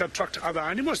termites attract other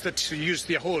animals that use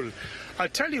their hole. I'll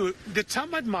tell you, the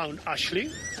termite mound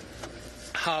actually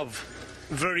have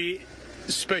very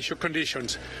special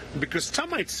conditions, because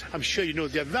termites, I'm sure you know,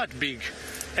 they're that big,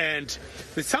 and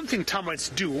there's something termites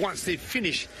do once they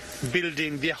finish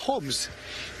building their homes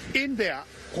in there,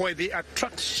 where they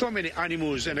attract so many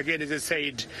animals. And again, as I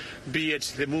said, be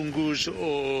it the mungus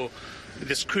or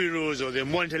the squirrels or the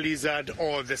monitor lizard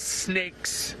or the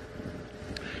snakes.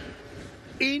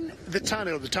 In the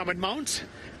tunnel of the termite mounds,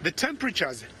 the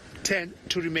temperatures tend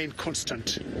to remain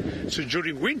constant. So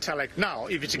during winter, like now,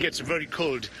 if it gets very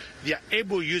cold, they are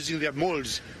able, using their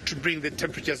molds, to bring the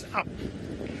temperatures up.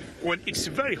 When it's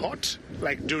very hot,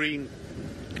 like during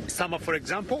summer, for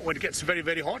example, when it gets very,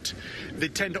 very hot, they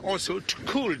tend also to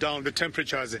cool down the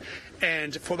temperatures.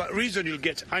 And for that reason, you'll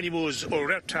get animals or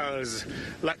reptiles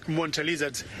like monitor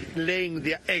lizards laying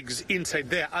their eggs inside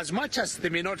there. As much as they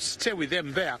may not stay with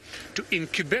them there to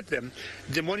incubate them,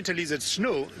 the monitor lizards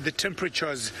know the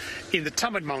temperatures in the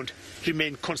termite mound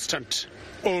remain constant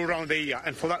all around the year.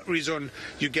 And for that reason,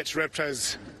 you get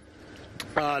reptiles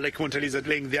like monitor lizard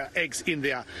laying their eggs in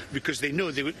there, because they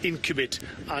know they will incubate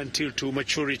until to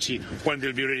maturity, when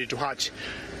they'll be ready to hatch.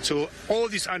 So all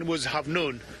these animals have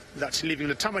known that living in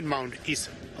the termite mound is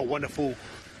a wonderful,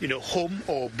 you know, home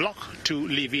or block to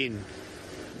live in.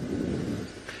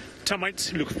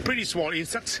 Termites look pretty small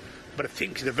insects, but I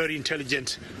think they're very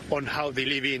intelligent on how they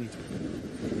live in.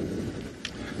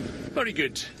 Very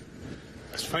good.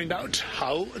 Let's find out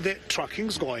how the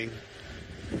tracking's going.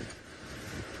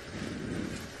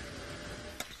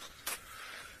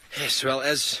 Yes, well,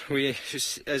 as we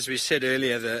said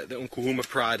earlier, the Djuma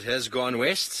Pride has gone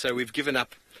west, so we've given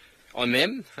up on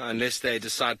them unless they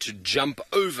decide to jump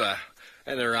over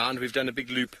and around. We've done a big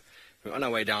loop. We're on our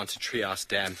way down to Treehouse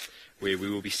Dam, where we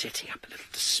will be setting up a little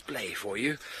display for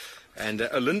you. And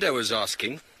Alinda was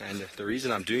asking, and the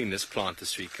reason I'm doing this plant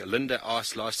this week, Alinda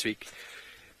asked last week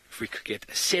if we could get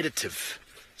a sedative,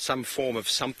 some form of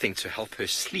something to help her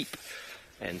sleep.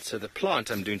 And so the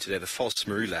plant I'm doing today, the false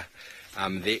marula,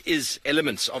 there is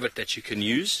elements of it that you can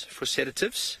use for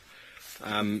sedatives,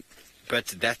 but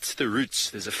that's the roots.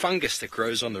 There's a fungus that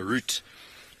grows on the root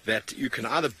that you can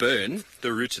either burn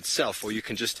the root itself, or you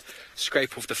can just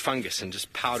scrape off the fungus and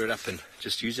just powder it up and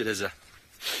just use it as a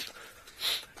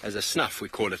snuff, we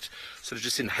call it. Sort of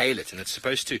just inhale it, and it's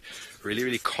supposed to really,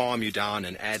 really calm you down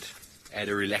and add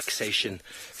a relaxation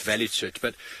value to it,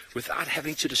 but without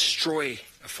having to destroy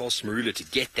a false marula to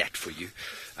get that for you.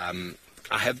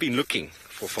 I have been looking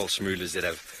for false marulas that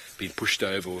have been pushed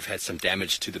over or have had some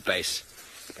damage to the base,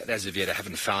 but as of yet I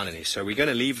haven't found any. So we're going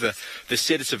to leave the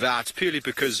sedative out, purely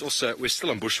because also we're still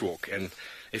on bushwalk, and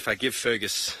if I give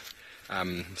Fergus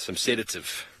some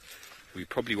sedative, we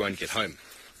probably won't get home.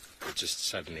 We'll just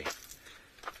suddenly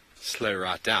slow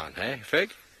right down, eh,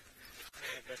 Ferg?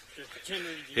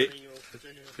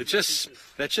 He just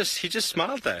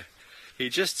smiled though. He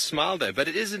just smiled though. But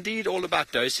it is indeed all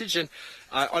about dosage, and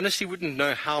I honestly wouldn't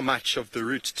know how much of the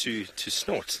root to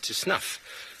snuff,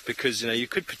 because you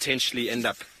could potentially end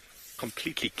up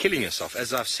completely killing yourself.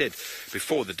 As I've said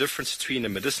before, the difference between a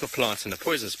medicinal plant and a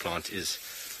poisonous plant is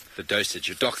the dosage.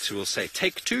 Your doctor will say,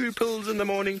 take 2 pills in the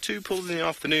morning, 2 pills in the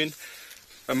afternoon,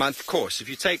 a month course. If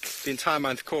you take the entire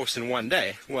month course in one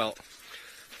day, well,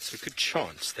 it's a good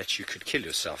chance that you could kill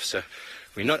yourself. So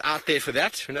we're not out there for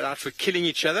that. We're not out for killing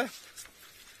each other.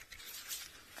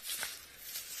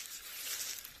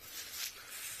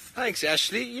 Thanks,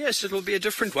 Ashley. Yes, it'll be a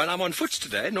different one. I'm on foot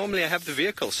today. Normally I have the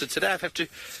vehicle, so today I have to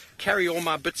carry all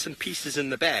my bits and pieces in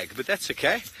the bag, but that's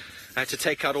okay. I had to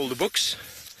take out all the books,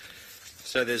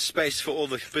 so there's space for all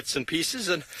the bits and pieces,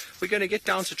 and we're going to get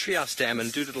down to Treehouse Dam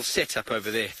and do a little setup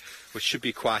over there, which should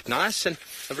be quite nice. And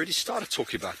I've already started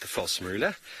talking about the false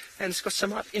marula, and it's got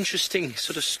some interesting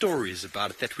sort of stories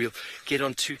about it that we'll get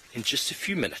onto in just a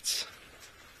few minutes.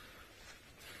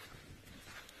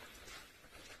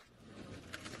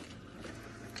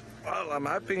 Well, I'm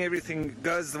hoping everything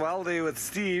goes well there with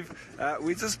Steve.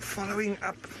 We're just following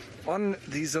up on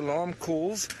these alarm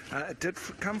calls. It did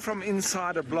come from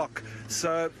inside a block,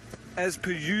 so as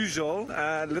per usual,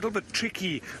 a little bit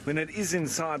tricky when it is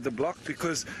inside the block,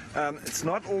 because it's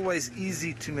not always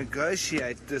easy to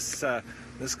negotiate this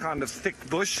kind of thick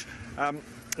bush.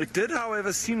 It did,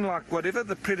 however, seem like whatever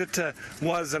the predator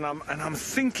was, and I'm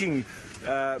thinking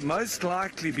most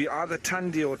likely be either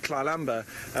Tundi or Tlalamba.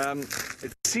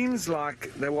 It seems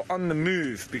like they were on the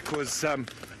move, because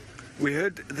we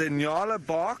heard the Nyala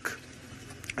bark,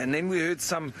 and then we heard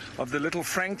some of the little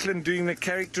Franklin doing the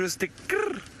characteristic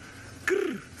grr,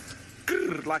 grr,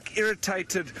 grr, like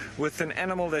irritated with an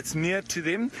animal that's near to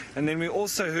them. And then we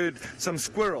also heard some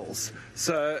squirrels.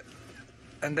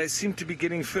 And they seem to be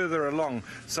getting further along.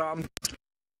 So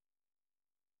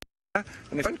and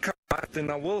if I don't come out, then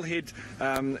I will head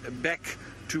back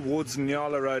towards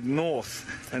Nyala Road North,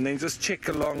 and then just check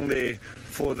along there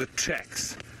for the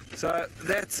tracks. So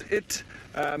that's it.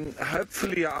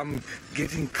 Hopefully I'm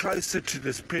getting closer to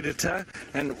this predator,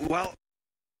 and well,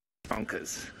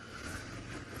 bonkers.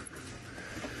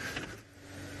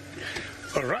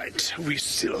 All right, we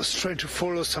still trying to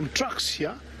follow some tracks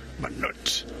here, but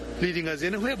not leading us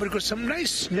anywhere. But we've got some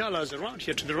nice nyalas around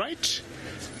here to the right,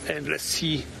 and let's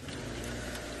see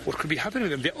what could be happening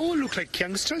with them. They all look like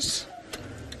youngsters,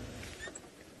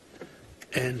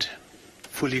 and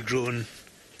fully grown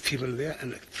female there,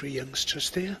 and like 3 youngsters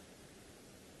there.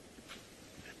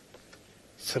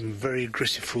 Some very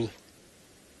aggressive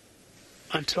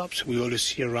antelopes we always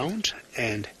see around,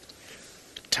 and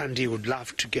Tandy would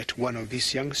love to get one of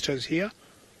these youngsters here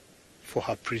for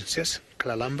her princess,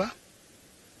 Tlalamba.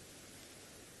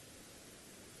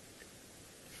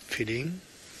 Feeding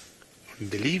on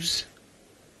the leaves.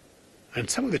 And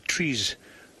some of the trees,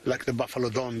 like the buffalo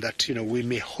thorn, that we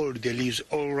may hold the leaves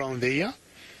all around the year,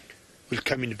 will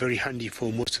come in very handy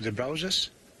for most of the browsers.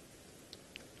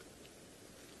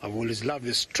 I've always loved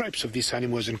the stripes of these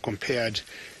animals and compared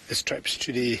the stripes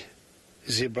to the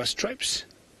zebra stripes,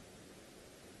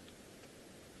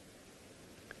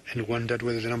 and wondered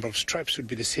whether the number of stripes would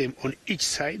be the same on each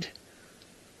side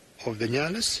of the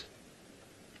nyalas.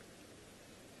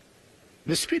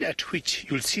 The speed at which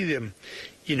you'll see them,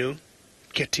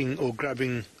 getting or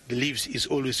grabbing the leaves is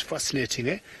always fascinating.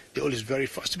 They're always very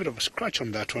fast. A bit of a scratch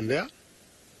on that one there.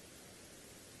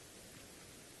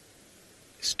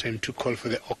 It's time to call for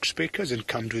the ox pickers and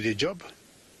come do their job.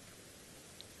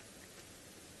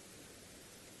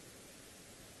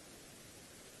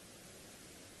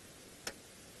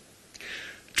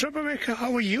 Troublemaker,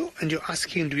 how are you? And you're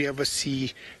asking, do we ever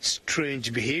see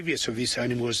strange behaviors of these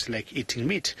animals like eating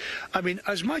meat? I mean,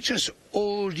 as much as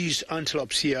all these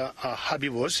antelopes here are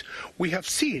herbivores, we have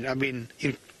seen, I mean,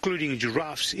 including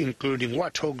giraffes, including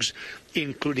warthogs,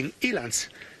 including elands,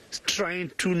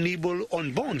 trying to nibble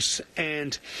on bones,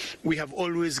 and we have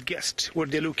always guessed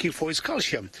what they're looking for is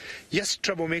calcium. Yes,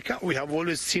 Troublemaker, we have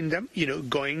always seen them,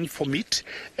 going for meat,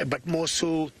 but more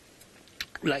so,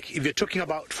 like if you're talking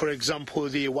about, for example,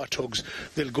 the warthogs,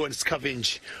 they'll go and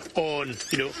scavenge on,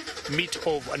 meat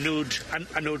of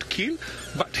an old kill.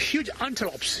 But huge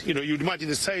antelopes, you'd imagine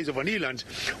the size of an eland,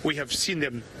 we have seen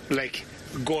them like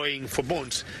going for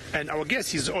bones. And our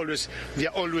guess is always, they're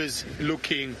always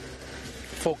looking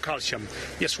for calcium.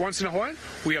 Yes, once in a while,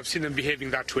 we have seen them behaving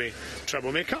that way.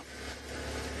 Troublemaker.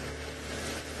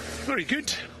 Very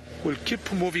good. We'll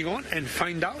keep moving on and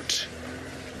find out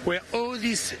where all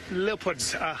these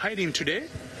leopards are hiding today.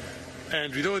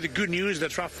 And with all the good news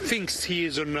that Raf thinks he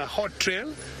is on a hot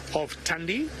trail of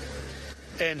Tandy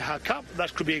and her cub,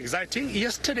 that could be exciting.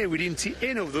 Yesterday we didn't see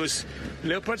any of those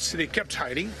leopards. They kept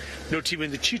hiding, not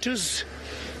even the cheetahs.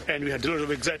 And we had a lot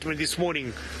of excitement this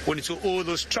morning when we saw all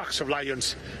those tracks of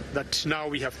lions that now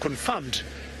we have confirmed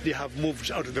they have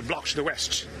moved out of the block to the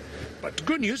west. But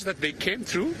good news that they came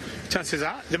through. Chances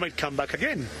are they might come back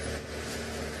again.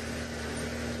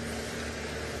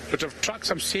 Lot of tracks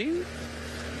I'm seeing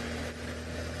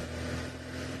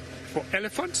for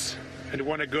elephants, and we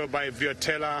want to go by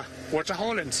Djuma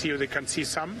Waterhole and see if they can see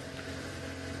some.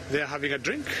 They're having a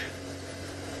drink.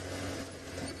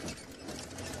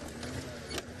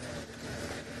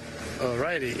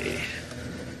 Alrighty.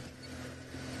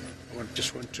 I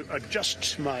just want to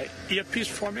adjust my earpiece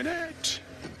for a minute.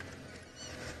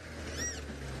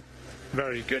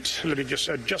 Very good. Let me just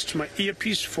adjust my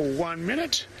earpiece for 1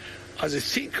 minute as I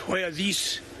think where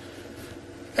these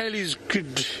Ellies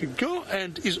could go,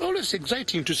 and it's always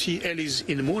exciting to see Ellies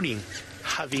in the morning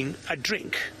having a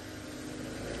drink,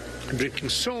 drinking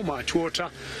so much water.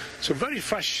 So very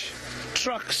fresh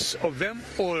tracks of them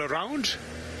all around.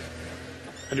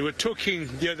 And we were talking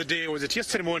the other day, was it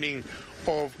yesterday morning,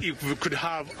 of if we could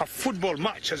have a football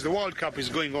match as the World Cup is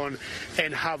going on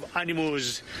and have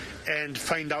animals and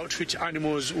find out which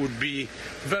animals would be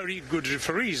very good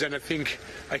referees. And I think,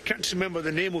 I can't remember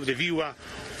the name of the viewer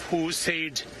who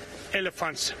said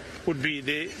elephants would be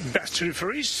the best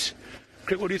referees.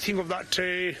 Craig, what do you think of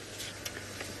that?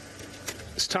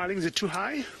 Starling, is it too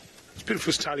high? It's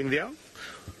beautiful starling there,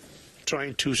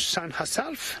 trying to sun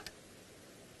herself.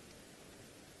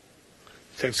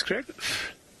 Thanks, Craig.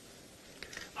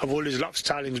 I've always loved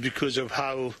starlings because of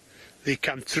how they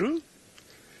come through.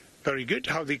 Very good,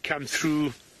 how they come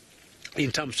through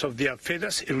in terms of their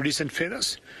feathers, iridescent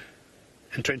feathers,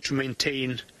 and trying to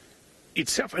maintain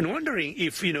itself. And wondering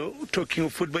if, talking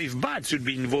of football, if birds would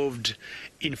be involved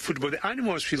in football. The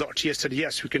animals, we thought yesterday,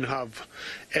 yes, we can have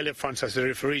elephants as the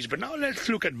referees. But now let's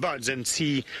look at birds and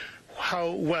see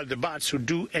how well the birds would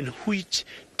do and which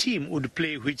team would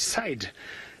play which side.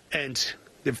 And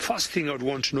the first thing I would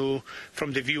want to know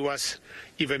from the viewers,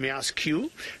 if I may ask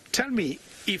you, tell me,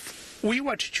 if we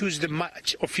were to choose the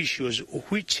match officials,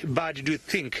 which bird do you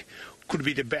think could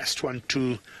be the best one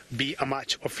to be a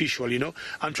match official?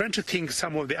 I'm trying to think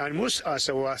some of the animals, as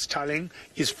our starling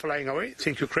is flying away.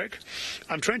 Thank you, Craig.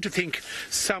 I'm trying to think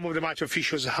some of the match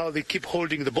officials, how they keep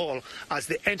holding the ball as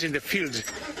they enter in the field.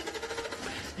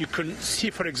 You can see,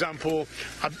 for example,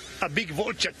 a big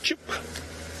vulture chip.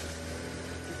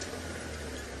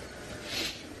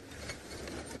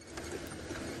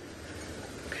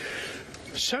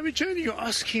 Samijan, you're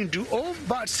asking, do all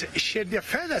birds shed their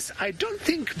feathers? I don't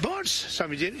think birds,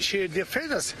 Samijan, shed their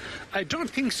feathers. I don't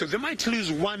think so. They might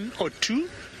lose one or two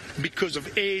because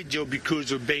of age or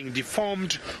because of being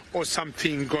deformed or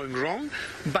something going wrong.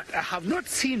 But I have not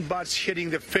seen birds shedding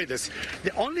their feathers.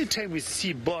 The only time we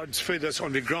see birds' feathers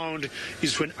on the ground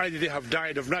is when either they have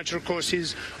died of natural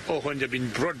causes or when they've been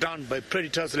brought down by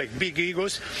predators like big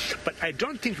eagles. But I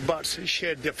don't think birds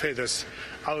shed their feathers.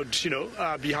 I would,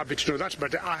 be happy to know that.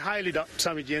 But I highly doubt,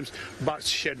 Sammy James, birds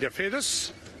shed their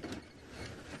feathers.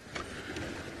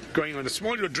 Going on a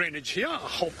small little drainage here. I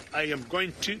hope I am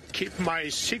going to keep my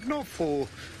signal for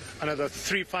another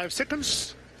 3-5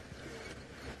 seconds.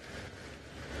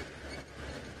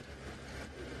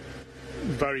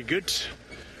 Very good.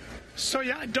 So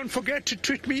yeah, don't forget to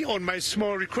tweet me on my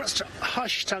small request,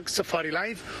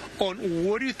 #safariLIVE, on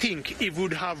what do you think if we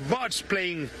would have birds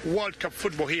playing World Cup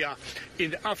football here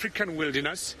in the African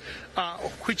wilderness,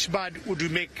 which bird would you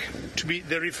make to be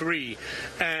the referee?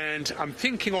 And I'm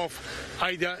thinking of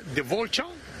either the vulture,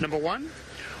 number one,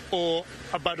 or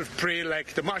a bird of prey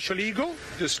like the martial eagle,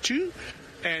 those two.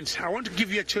 And I want to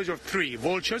give you a choice of three: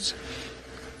 vultures,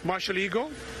 martial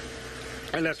eagle,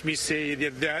 and let me say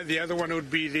the other one would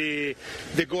be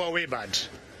the go-away bird.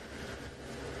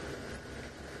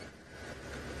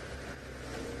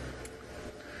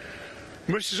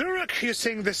 Mr. Zorak, you're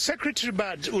saying the secretary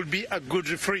bird would be a good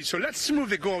referee. So let's remove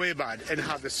the go-away bird and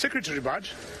have the secretary bird,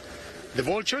 the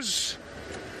vultures,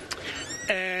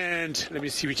 and let me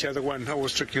see which other one I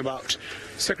was talking about.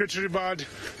 Secretary bird,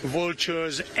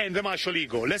 vultures, and the martial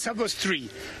eagle. Let's have those three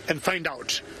and find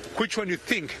out which one you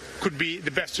think could be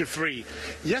the best referee.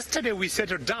 Yesterday we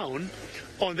settled down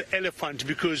on the elephant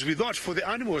because we thought for the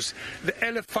animals, the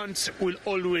elephants will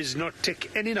always not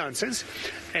take any nonsense.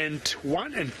 And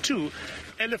one and two,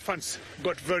 elephants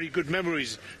got very good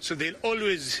memories, so they'll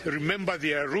always remember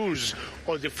their rules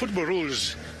or the football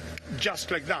rules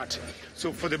just like that.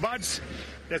 So for the birds,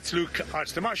 let's look at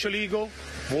the martial eagle,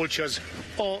 vultures,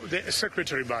 or the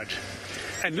secretary bird.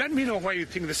 And let me know why you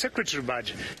think the secretary bird.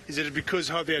 Is it because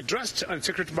how they are dressed and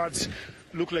secretary birds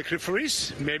look like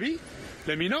referees? Maybe.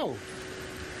 Let me know.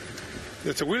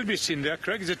 There's a wildebeest in there,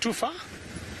 Craig. Is it too far?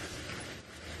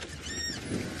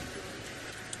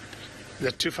 Is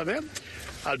that too far there?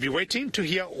 I'll be waiting to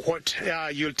hear what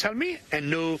you'll tell me and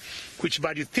know which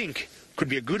bird you think could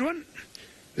be a good one.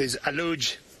 There's a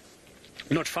lodge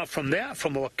not far from there,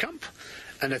 from our camp,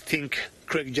 and I think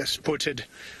Craig just spotted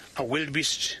a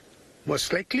wildebeest,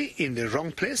 most likely in the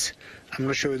wrong place. I'm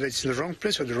not sure whether it's in the wrong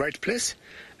place or the right place.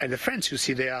 And the fence you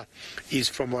see there is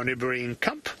from our neighboring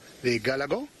camp, the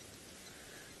Galago.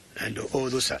 And all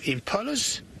those are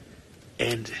impalas.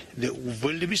 And the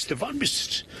wildebeest, the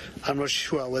vanbeest, I'm not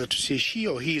sure whether to say she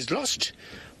or he is lost,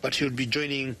 but he'll be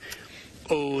joining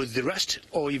the rest.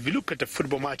 Or if you look at the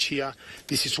football match here,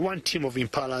 this is one team of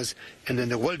impalas, and then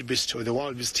the wildebeest or the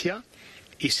wildebeest here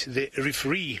is the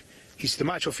referee, is the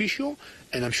match official,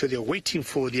 and I'm sure they're waiting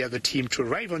for the other team to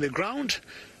arrive on the ground.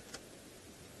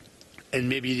 And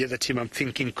maybe the other team I'm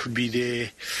thinking could be the,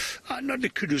 not the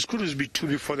kudus. Kudus be too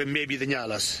big for them, maybe the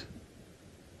nyalas.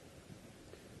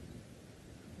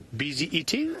 Busy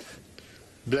eating.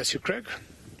 Bless you, Craig.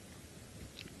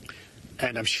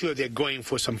 And I'm sure they're going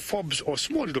for some fobs or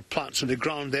small little plants on the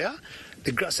ground there.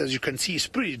 The grass, as you can see, is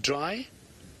pretty dry.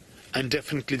 And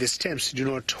definitely the stems do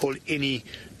not hold any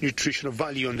nutritional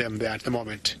value on them there at the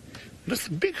moment. That's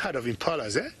a big herd of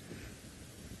impalas, eh?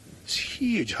 It's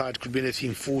huge herd, could be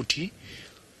anything 40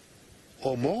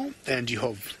 or more. And you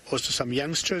have also some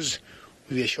youngsters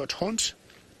with their short horns.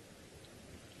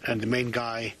 And the main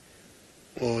guy,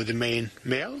 or the main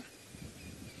male.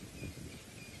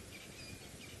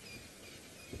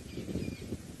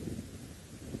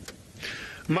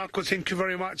 Marco, thank you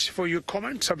very much for your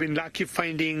comments. I've been lucky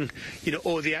finding,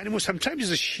 all the animals.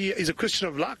 Sometimes it's a question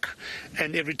of luck,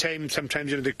 and every time,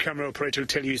 sometimes the camera operator will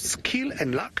tell you it's skill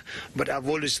and luck. But I've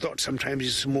always thought sometimes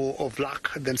it's more of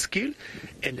luck than skill,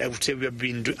 and I would say I've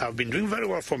been doing very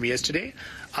well for me yesterday.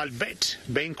 I'll bet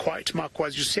being quiet, Marco,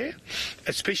 as you say,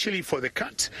 especially for the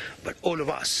cats. But all of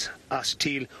us are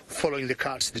still following the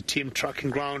cats. The team tracking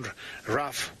ground,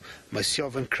 Raf,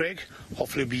 myself, and Craig.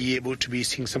 Hopefully, be able to be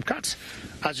seeing some cats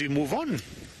as we move on.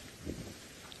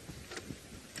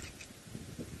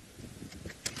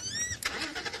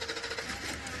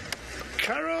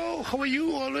 Caro, how are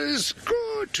you? Always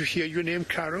good to hear your name,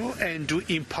 Caro. And do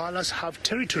impalas have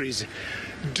territories?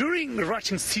 During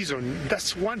rutting season,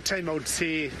 that's one time I would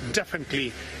say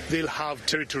definitely they'll have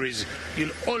territories.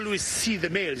 You'll always see the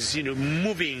males,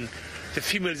 moving the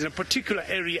females in a particular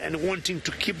area and wanting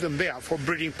to keep them there for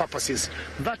breeding purposes.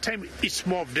 That time it's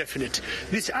more definite.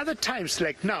 These other times,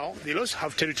 like now, they'll also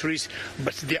have territories,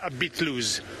 but they're a bit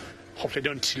loose. Hopefully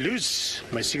I don't lose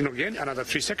my signal again, another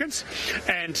 3 seconds.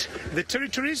 And the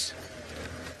territories,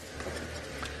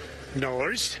 no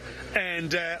worries.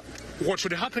 And what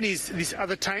would happen is this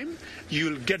other time,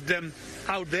 you'll get them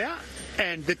out there,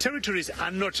 and the territories are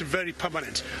not very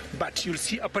permanent, but you'll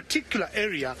see a particular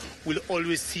area will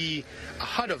always see a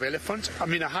herd of elephants, a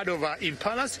herd of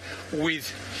impalas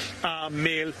with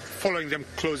male following them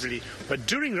closely. But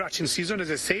during rutting season, as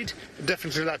I said,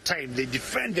 definitely that time they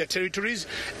defend their territories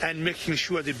and making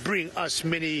sure they bring as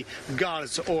many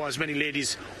girls or as many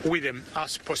ladies with them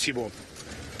as possible.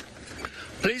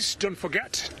 Please don't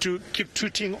forget to keep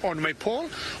tweeting on my poll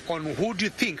on who do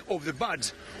you think of the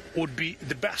birds would be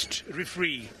the best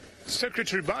referee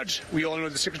secretary bird, we all know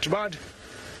the secretary bird,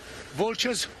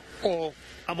 vultures, or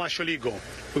a martial eagle.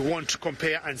 We want to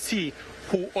compare and see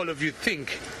who all of you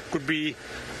think could be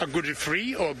a good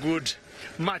referee or a good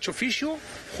match official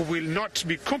who will not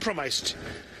be compromised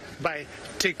by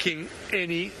taking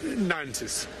any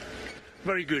nonsense.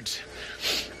 Very good.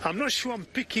 I'm not sure I'm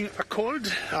picking a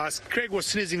cold, as Craig was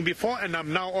sneezing before, and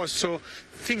I'm now also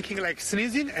thinking like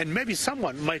sneezing, and maybe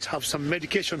someone might have some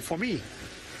medication for me.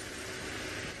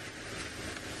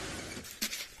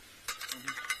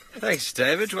 Thanks,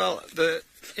 David. Well, the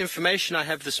information I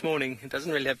have this morning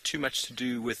doesn't really have too much to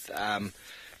do with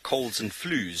colds and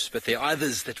flus, but there are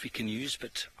others that we can use,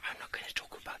 but I'm not going to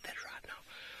talk about that right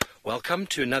now. Welcome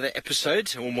to another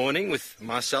episode or morning with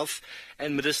myself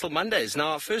and Medicinal Mondays.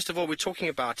 Now, first of all, we're talking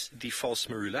about the false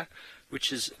marula,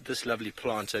 which is this lovely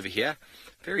plant over here,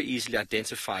 very easily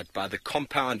identified by the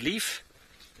compound leaf.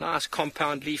 Nice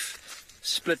compound leaf,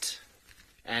 split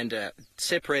and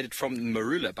separated from the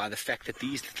marula by the fact that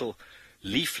these little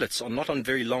leaflets are not on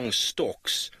very long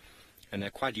stalks, and they're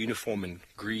quite uniform and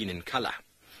green in colour.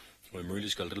 Well,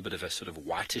 marula's got a little bit of a sort of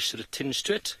whitish sort of tinge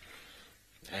to it,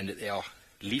 and their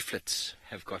leaflets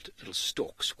have got little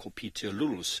stalks called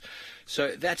petiolus.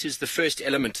 So that is the first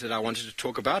element that I wanted to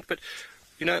talk about. But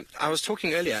you know, I was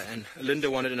talking earlier, and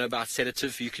Linda wanted to know about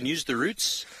sedative. You can use the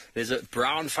roots. There's a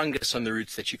brown fungus on the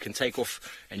roots that you can take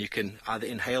off, and you can either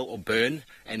inhale or burn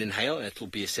and inhale, and it'll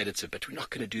be a sedative. But we're not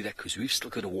going to do that because we've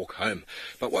still got to walk home.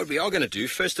 But what we are going to do,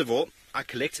 first of all, I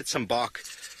collected some bark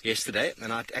yesterday,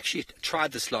 and I actually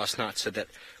tried this last night so that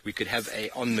we could have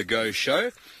a on-the-go show.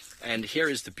 And here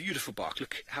is the beautiful bark.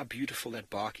 Look how beautiful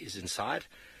that bark is inside.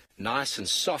 Nice and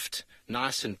soft,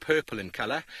 nice and purple in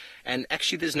color, and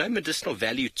actually there's no medicinal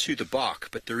value to the bark,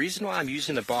 but the reason why I'm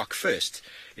using the bark first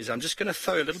is I'm just going to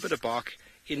throw a little bit of bark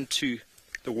into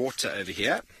the water over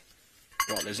here.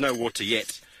 Well, there's no water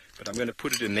yet, but I'm going to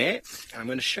put it in there, and I'm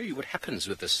going to show you what happens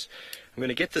with this. I'm going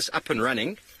to get this up and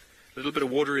running, a little bit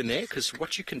of water in there, because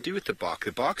what you can do with the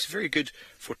bark's very good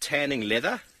for tanning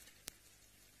leather,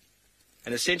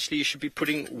 and essentially you should be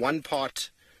putting 1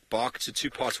 part bark to 2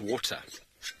 parts water.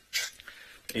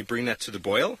 You bring that to the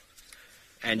boil,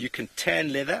 and you can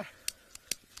tan leather.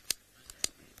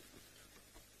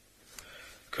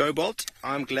 Cobalt,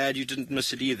 I'm glad you didn't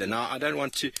miss it either. Now, I don't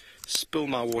want to spill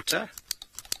my water.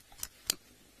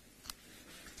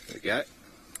 There we go.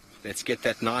 Let's get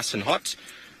that nice and hot.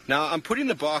 Now, I'm putting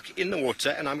the bark in the water,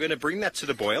 and I'm going to bring that to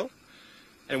the boil.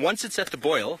 And once it's at the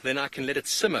boil, then I can let it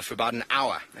simmer for about an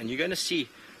hour. And you're going to see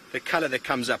the color that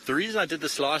comes up. The reason I did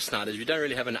this last night is we don't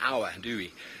really have an hour, do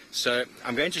we? So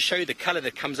I'm going to show you the color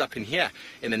that comes up in here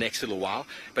in the next little while.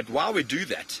 But while we do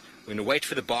that, we're going to wait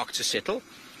for the bark to settle.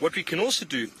 What we can also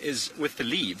do is with the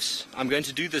leaves, I'm going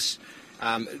to do this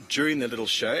during the little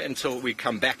show until we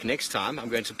come back next time. I'm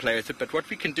going to play with it. But what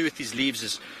we can do with these leaves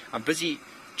is I'm busy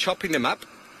chopping them up,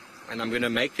 and I'm going to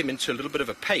make them into a little bit of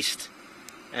a paste.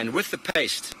 And with the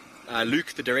paste,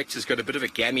 Luke, the director's got a bit of a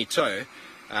gammy toe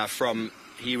from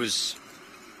he was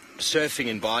surfing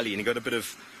in Bali, and he got a bit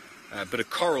of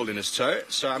coral in his toe.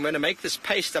 So I'm going to make this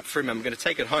paste up for him. I'm going to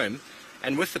take it home,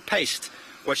 and with the paste,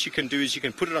 what you can do is you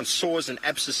can put it on sores and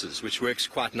abscesses, which works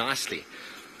quite nicely.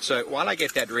 So while I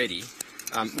get that ready,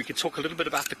 we can talk a little bit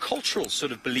about the cultural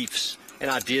sort of beliefs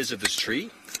and ideas of this tree.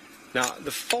 Now,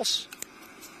 the false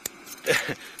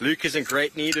Luke is in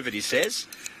great need of it, he says.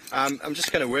 I'm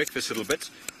just going to work this a little bit,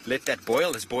 let that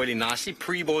boil. It's boiling nicely.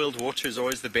 Pre-boiled water is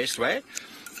always the best way.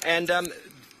 And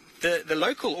the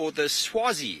local, or the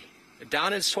Swazi,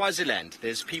 down in Swaziland,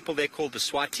 there's people there called the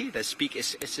Swati. They speak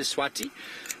Swati,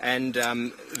 and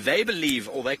they believe,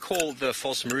 or they call the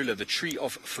false marula the tree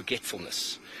of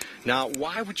forgetfulness. Now,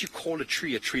 why would you call a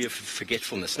tree of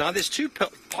forgetfulness? Now, there's two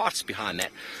parts behind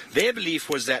that. Their belief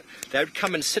was that they would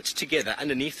come and sit together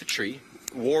underneath the tree,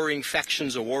 warring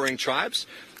factions or warring tribes,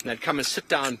 and they'd come and sit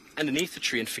down underneath the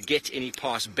tree and forget any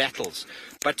past battles.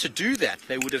 But to do that,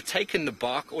 they would have taken the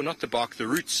bark, or not the bark, the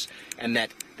roots, and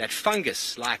that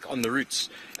fungus, like on the roots,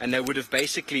 and they would have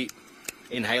basically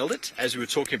inhaled it, as we were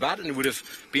talking about, and it would have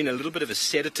been a little bit of a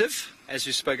sedative, as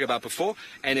we spoke about before,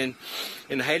 and in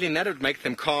inhaling that, it would make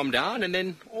them calm down, and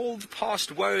then all the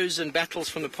past woes and battles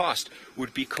from the past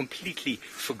would be completely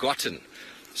forgotten.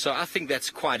 So I think that's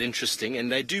quite interesting, and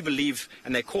they do believe,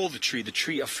 and they call the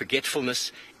tree of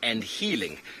forgetfulness and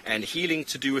healing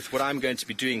to do with what I'm going to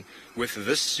be doing with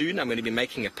this soon. I'm going to be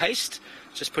making a paste,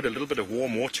 just put a little bit of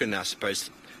warm water in there, I suppose,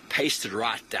 paste it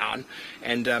right down,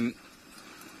 and a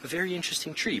very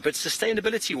interesting tree. But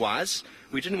sustainability-wise,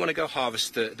 we didn't want to go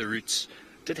harvest the roots.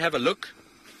 Did have a look,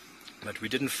 but we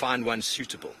didn't find one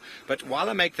suitable. But while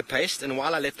I make the paste, and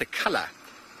while I let the color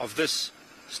of this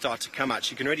start to come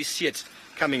out. You can already see it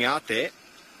coming out there,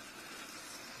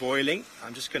 boiling.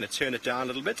 I'm just going to turn it down a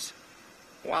little bit.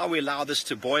 While we allow this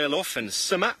to boil off and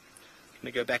simmer, I'm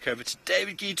going to go back over to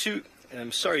David Gitu. And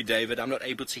I'm sorry, David, I'm not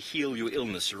able to heal your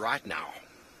illness right now.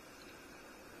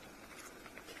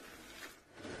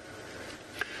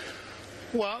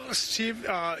 Well, Steve,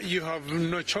 you have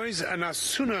no choice, and as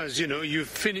soon as you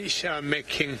finish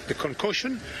making the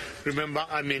concoction, remember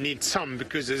I may need some,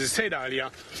 because as I said earlier,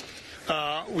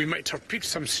 we might have picked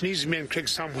some sneeze, me and Craig,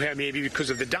 somewhere, maybe because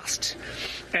of the dust,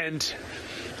 and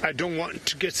I don't want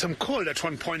to get some cold at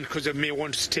one point because I may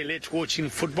want to stay late watching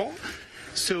football.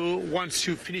 So once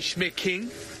you finish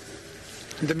making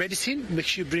the medicine, make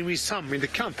sure you bring me some in the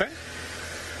camp, eh?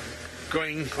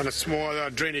 Going on a small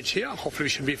drainage here. Hopefully we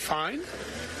should be fine.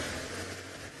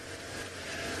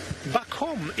 Back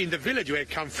home in the village where I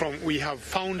come from, we have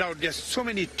found out there's so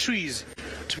many trees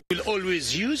we'll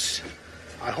always use.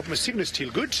 I hope my signal is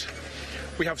still good.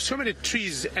 We have so many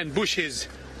trees and bushes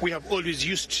we have always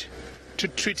used to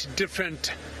treat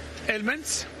different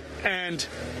ailments. And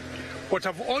what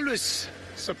have always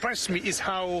surprised me is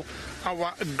how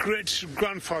our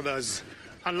great-grandfathers,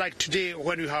 unlike today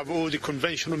when you have all the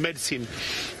conventional medicine,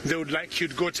 they would like you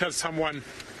to go tell someone,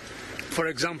 for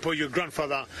example, your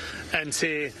grandfather, and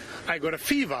say, I got a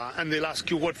fever, and they'll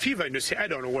ask you what fever, and you say, I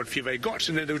don't know what fever I got,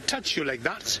 and then they'll touch you like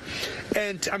that.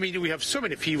 And I mean, we have so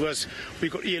many fevers. We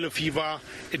got yellow fever,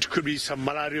 it could be some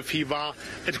malaria fever,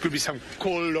 it could be some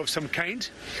cold of some kind.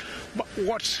 But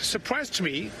what surprised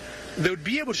me, they would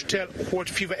be able to tell what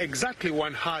fever exactly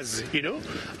one has,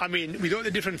 I mean, with all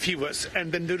the different fevers,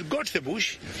 and then they would go to the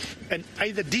bush and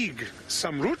either dig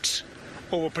some roots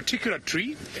of a particular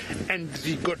tree, and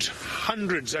they got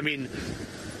hundreds. I mean,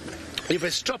 if I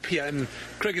stop here and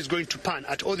Craig is going to pan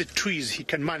at all the trees he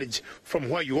can manage from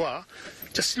where you are,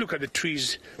 just look at the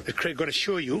trees that Craig is going to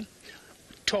show you.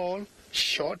 Tall,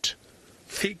 short,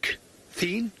 thick,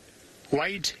 thin,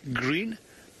 wide, green,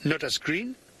 not as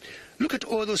green. Look at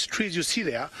all those trees you see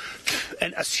there,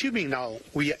 and assuming now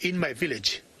we are in my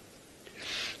village,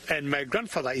 and my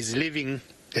grandfather is leaving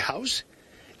the house,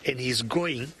 and he's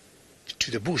going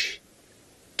to the bush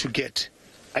to get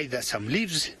either some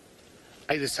leaves,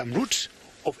 either some roots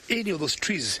of any of those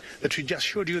trees that we just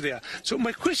showed you there. So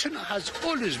my question has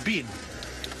always been,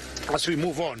 as we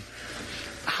move on,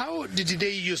 how did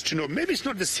they used to know? Maybe it's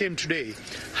not the same today.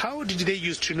 How did they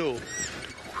used to know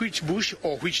which bush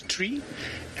or which tree,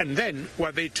 and then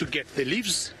were they to get the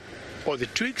leaves or the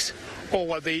twigs, or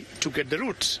were they to get the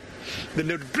roots? Then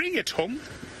they would bring it home,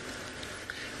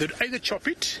 they'd either chop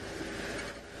it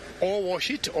or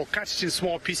wash it or cut it in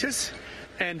small pieces,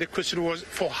 and the question was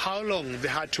for how long they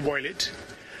had to boil it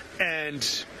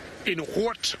and in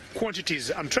what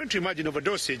quantities. I'm trying to imagine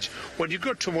overdosage. When you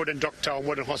go to a modern doctor or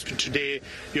modern hospital today,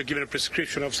 you're given a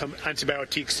prescription of some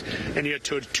antibiotics and you're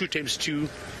told 2 times 2,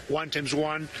 1 times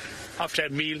 1, after a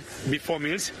meal, before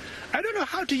meals. I don't know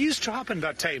how it used to happen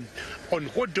that time, on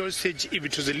what dosage, if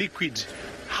it was a liquid,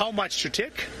 how much to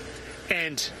take,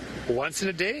 and once in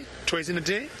a day, twice in a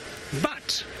day,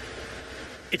 but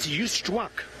it used to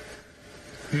work.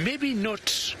 Maybe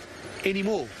not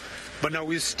anymore. But now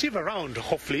with Steve around,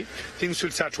 hopefully, things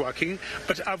will start working.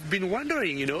 But I've been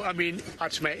wondering, I mean,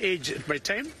 at my age, at my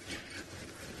time,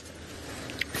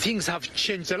 things have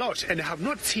changed a lot, and I have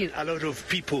not seen a lot of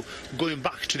people going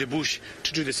back to the bush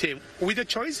to do the same. With a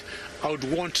choice, I would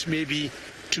want maybe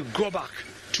to go back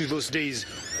to those days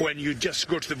when you just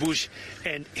go to the bush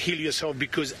and heal yourself,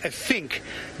 because I think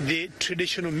the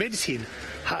traditional medicine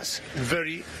has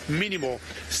very minimal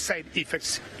side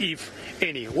effects, if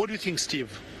any. What do you think,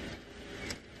 Steve?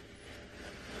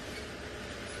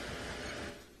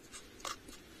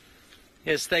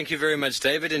 Yes, thank you very much,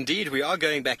 David. Indeed, we are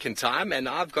going back in time, and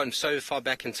I've gone so far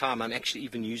back in time, I'm actually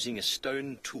even using a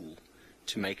stone tool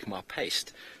to make my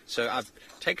paste. So I've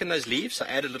taken those leaves, I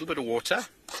add a little bit of water.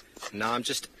 Now I'm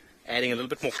just adding a little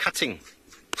bit more cutting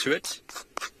to it.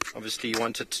 Obviously you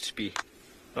want it to be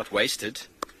not wasted.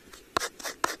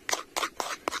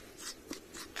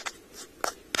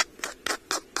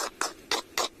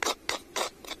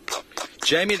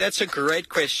 Jamie, that's a great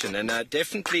question, and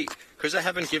definitely, because I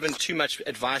haven't given too much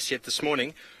advice yet this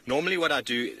morning, normally what I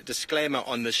do, disclaimer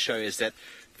on this show, is that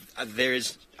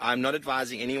I'm not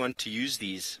advising anyone to use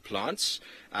these plants.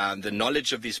 The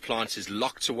knowledge of these plants is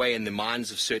locked away in the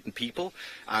minds of certain people.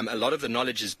 A lot of the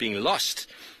knowledge is being lost.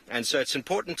 And so it's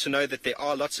important to know that there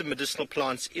are lots of medicinal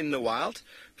plants in the wild,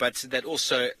 but that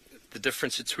also the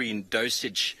difference between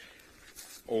dosage,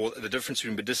 or the difference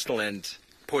between medicinal and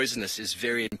poisonous is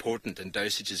very important, and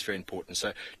dosage is very important.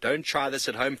 So don't try this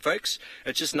at home, folks.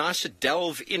 It's just nice to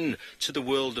delve into the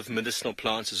world of medicinal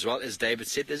plants as well. As David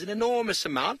said, there's an enormous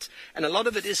amount, and a lot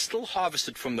of it is still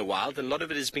harvested from the wild, and a lot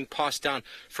of it is being passed down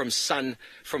from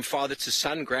father to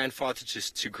son, grandfather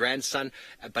to grandson,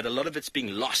 but a lot of it's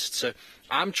being lost. So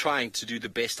I'm trying to do the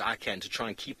best I can to try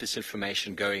and keep this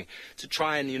information going, to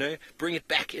try and, bring it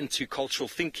back into cultural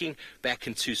thinking, back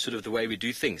into sort of the way we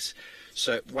do things.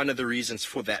 So one of the reasons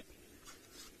for that.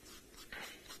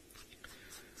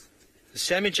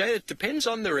 Sammy J, it depends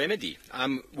on the remedy.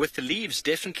 With the leaves,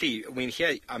 definitely,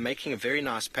 here I'm making a very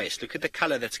nice paste. Look at the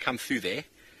color that's come through there.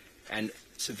 And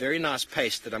it's a very nice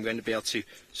paste that I'm going to be able to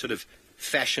sort of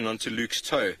fashion onto Luke's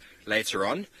toe later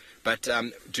on. But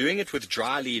doing it with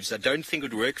dry leaves, I don't think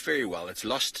would work very well. It's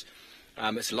lost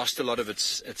a lot of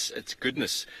its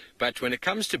goodness. But when it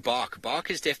comes to bark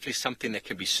is definitely something that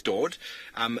can be stored.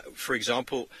 For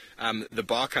example, the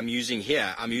bark I'm using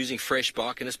here, I'm using fresh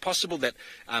bark, and it's possible that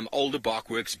older bark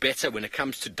works better when it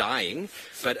comes to dyeing.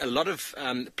 But a lot of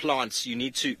plants you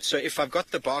need to, so if I've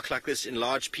got the bark like this in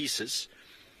large pieces,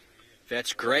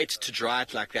 that's great to dry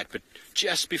it like that. But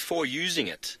just before using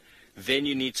it, then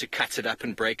you need to cut it up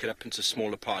and break it up into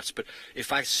smaller parts. But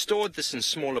if I stored this in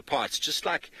smaller parts, just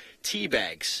like tea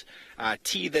bags,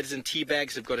 tea that is in tea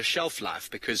bags have got a shelf life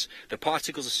because the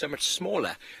particles are so much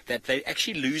smaller that they're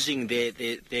actually losing their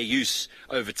use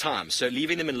over time. So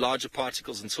leaving them in larger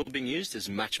particles until being used is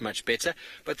much, much better.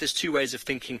 But there's two ways of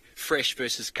thinking, fresh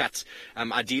versus cut.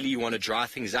 Ideally, you want to dry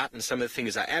things out, and some of the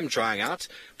things I am drying out,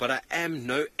 but I am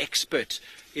no expert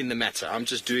in the matter. I'm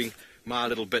just doing my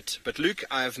little bit. But Luke,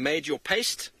 I have made your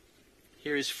paste.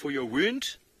 Here is for your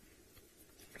wound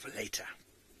for later.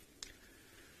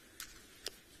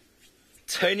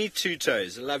 Tony Two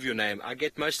Toes, I love your name. I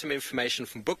get most of my information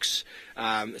from books.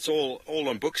 It's all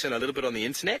on books and a little bit on the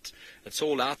internet. It's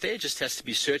all out there, just has to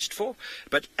be searched for.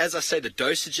 But as I say, the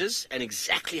dosages and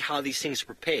exactly how these things are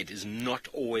prepared is not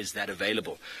always that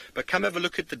available. But come have a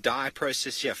look at the dye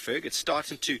process here, Ferg. It's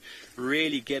starting to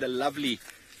really get a lovely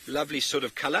sort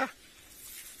of color.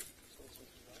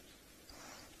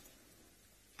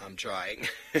 I'm trying.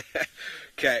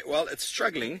 Okay, well, it's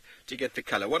struggling to get the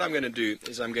color. What I'm going to do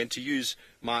is I'm going to use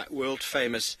my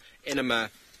world-famous enema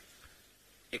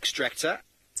extractor.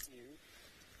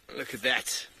 Look at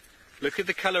that. Look at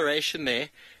the coloration there.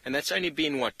 And that's only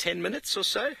been, what, 10 minutes or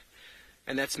so?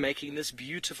 And that's making this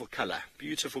beautiful color.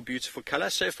 Beautiful, beautiful color.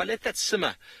 So if I let that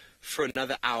simmer for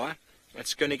another hour,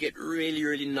 it's going to get really,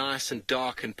 really nice and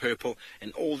dark and purple,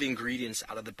 and all the ingredients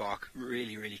out of the bark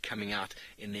really, really coming out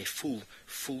in their full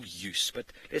use. But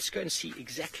let's go and see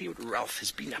exactly what Ralph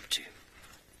has been up to.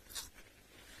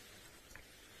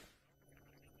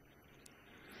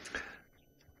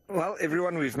 Well,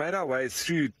 everyone, we've made our way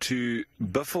through to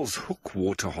Biffel's Hook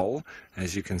Waterhole.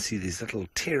 As you can see, these little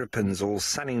terrapins all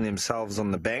sunning themselves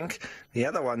on the bank. The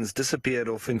other ones disappeared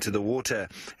off into the water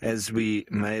as we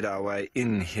made our way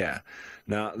in here.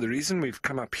 Now, the reason we've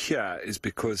come up here is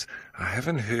because I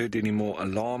haven't heard any more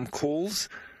alarm calls.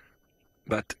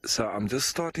 But so I'm just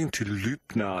starting to loop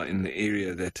now in the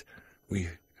area that we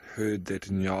heard that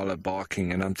Nyala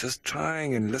barking. And I'm just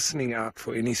trying and listening out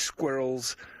for any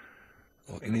squirrels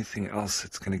or anything else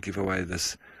that's going to give away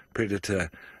this predator.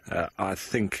 I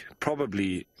think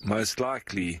probably most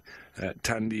likely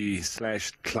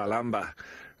Tandi/Tlalamba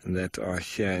that are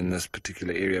here in this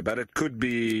particular area, but it could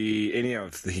be any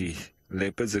of the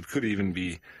leopards. It could even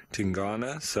be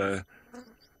Tingana. So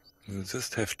we'll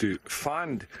just have to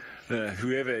find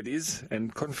whoever it is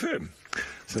and confirm.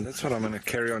 So that's what I'm going to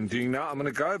carry on doing now. I'm going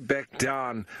to go back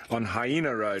down on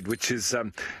Hyena Road, which is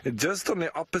just on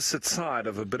the opposite side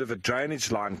of a bit of a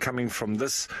drainage line coming from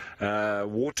this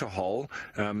waterhole.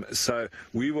 So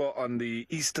we were on the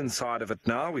eastern side of it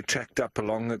now. We tracked up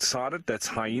alongside it. That's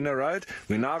Hyena Road.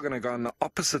 We're now going to go on the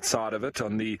opposite side of it,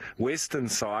 on the western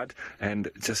side, and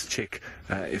just check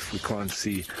if we can't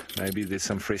see maybe there's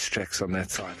some fresh tracks on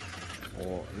that side,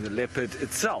 or the leopard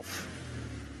itself.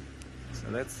 So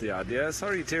that's the idea.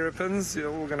 Sorry, terrapins,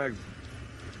 you're all going to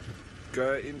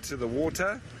go into the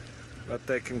water, but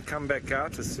they can come back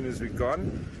out as soon as we're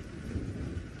gone.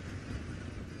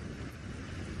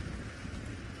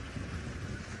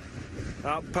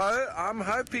 Now, Po, I'm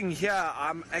hoping here,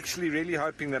 I'm actually really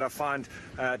hoping that I find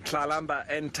Tlalamba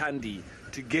and Tandi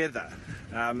together.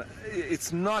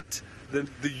 It's not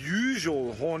the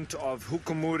usual haunt of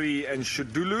Hukumuri and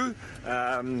Shudulu,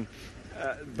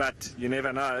 but you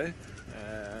never know.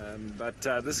 But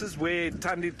this is where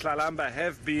Tandi Tlalamba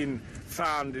have been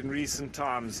found in recent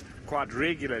times quite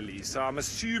regularly. So I'm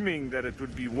assuming that it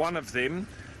would be one of them.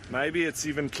 Maybe it's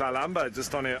even Tlalamba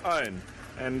just on her own.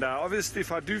 And obviously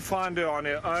if I do find her on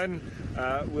her own,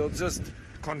 we'll just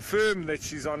confirm that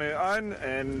she's on her own,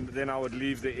 and then I would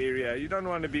leave the area. You don't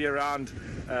want to be around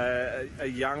a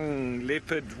young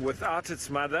leopard without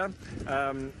its mother,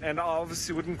 and I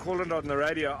obviously wouldn't call it on the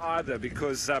radio either,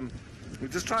 because we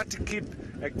just try to keep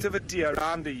activity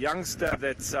around a youngster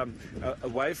that's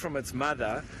away from its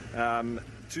mother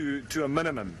to a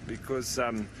minimum, because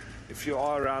if you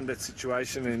are around that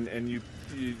situation and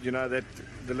you know that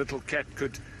the little cat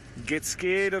could get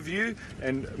scared of you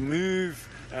and move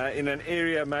in an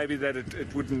area maybe that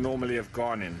it wouldn't normally have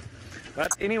gone in.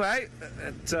 But anyway,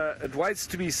 it waits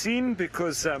to be seen,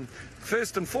 because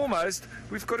first and foremost,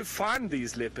 we've got to find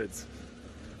these leopards.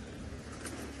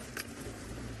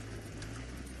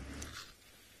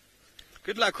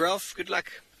 Good luck, Ralph. Good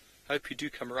luck. Hope you do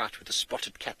come right with a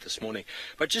spotted cat this morning.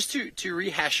 But just to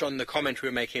rehash on the comment we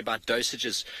were making about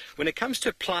dosages, when it comes to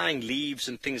applying leaves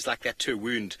and things like that to a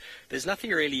wound, there's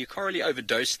nothing really, you can't really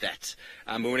overdose that.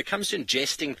 But when it comes to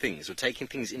ingesting things or taking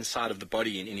things inside of the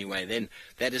body in any way, then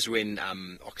that is when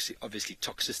obviously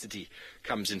toxicity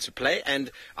comes into play. And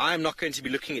I'm not going to be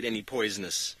looking at any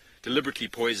deliberately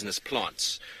poisonous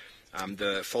plants.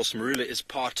 The false marula is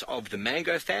part of the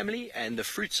mango family, and the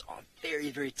fruits are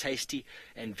very, very tasty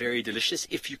and very delicious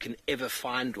if you can ever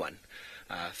find one.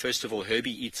 First of all,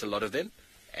 Herbie eats a lot of them,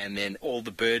 and then all the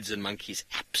birds and monkeys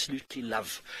absolutely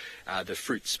love the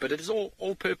fruits. But it is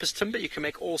all-purpose timber. You can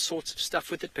make all sorts of stuff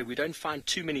with it, but we don't find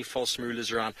too many false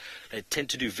marulas around. They tend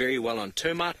to do very well on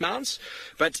termite mounds.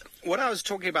 But what I was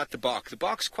talking about, the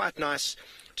bark's quite nice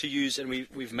to use, and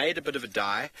we've made a bit of a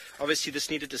dye. Obviously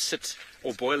this needed to sit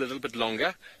or boil a little bit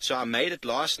longer, so I made it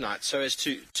last night so as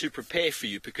to prepare for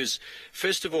you, because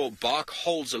first of all, bark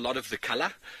holds a lot of the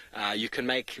color. You can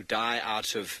make dye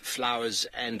out of flowers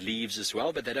and leaves as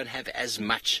well, but they don't have as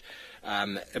much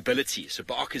ability. So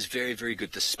bark is very, very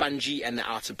good. The spongy and the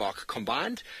outer bark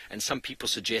combined, and some people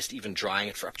suggest even drying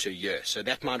it for up to a year. So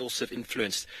that might also have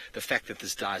influenced the fact that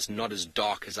this dye is not as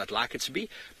dark as I'd like it to be,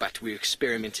 but we're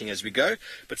experimenting as we go.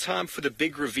 But time for the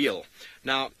big reveal.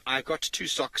 Now, I've got 2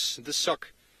 socks. This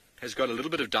sock has got a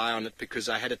little bit of dye on it because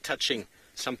I had it touching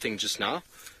something just now.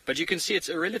 But you can see it's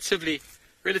a relatively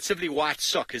white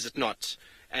sock, is it not?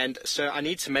 And so I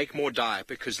need to make more dye,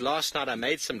 because last night I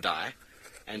made some dye.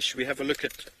 And should we have a look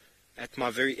at my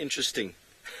very interesting...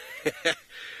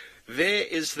 There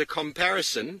is the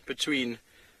comparison between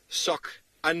sock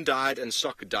undyed and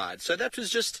sock dyed. So that was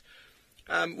just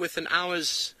with an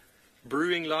hour's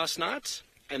brewing last night.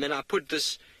 And then I put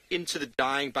this into the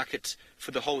dyeing bucket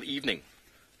for the whole evening.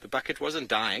 The bucket wasn't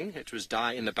dyeing, it was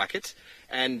dye in the bucket.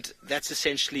 And that's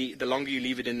essentially, the longer you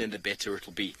leave it in, then the better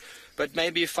it'll be. But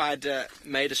maybe if I'd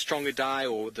made a stronger dye,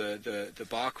 or the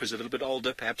bark was a little bit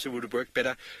older, perhaps it would have worked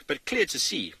better. But clear to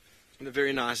see. And a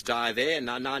very nice dye there. And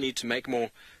now I need to make more,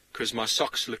 because my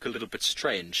socks look a little bit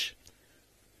strange.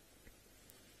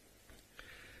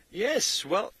 Yes,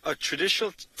 well,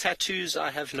 traditional tattoos,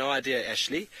 I have no idea,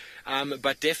 Ashley.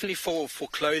 But definitely for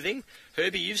clothing.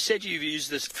 Herbie, you've said you've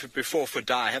used this before for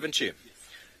dye, haven't you?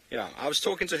 Yeah, I was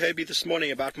talking to Herbie this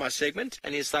morning about my segment,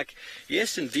 and he's like,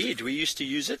 yes, indeed, we used to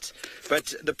use it.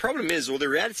 But the problem is, or the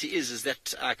reality is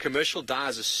that commercial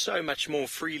dyes are so much more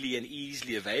freely and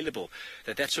easily available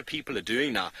that's what people are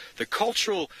doing now. The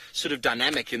cultural sort of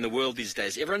dynamic in the world these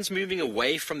days, everyone's moving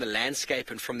away from the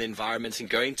landscape and from the environment and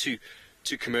going to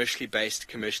commercially based,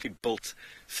 commercially built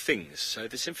things. So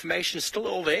this information is still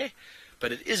all there,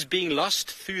 but it is being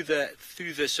lost through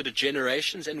the sort of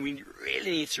generations, and we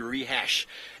really need to rehash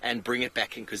and bring it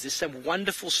back in, because there's some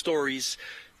wonderful stories,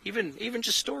 even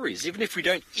just stories. Even if we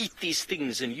don't eat these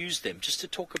things and use them, just to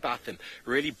talk about them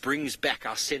really brings back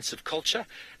our sense of culture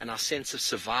and our sense of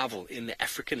survival in the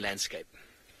African landscape.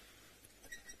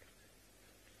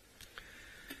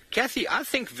 Kathy, I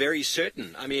think very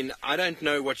certain. I mean, I don't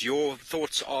know what your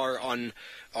thoughts are on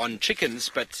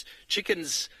chickens, but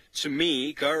chickens, to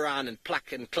me, go around and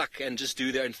pluck and cluck and just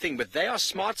do their own thing. But they are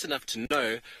smart enough to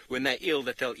know when they're ill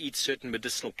that they'll eat certain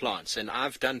medicinal plants. And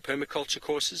I've done permaculture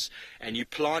courses, and you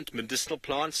plant medicinal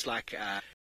plants like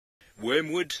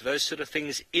wormwood, those sort of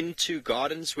things, into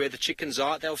gardens where the chickens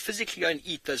are. They'll physically go and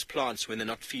eat those plants when they're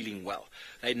not feeling well.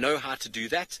 They know how to do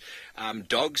that.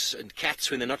 Dogs and cats,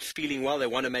 when they're not feeling well, they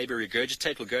want to maybe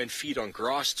regurgitate, will go and feed on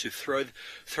grass to throw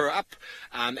up.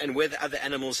 And where the other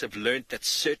animals have learned that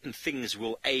certain things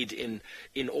will aid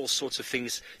in all sorts of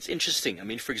things. It's interesting. I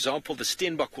mean, for example, the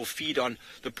steenbok will feed on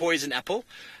the poison apple,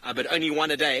 but only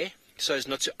one a day, so as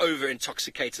not to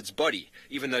over-intoxicate its body,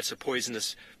 even though it's a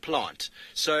poisonous plant.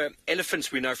 So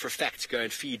elephants, we know for a fact, go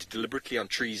and feed deliberately on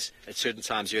trees at certain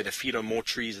times. They feed on more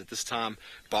trees at this time,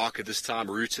 bark at this time,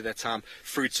 roots at that time,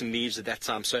 fruits and leaves at that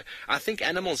time. So I think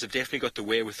animals have definitely got the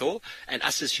wherewithal, and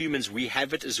us as humans, we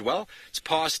have it as well. It's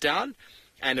passed down,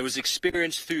 and it was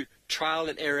experienced through trial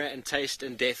and error and taste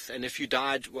and death, and if you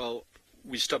died, well,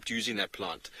 we stopped using that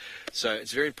plant. So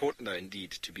it's very important, though,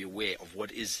 indeed, to be aware of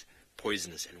what is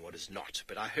poisonous and what is not.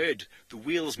 But I heard the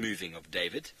wheels moving of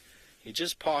David. He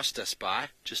just passed us by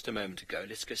just a moment ago.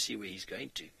 Let's go see where he's going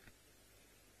to.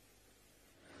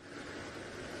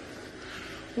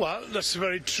 Well, that's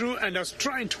very true, and I was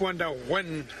trying to wonder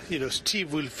when,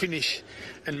 Steve will finish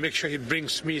and make sure he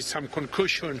brings me some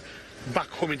concoction back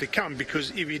home in the camp,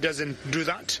 because if he doesn't do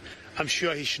that, I'm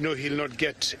sure he should know he'll not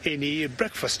get any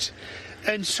breakfast.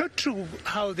 And so true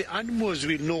how the animals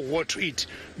will know what to eat,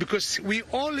 because we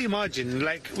all imagine,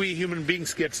 like we human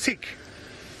beings get sick,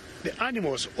 the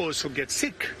animals also get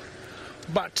sick.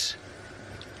 But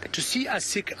to see a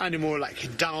sick animal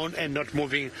like down and not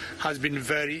moving has been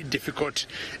very difficult,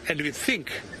 and we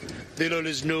think they'll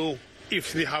always know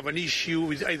if they have an issue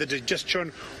with either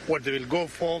digestion, what they will go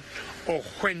for, or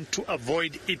when to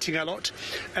avoid eating a lot.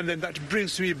 And then that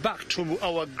brings me back to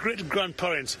our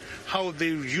great-grandparents, how they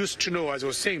used to know, as I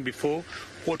was saying before,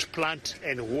 what plant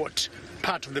and what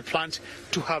part of the plant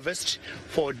to harvest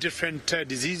for different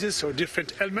diseases or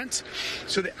different ailments.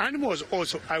 So the animals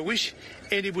also, I wish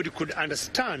anybody could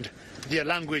understand their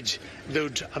language. They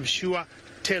would, I'm sure,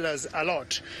 tell us a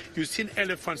lot. You've seen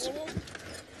elephants.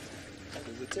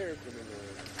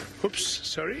 Oops,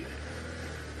 sorry.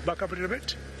 Back up a little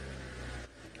bit.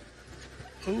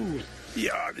 Oh,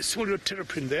 yeah, there's a little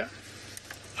terrapin there.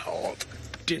 Oh,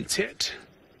 didn't see it.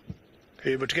 Are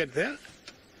you able to get there?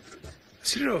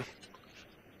 See a little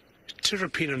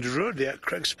terrapin on the road there.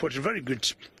 Craig spotted, very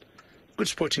good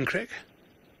spotting, Craig.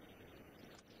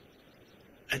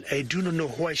 And I do not know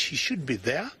why she should be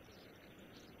there.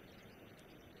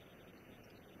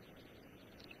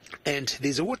 And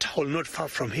there's a waterhole not far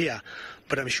from here,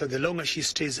 but I'm sure the longer she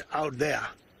stays out there,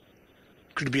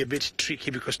 could be a bit tricky,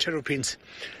 because terrapins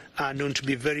are known to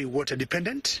be very water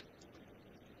dependent,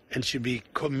 and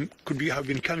could have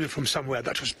been coming from somewhere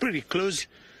that was pretty close.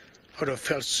 I would have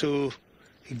felt so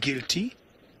guilty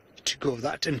to go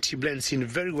that, and she blends in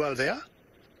very well there.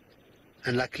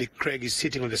 And luckily Craig is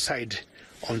sitting on the side,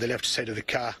 on the left side of the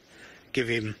car, give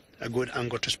him a good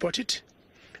angle to spot it.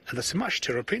 And that's a marsh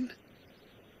terrapin.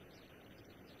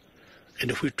 And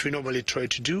what we normally try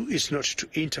to do is not to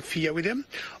interfere with them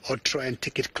or try and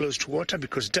take it close to water,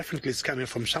 because definitely it's coming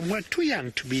from somewhere, too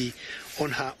young to be on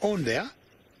her own there.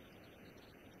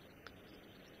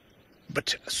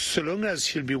 But so long as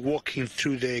she'll be walking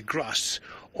through the grass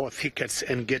or thickets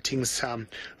and getting some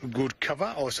good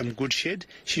cover or some good shade,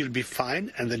 she'll be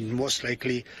fine, and then most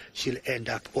likely she'll end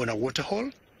up on a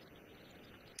waterhole.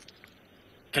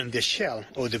 And the shell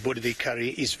or the body they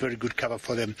carry is very good cover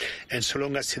for them. And so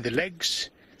long as the legs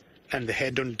and the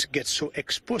head don't get so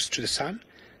exposed to the sun,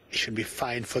 it should be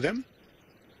fine for them.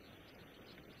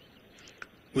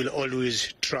 We'll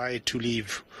always try to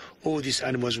leave all these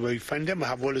animals where we find them. I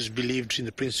have always believed in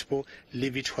the principle,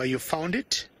 leave it where you found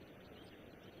it,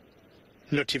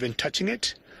 not even touching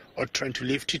it or trying to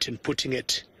lift it and putting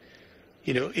it,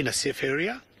 in a safe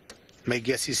area. My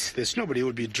guess is there's nobody who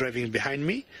will be driving behind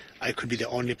me. I could be the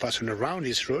only person around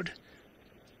this road,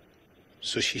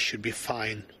 so she should be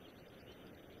fine.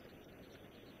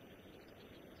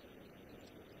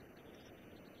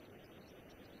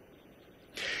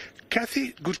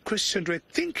 Kathy, good question. Do I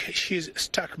think she's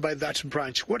stuck by that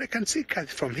branch? What I can see, Kathy,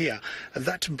 from here,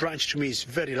 that branch to me is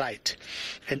very light,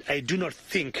 and I do not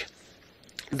think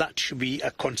that should be a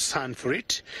concern for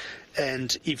it.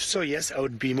 And if so, yes, I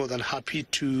would be more than happy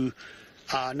to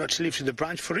not lift the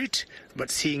branch for it, but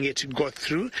seeing it go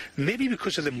through. Maybe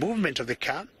because of the movement of the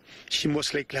car, she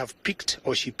most likely have picked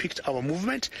our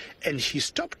movement and she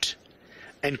stopped.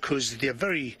 And because they are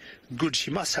very good,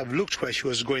 she must have looked where she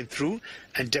was going through,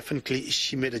 and definitely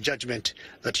she made a judgment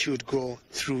that she would go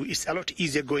through. It's a lot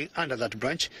easier going under that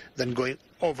branch than going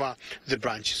over the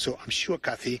branch. So I'm sure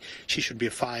Kathy, she should be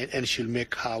fine, and she'll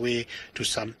make her way to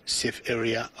some safe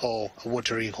area or a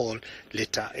watering hole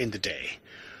later in the day.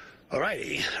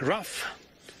 Alrighty, Ralph,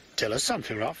 tell us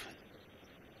something, Ralph.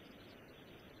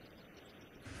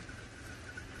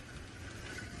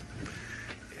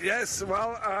 Yes,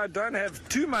 well, I don't have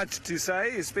too much to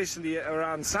say, especially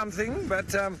around something,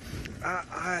 but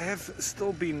I have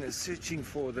still been searching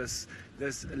for this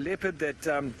leopard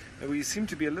that we seem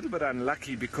to be a little bit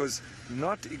unlucky because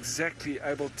not exactly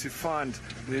able to find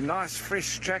the nice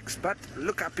fresh tracks. But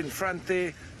look up in front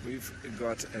there, we've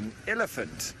got an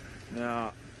elephant.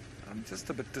 Now, I'm just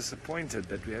a bit disappointed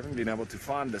that we haven't been able to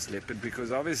find this leopard,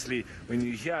 because obviously when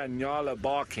you hear a nyala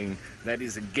barking, that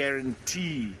is a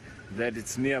guarantee that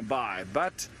it's nearby.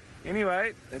 But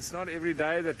anyway, it's not every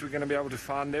day that we're going to be able to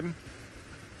find them.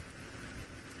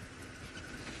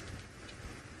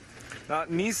 Now,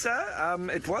 Nisa,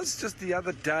 it was just the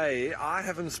other day. I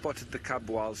haven't spotted the cub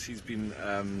while she's been,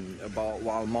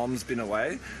 while Mom's been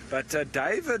away. But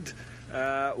David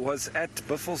was at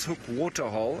Buffelshoek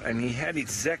Waterhole, and he had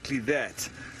exactly that.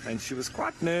 And she was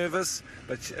quite nervous,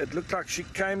 but it looked like she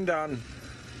came down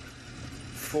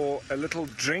for a little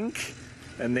drink,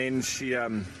 and then she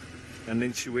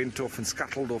went off and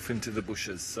scuttled off into the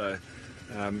bushes. So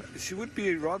she would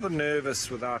be rather nervous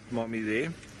without Mommy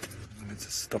there. Let's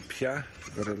just stop here.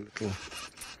 We've got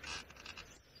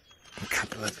a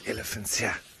couple of elephants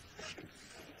here.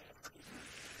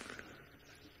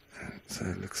 So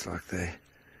it looks like they're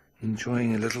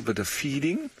enjoying a little bit of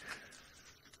feeding.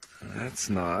 That's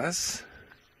nice.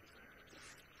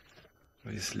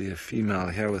 Obviously a female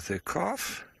here with her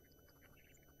calf.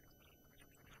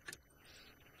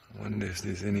 I wonder if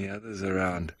there's any others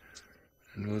around.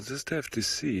 And we'll just have to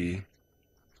see.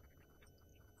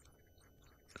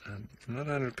 I'm not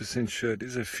 100% sure. It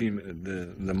is a female,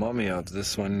 the mommy of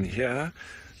this one here.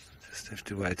 Just have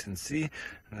to wait and see.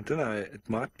 And I don't know, it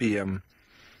might be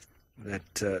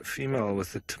that female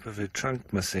with the tip of her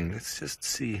trunk missing. Let's just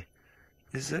see.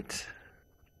 Is it?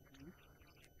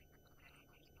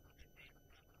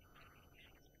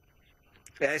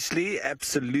 Ashley,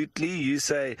 absolutely. You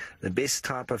say the best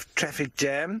type of traffic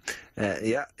jam.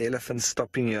 Yeah, elephants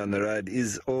stopping you on the road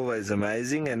is always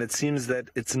amazing, and it seems that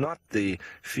it's not the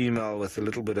female with a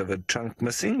little bit of a trunk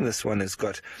missing. This one has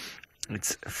got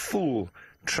its full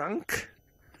trunk.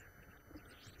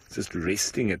 Just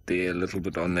resting it there a little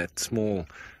bit on that small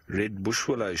red bush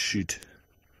willow shoot.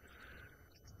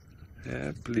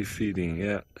 Happily feeding,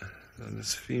 yeah. And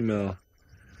this female,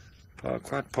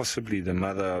 quite possibly the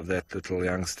mother of that little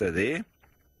youngster there.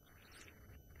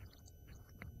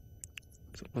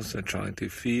 It's also trying to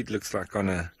feed, looks like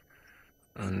on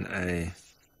a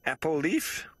apple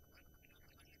leaf.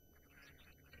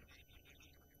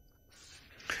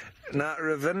 Now,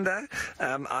 Ravinda,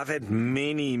 I've had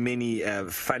many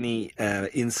funny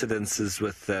incidences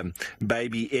with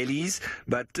baby Ellies,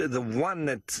 but the one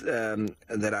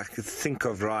that I could think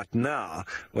of right now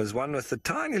was one with a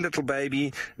tiny little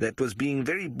baby that was being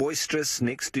very boisterous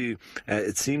next to,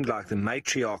 it seemed like the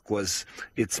matriarch was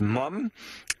its mom,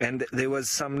 and there was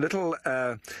some little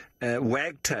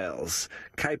wagtails,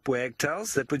 Cape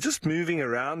wagtails, that were just moving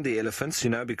around the elephants, you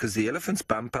know, because the elephants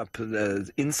bump up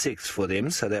insects for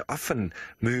them, so they often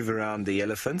move around the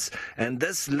elephants. And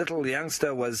this little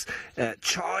youngster was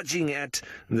charging at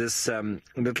this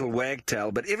little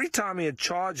wagtail, but every time he had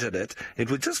charged at it,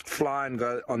 it would just fly and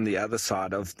go on the other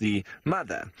side of the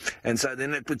mother. And so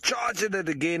then it would charge at it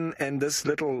again, and this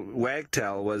little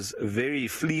wagtail was very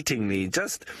fleetingly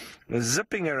just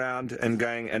zipping around and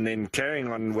going, and then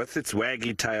carrying on with its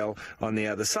waggy tail on the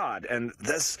other side. And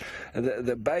this,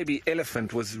 the baby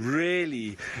elephant was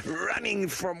really running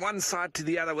from one side to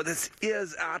the other with its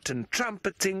ears out and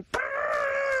trumpeting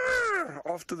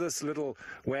after this little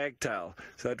wagtail.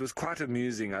 So it was quite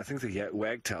amusing. I think the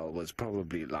wagtail was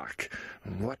probably like,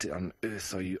 what on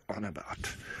earth are you on about,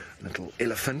 little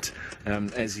elephant,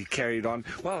 as he carried on.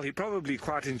 Well, he probably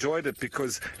quite enjoyed it,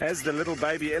 because as the little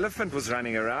baby elephant was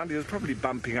running around, he was probably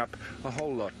bumping up a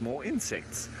whole lot more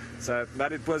insects. So,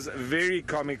 but it was very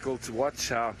comical to watch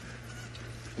how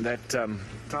that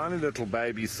tiny little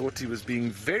baby thought he was being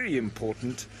very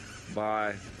important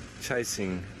by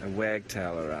chasing a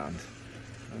wagtail around.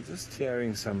 I'm just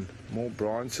hearing some more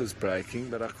branches breaking,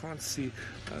 but I can't see.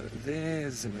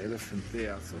 There's an elephant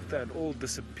there. I thought they had all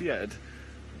disappeared.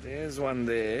 There's one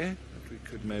there that we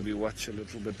could maybe watch a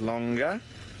little bit longer.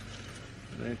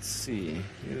 Let's see.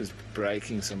 He was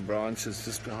breaking some branches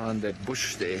just behind that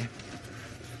bush there.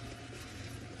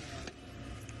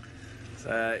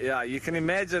 So, yeah, you can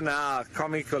imagine how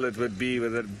comical it would be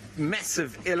with a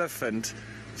massive elephant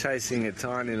chasing a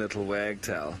tiny little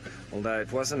wagtail. Although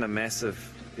it wasn't a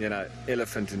massive, you know,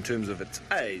 elephant in terms of its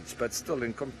age, but still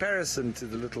in comparison to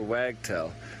the little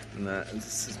wagtail,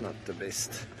 this is not the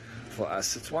best for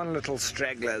us. It's one little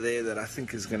straggler there that I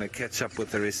think is going to catch up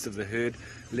with the rest of the herd.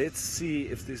 Let's see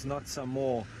if there's not some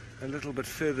more a little bit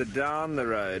further down the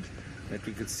road. that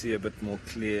we could see a bit more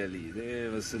clearly. There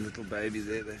was a little baby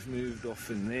there. They've moved off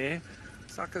in there.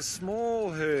 It's like a small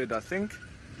herd, I think,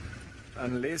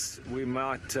 unless we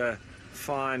might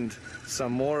find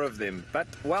some more of them. But,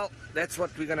 well, that's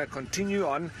what we're going to continue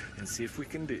on and see if we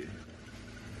can do.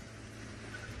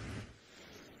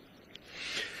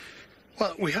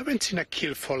 Well, we haven't seen a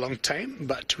kill for a long time,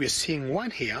 but we're seeing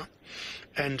one here,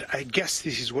 and I guess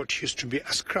this is what used to be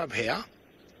a scrub hare.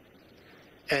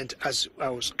 And as I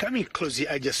was coming closer,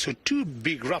 I just saw two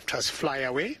big raptors fly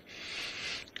away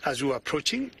as we were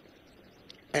approaching,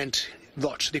 and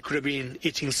thought they could have been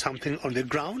eating something on the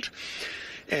ground.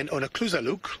 And on a closer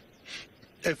look,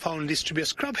 I found this to be a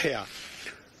scrub hare.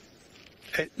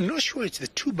 I'm not sure it's the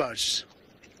two birds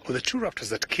or the two raptors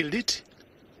that killed it,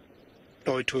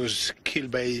 or it was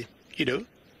killed by, you know,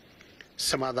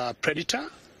 some other predator.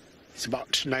 It's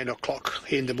about 9 o'clock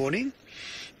in the morning,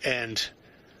 and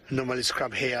normally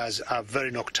scrub hares are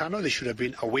very nocturnal. They should have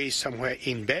been away somewhere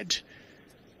in bed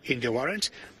in the warrant.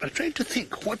 But I'm trying to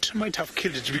think what might have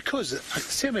killed it, because at the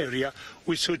same area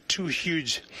we saw two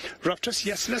huge raptors.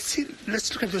 Yes, let's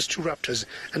look at those two raptors.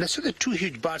 And I saw the two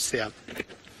huge birds there.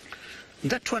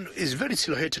 That one is very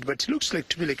silhouetted, but it looks like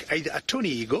to be like either a tawny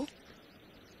eagle.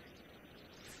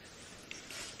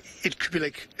 It could be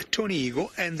like a tawny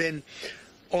eagle, and then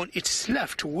on its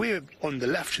left, way on the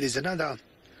left, there's another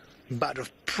bird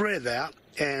of prey there,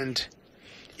 and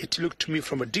it looked to me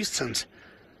from a distance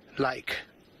like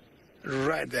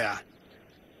right there.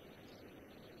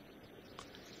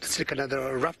 It's like another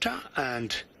raptor,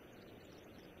 and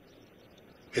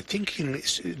we're thinking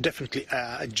it's definitely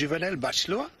a juvenile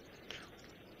bachelor,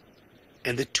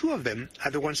 and the two of them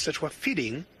are the ones that were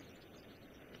feeding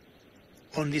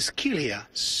on this kill here.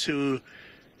 So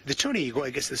the tawny eagle,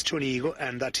 I guess that's tawny eagle,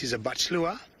 and that is a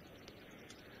bachelor,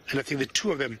 and I think the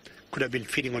two of them could have been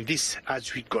feeding on this.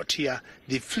 As we got here,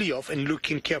 they flew off, and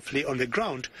looking carefully on the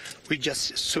ground, we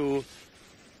just saw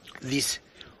this,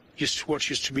 what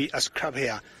used to be a scrub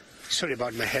hare. Sorry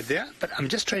about my head there, but I'm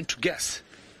just trying to guess.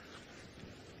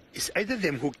 It's either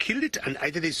them who killed it, and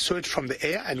either they saw it from the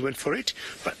air and went for it,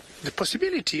 but the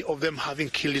possibility of them having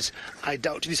killed it, I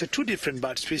doubt. These are two different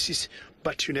bird species,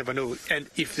 but you never know. And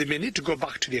if they may need to go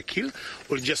back to their kill,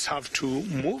 we'll just have to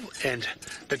move and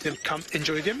let them come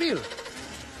enjoy their meal.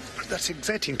 But that's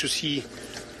exciting to see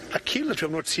a kill that we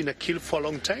have not seen a kill for a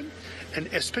long time, and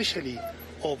especially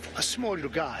of a small little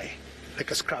guy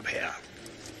like a scrub hare.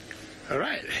 All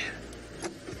right.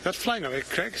 Not flying away,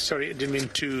 Craig. Sorry, I didn't mean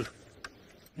to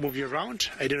move you around.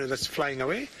 I don't know that's flying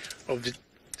away of the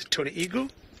tawny eagle.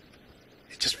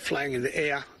 It's just flying in the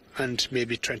air and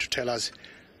maybe trying to tell us,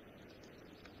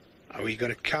 are we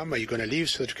going to come? Are you going to leave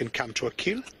so that we can come to a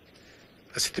kill?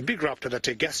 That's the big raptor that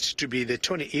I guessed to be the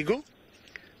tawny eagle,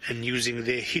 and using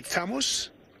the heat thermos,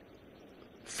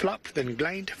 flap then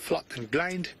glide, flap then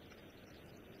glide,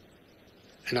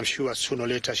 and I'm sure sooner or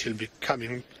later she'll be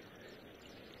coming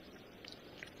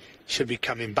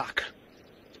back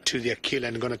to their kill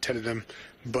and going to tell them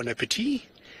bon appetit,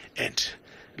 and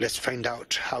let's find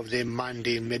out how their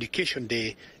Monday medication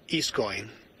day is going.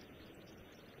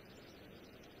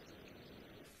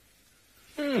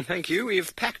 Thank you. We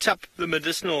have packed up the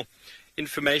medicinal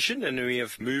information and we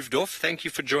have moved off. Thank you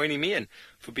for joining me and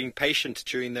for being patient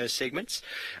during those segments.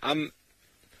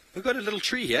 We've got a little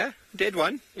tree here, dead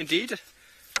one, indeed.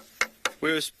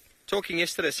 We were talking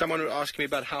yesterday, someone was asking me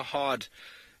about how hard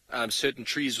certain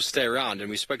trees will stay around, and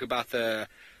we spoke about the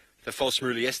false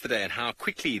marula yesterday and how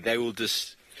quickly they will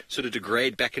just sort of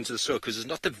degrade back into the soil because it's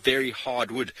not the very hard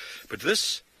wood. But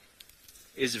this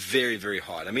is very, very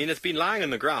hard. I mean, it's been lying on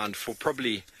the ground for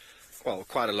probably, well,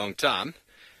 quite a long time.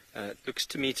 It looks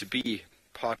to me to be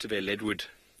part of a leadwood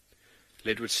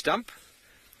stump,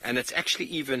 and it's actually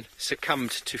even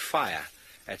succumbed to fire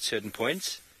at certain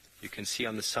points. You can see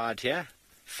on the side here,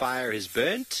 fire is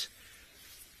burnt,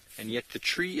 and yet the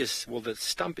tree is, well, the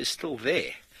stump is still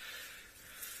there.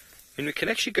 And we can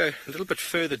actually go a little bit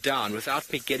further down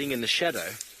without me getting in the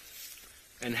shadow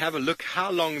and have a look how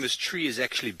long this tree has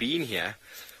actually been here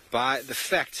by the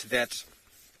fact that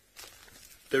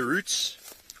the roots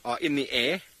are in the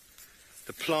air.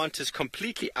 The plant is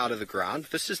completely out of the ground.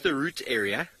 This is the root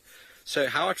area. So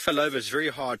how it fell over is very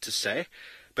hard to say,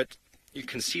 but you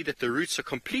can see that the roots are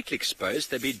completely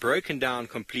exposed. They've been broken down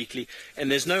completely,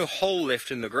 and there's no hole left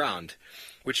in the ground,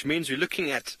 which means we're looking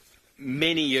at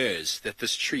many years that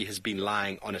this tree has been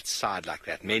lying on its side like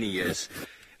that. Many years.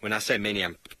 When I say many,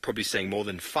 I'm probably saying more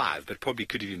than 5, but probably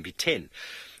could even be 10.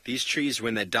 These trees,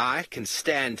 when they die, can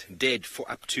stand dead for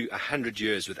up to 100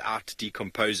 years without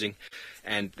decomposing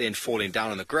and then falling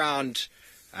down on the ground.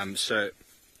 So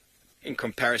in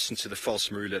comparison to the false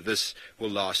marula, this will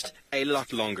last a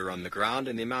lot longer on the ground,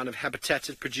 and the amount of habitat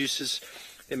it produces,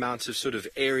 the amount of sort of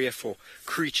area for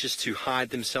creatures to hide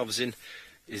themselves in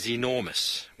is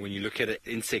enormous. When you look at an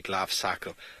insect life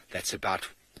cycle, that's about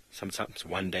sometimes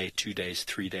 1 day, 2 days,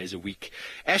 3 days a week.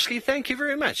 Ashley, thank you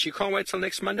very much. You can't wait till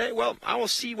next Monday? Well, I will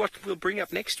see what we'll bring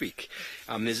up next week.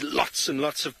 There's lots and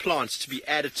lots of plants to be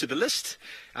added to the list,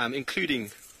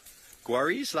 including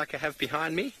guaris like I have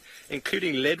behind me,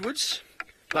 including leadwoods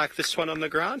like this one on the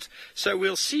ground. So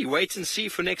we'll see. Wait and see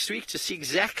for next week to see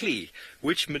exactly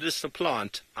which medicinal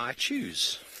plant I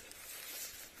choose.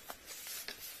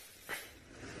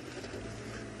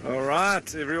 All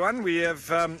right, everyone,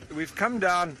 we've come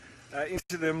down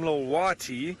into the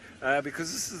Mlawati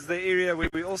because this is the area where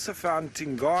we also found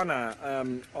Tingana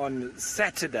on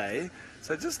Saturday.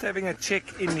 So just having a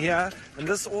check in here, and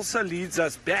this also leads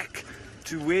us back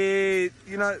to where,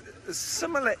 you know, a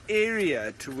similar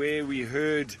area to where we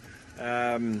heard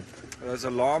those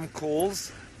alarm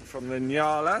calls from the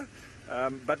Nyala,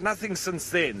 but nothing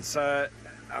since then. So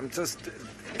I'm just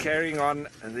carrying on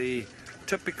the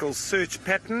typical search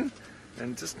pattern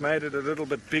and just made it a little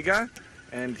bit bigger.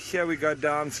 And here we go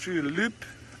down through a loop,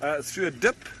 through a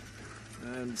dip.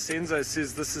 And Senzo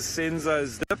says this is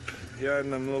Senzo's dip here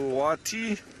in the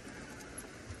Mlawati,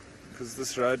 because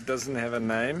this road doesn't have a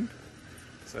name.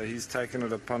 So he's taken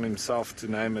it upon himself to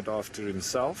name it after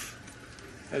himself,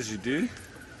 as you do,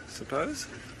 I suppose.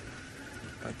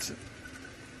 But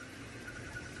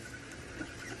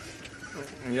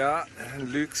yeah,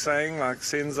 and Luke saying like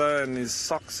Senzo and his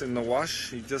socks in the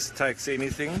wash, he just takes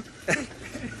anything.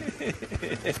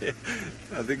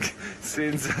 I think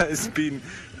Senzo's been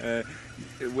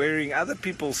wearing other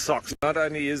people's socks, not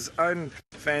only his own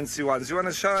fancy ones. You want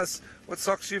to show us what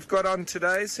socks you've got on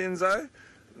today, Senzo?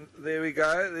 There we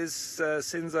go. There's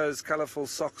Senzo's colourful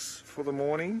socks for the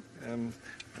morning.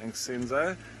 Thanks,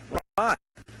 Senzo. Right.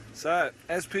 So,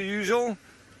 as per usual,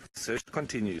 search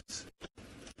continues.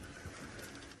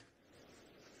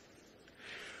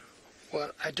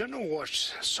 Well, I don't know what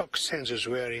socks Senzo's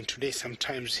wearing today.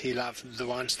 Sometimes he'll have the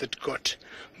ones that got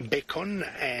bacon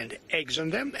and eggs on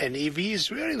them, and if he's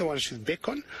wearing the ones with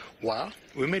bacon, well,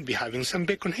 we might be having some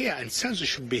bacon here, and Senzo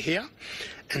should be here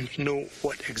and know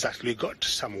what exactly we got.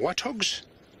 Some warthogs,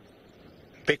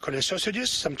 bacon and sausages,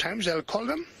 sometimes I'll call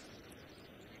them.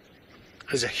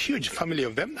 There's a huge family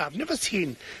of them. I've never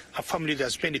seen a family that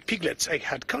has many piglets. I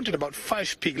had counted about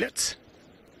 5 piglets.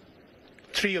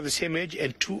 3 of the same age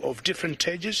and 2 of different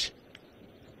ages.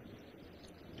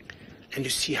 And you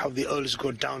see how the earls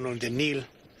go down on their knees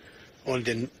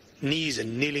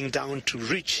and kneeling down to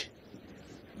reach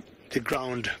the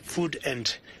ground food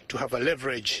and to have a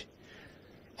leverage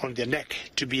on their neck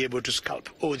to be able to scalp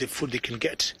all the food they can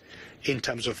get in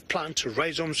terms of plant or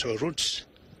rhizomes or roots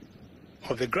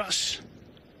of the grass.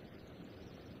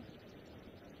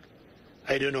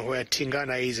 I don't know where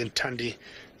Tingana is in Tandi.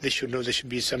 They should know there should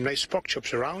be some nice pork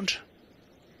chops around.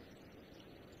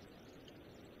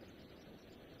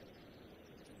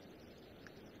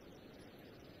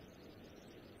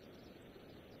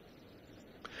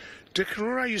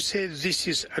 Dekrora, you say this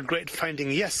is a great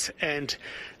finding. Yes, and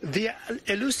they are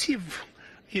elusive,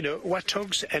 you know,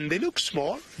 warthogs, and they look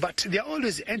small, but they're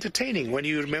always entertaining. When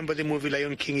you remember the movie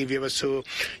Lion King, if you ever saw,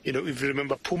 you know, if you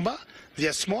remember Pumbaa, they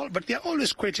are small, but they're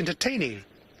always quite entertaining.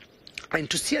 And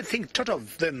to see, I think, total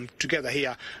of them together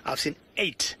here, I've seen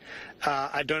 8.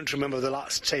 I don't remember the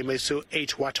last time I saw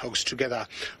 8 warthogs together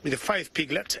with the 5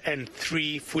 piglets and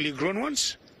 3 fully grown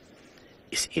ones.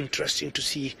 It's interesting to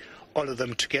see all of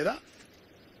them together.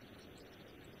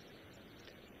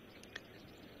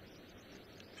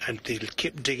 And they'll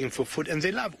keep digging for food, and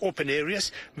they love open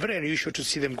areas. Very unusual to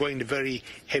see them going in very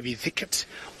heavy thickets,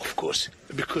 of course,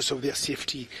 because of their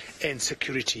safety and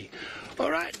security. All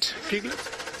right,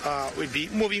 piglets, we'll be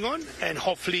moving on, and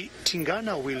hopefully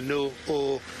Tingana will know,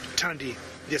 or Tandi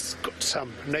just got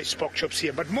some nice pork chops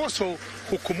here, but more so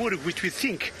Hukumuru, which we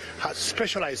think has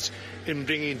specialized in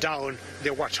bringing down the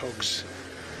warthogs.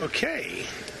 Okay.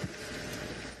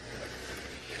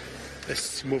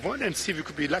 Let's move on and see if we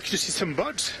could be lucky to see some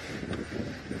birds.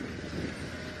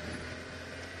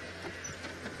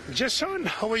 Jason,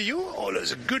 how are you?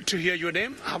 Always good to hear your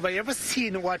name. Have I ever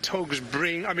seen wild dogs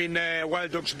bring down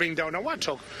a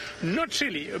warthog? Not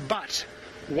really, but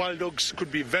wild dogs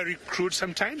could be very crude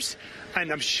sometimes,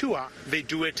 and I'm sure they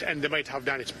do it, and they might have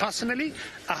done it personally.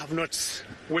 I have not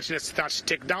witnessed that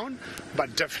takedown,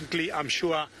 but definitely I'm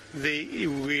sure they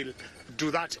will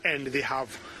do that, and they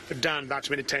have done that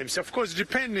many times. Of course,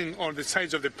 depending on the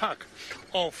size of the pack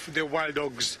of the wild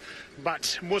dogs.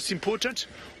 But most important,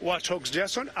 warthogs,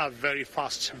 Jason, are very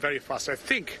fast, very fast. I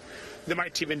think They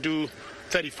might even do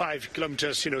 35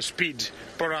 kilometers, speed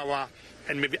per hour,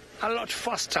 and maybe a lot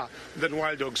faster than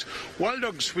wild dogs. Wild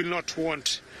dogs will not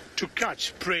want to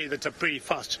catch prey that are pretty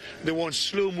fast. They want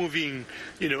slow-moving,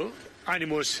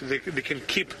 animals they can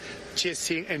keep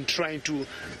chasing and trying to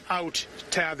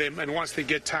out-tire them, and once they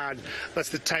get tired, that's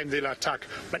the time they'll attack.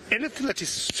 But anything that is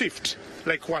swift,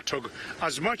 like warthog,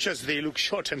 as much as they look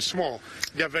short and small,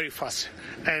 they're very fast.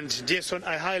 And Jason,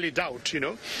 I highly doubt,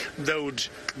 they would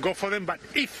go for them. But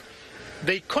if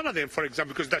they corner them, for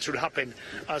example, because that should happen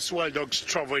as wild dogs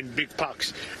travel in big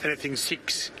packs, anything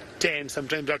 6, 10,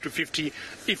 sometimes up to 50.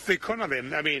 If they corner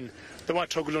them, I mean, the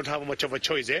warthog will not have much of a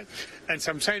choice, eh? And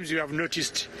sometimes you have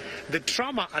noticed the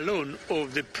trauma alone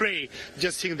of the prey,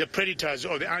 just seeing the predators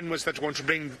or the animals that want to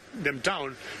bring them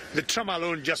down, the trauma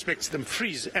alone just makes them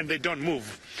freeze and they don't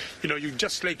move. You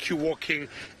just like you walking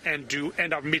and you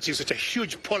end up meeting such a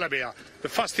huge polar bear. The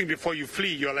first thing before you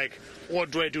flee, you're like, what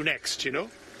do I do next,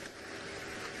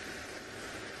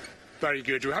 Very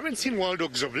good. We haven't seen wild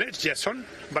dogs of late, Jason,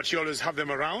 but you always have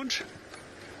them around.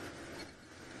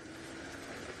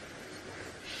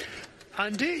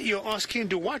 Andy, you're asking,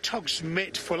 do warthogs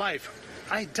mate for life?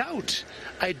 I doubt.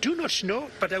 I do not know,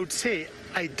 but I would say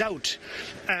I doubt.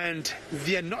 And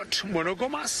they are not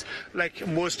monogamous like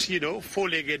most,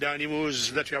 four-legged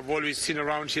animals that we have always seen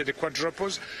around here, the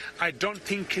quadrupeds. I don't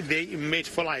think they mate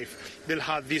for life. They'll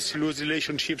have these loose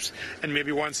relationships, and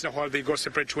maybe once in a while they go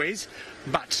separate ways.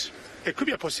 But it could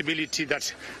be a possibility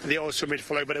that they also mate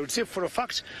for life. But I would say for a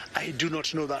fact, I do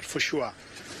not know that for sure.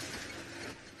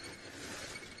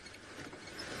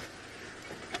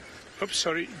 Oops,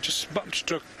 sorry, just bumped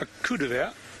to a kudu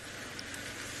there.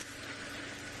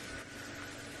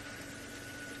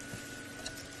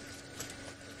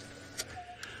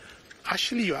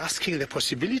 Actually, you're asking the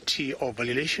possibility of a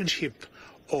relationship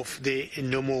of the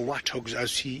normal warthogs,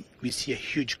 as we see a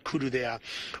huge kudu there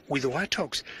with the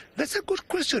warthogs. That's a good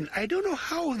question. I don't know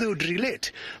how they would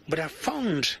relate, but I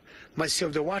found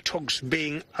myself the warthogs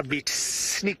being a bit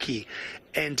sneaky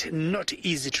and not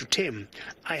easy to tame.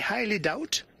 I highly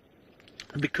doubt,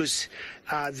 because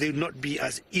they would not be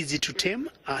as easy to tame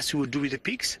as we would do with the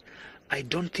pigs. I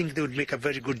don't think they would make a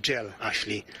very good gel,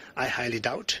 actually. I highly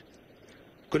doubt.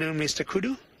 Good evening, Mr.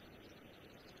 Kudu.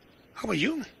 How are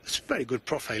you? It's a very good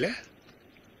profile, eh?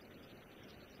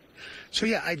 So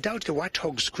yeah, I doubt the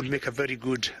warthogs could make a very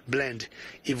good blend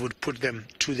if we would put them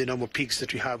to the normal pigs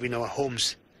that we have in our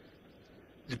homes.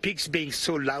 The pigs being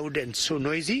so loud and so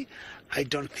noisy, I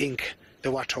don't think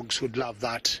the warthogs would love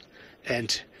that.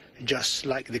 And just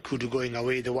like the kudu going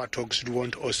away, the warthogs would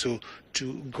want also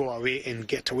to go away and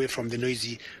get away from the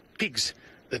noisy pigs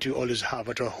that we always have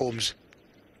at our homes.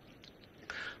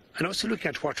 And also looking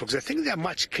at warthogs, I think they are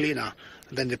much cleaner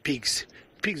than the pigs.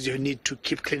 Pigs, you need to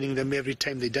keep cleaning them every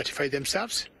time they dirtify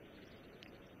themselves.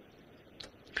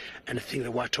 And I think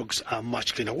the warthogs are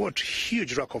much cleaner. What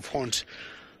huge rock of horns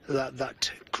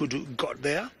that kudu got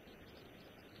there.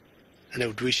 And I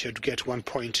would wish I'd get 1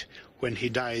 point when he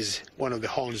dies one of the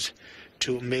horns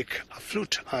to make a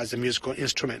flute as a musical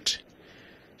instrument.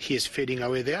 He is fading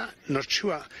away there. Not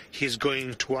sure he's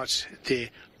going towards the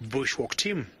bushwalk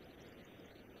team.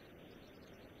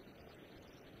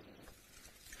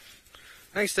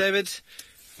 Thanks, David.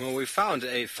 Well, we found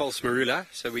a false marula,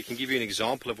 so we can give you an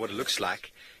example of what it looks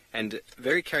like. And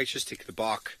very characteristic, the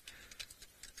bark.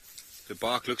 The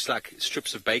bark looks like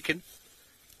strips of bacon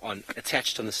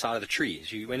attached on the side of the tree.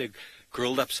 So you went and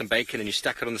grilled up some bacon and you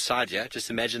stuck it on the side here. Just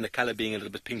imagine the color being a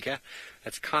little bit pinker.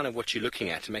 That's kind of what you're looking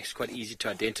at. It makes it quite easy to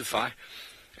identify.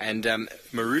 And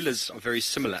marulas are very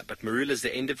similar, but marulas,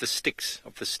 the end of the sticks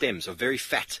of the stems are very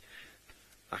fat,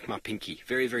 like my pinky,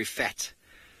 very, very fat.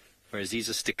 Whereas these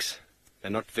are sticks. They're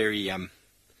not very,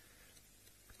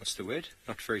 what's the word?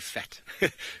 Not very fat.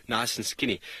 Nice and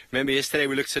skinny. Remember yesterday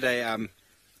we looked at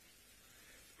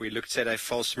a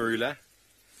false marula,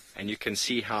 and you can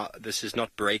see how this is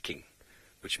not breaking,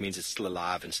 which means it's still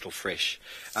alive and still fresh.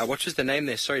 What was the name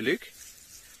there? Sorry, Luke?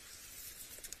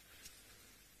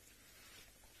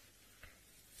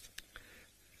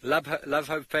 Love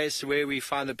Hope Place, where we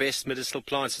find the best medicinal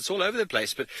plants. It's all over the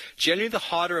place, but generally the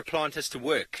harder a plant has to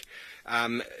work,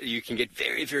 you can get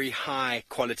very, very high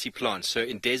quality plants. So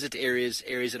in desert areas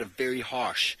that are very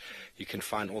harsh, you can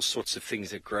find all sorts of things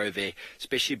that grow there,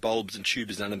 especially bulbs and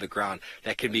tubers under the ground.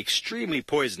 They can be extremely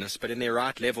poisonous, but in their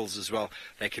right levels as well,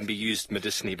 they can be used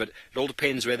medicinally. But it all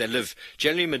depends where they live.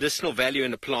 Generally, medicinal value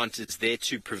in a plant is there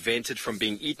to prevent it from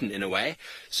being eaten in a way.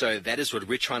 So that is what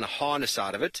we're trying to harness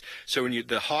out of it. So when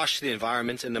the harsher the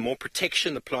environment and the more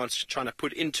protection the plant's trying to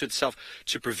put into itself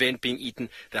to prevent being eaten,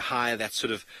 the higher that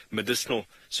sort of medicinal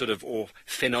or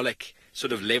phenolic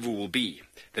sort of level will be.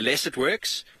 The less it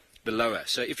works, the lower.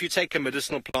 So if you take a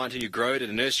medicinal plant and you grow it in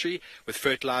a nursery with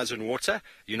fertilizer and water,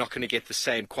 you're not going to get the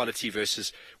same quality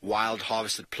versus wild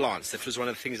harvested plants. That was one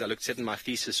of the things I looked at in my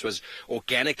thesis, was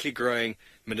organically growing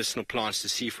medicinal plants to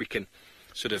see if we can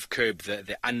sort of curb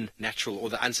the unnatural or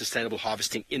the unsustainable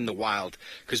harvesting in the wild.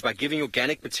 Because by giving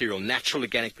organic material, natural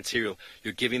organic material,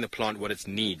 you're giving the plant what it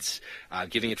needs.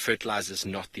 Giving it fertilizer is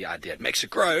not the idea. It makes it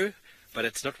grow, but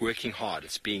it's not working hard.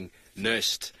 It's being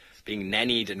nursed, being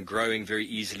nannied and growing very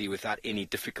easily without any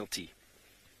difficulty.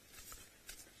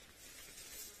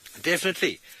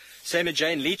 Definitely. Same as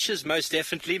Jane, leeches, most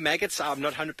definitely. Maggots, I'm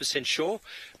not 100% sure,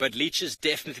 but leeches,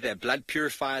 definitely, they're blood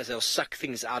purifiers. They'll suck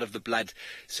things out of the blood.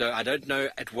 So I don't know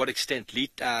at what extent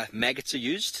maggots are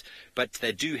used, but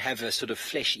they do have a sort of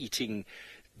flesh-eating,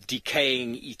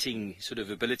 decaying, eating sort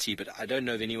of ability, but I don't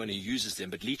know of anyone who uses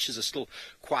them. But leeches are still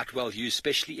quite well used,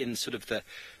 especially in sort of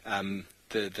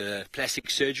the plastic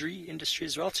surgery industry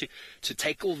as well, to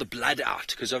take all the blood out,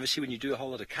 because obviously when you do a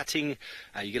whole lot of cutting,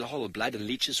 you get a whole lot of blood, and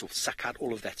leeches will suck out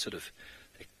all of that sort of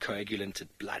coagulated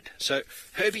blood. So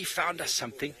Herbie found us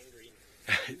something.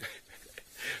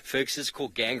 Fergus, is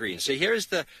called gangrene. So here is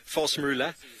the false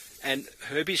marula, and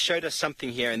Herbie showed us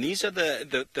something here, and these are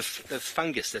the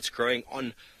fungus that's growing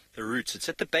on the roots. It's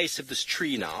at the base of this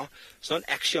tree now. It's not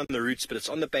actually on the roots, but it's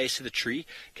on the base of the tree.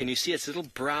 Can you see it's a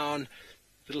little brown,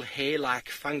 little hair-like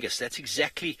fungus? That's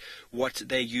exactly what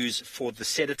they use for the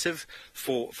sedative,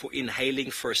 for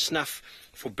inhaling, for a snuff,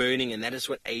 for burning, and that is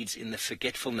what aids in the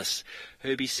forgetfulness.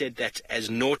 Herbie said that as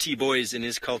naughty boys in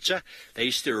his culture, they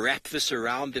used to wrap this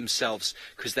around themselves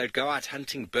because they'd go out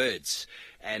hunting birds,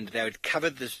 and they would cover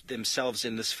themselves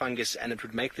in this fungus, and it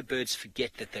would make the birds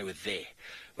forget that they were there.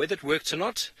 Whether it worked or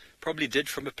not, probably did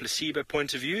from a placebo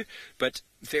point of view, but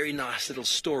very nice little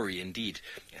story indeed.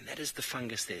 And that is the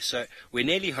fungus there. So we're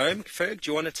nearly home. Ferg,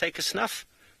 do you want to take a snuff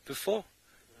before?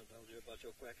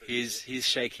 He's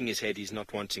shaking his head. He's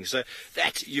not wanting. So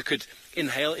that you could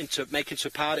inhale make into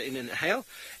a powder and inhale,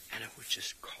 and it would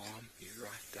just calm you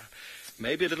right down.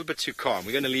 Maybe a little bit too calm.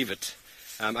 We're going to leave it.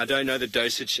 I don't know the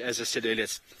dosage. As I said earlier,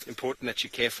 it's important that you're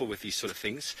careful with these sort of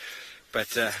things.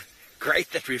 But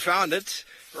great that we found it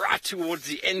right towards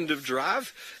the end of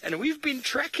drive, and we've been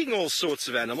tracking all sorts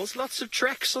of animals, lots of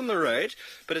tracks on the road,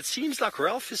 but it seems like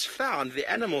Ralph has found the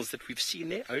animals that we've seen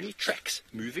there, only tracks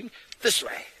moving this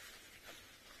way.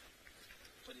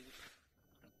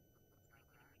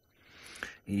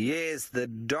 Yes, the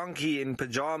donkey in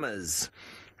pajamas.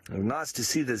 Nice to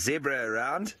see the zebra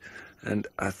around, and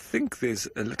I think there's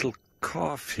a little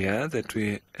calf here that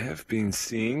we have been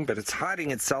seeing, but it's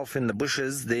hiding itself in the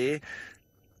bushes there,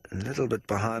 a little bit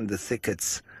behind the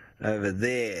thickets over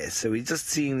there. So we're just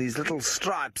seeing these little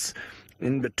stripes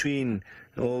in between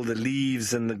all the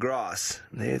leaves and the grass.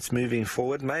 There, it's moving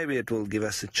forward. Maybe it will give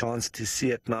us a chance to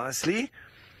see it nicely.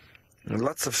 And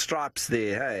lots of stripes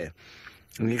there, hey?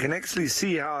 And you can actually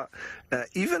see how,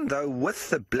 even though with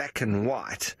the black and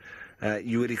white,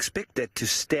 you would expect that to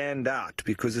stand out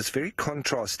because it's very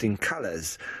contrasting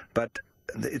colors, but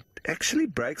it actually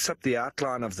breaks up the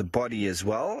outline of the body as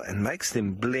well and makes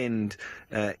them blend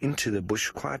into the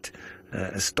bush quite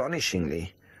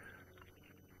astonishingly.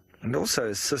 And also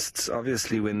assists,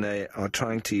 obviously, when they are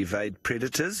trying to evade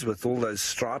predators with all those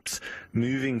stripes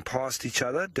moving past each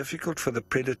other. Difficult for the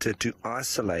predator to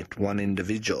isolate one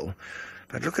individual.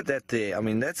 But look at that there. I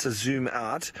mean, that's a zoom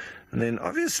out. And then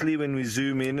obviously when we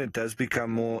zoom in, it does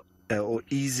become more or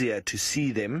easier to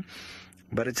see them.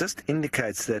 But it just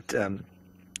indicates that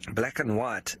black and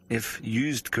white, if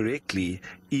used correctly,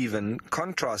 even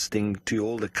contrasting to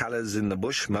all the colors in the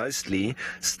bush mostly,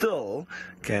 still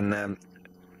can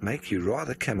make you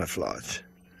rather camouflage.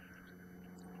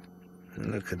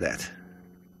 And look at that.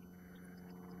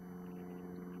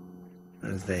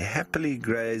 As they're happily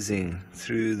grazing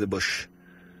through the bush.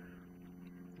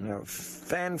 Now,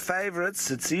 fan favorites,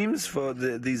 it seems, for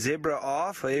the zebra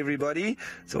are for everybody.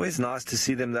 It's always nice to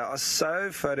see them. They are so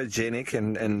photogenic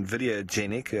and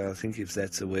videogenic, I think, if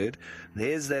that's a word.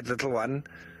 There's that little one.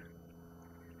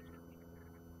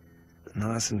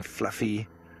 Nice and fluffy.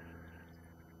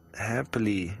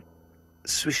 Happily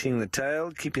swishing the tail,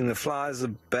 keeping the flies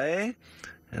at bay,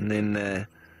 and then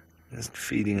just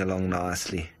feeding along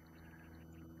nicely.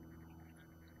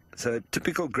 So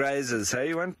typical grazers, hey,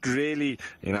 you won't really,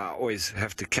 I always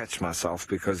have to catch myself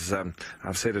because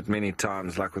I've said it many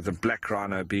times, like with the black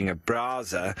rhino being a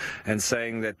browser and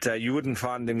saying that you wouldn't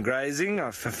find them grazing.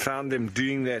 I've found them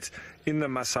doing that in the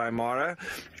Masai Mara.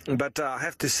 But I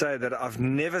have to say that I've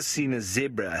never seen a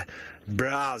zebra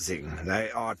browsing.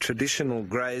 They are traditional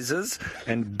grazers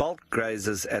and bulk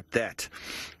grazers at that.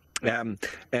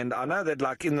 And I know that,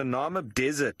 like in the Namib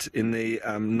Desert, in the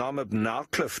Namib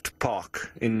Naukluft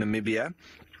Park in Namibia,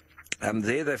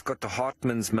 there they've got the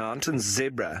Hartmann's Mountain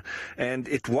zebra, and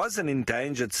it was an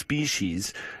endangered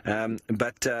species,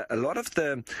 but a lot of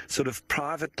the sort of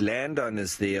private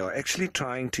landowners there are actually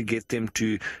trying to get them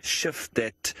to shift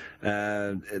that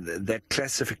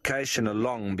classification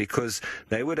along, because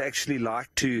they would actually like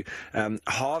to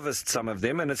harvest some of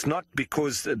them, and it's not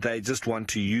because they just want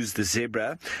to use the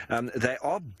zebra. They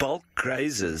are bulk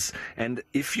grazers, and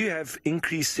if you have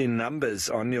increase in numbers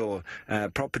on your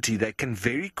property, they can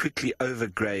very quickly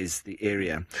overgraze the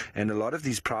area, and a lot of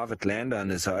these private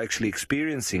landowners are actually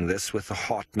experiencing this with the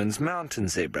Hartmann's Mountain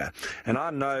zebra. And I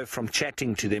know from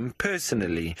chatting to them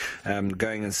personally,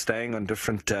 going and staying on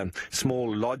different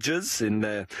small lodges in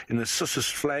the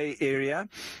Sossusvlei area,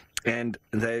 and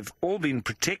they've all been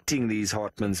protecting these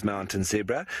Hartmann's Mountain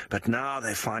zebra, but now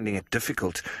they're finding it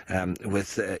difficult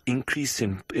with increase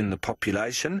in the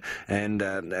population and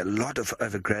a lot of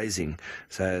overgrazing.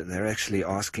 So they're actually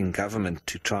asking government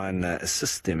to try and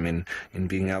assist them in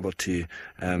being able to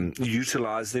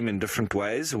utilize them in different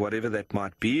ways, whatever that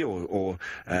might be, or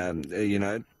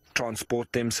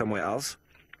transport them somewhere else.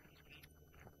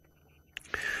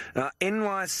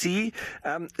 NYC,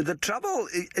 the trouble,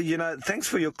 thanks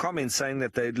for your comments saying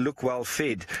that they look well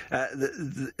fed.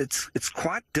 It's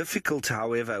quite difficult,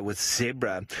 however, with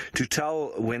zebra to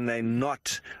tell when they're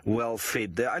not well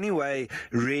fed. The only way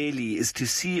really is to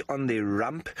see on their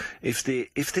rump if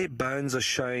their bones are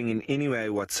showing in any way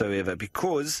whatsoever,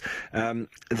 because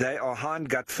they are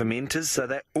hindgut fermenters, so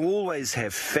they always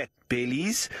have fat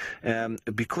bellies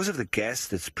because of the gas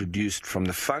that's produced from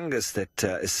the fungus that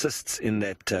assists in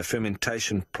that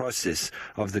fermentation process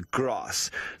of the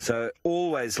grass. So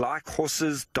always, like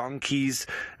horses, donkeys,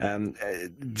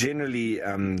 generally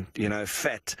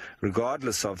fat,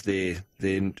 regardless of their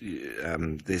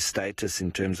status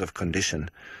in terms of condition.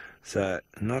 So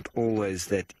not always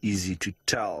that easy to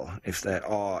tell if they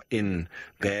are in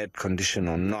bad condition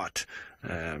or not,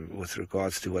 with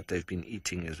regards to what they've been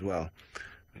eating as well,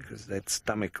 because that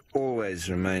stomach always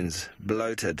remains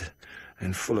bloated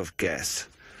and full of gas.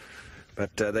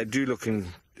 But they do look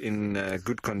in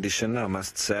good condition, I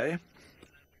must say.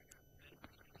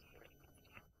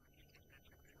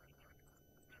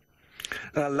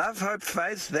 Love, Hope,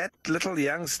 Faith, that little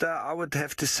youngster, I would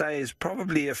have to say, is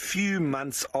probably a few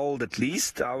months old at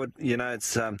least.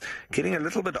 It's getting a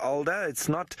little bit older. It's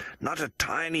not a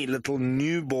tiny little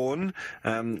newborn,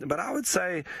 but I would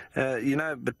say,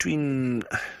 between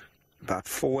about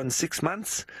 4 and 6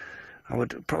 months. I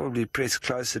would probably press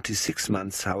closer to 6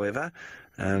 months, however.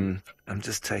 I'm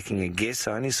just taking a guess.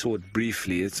 I only saw it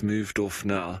briefly. It's moved off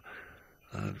now.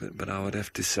 But I would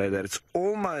have to say that it's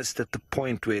almost at the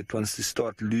point where it wants to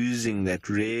start losing that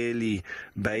really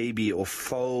baby or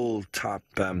foal type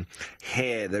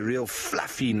hair, the real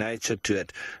fluffy nature to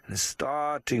it, and it's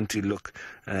starting to look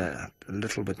a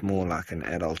little bit more like an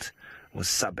adult or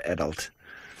sub-adult.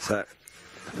 So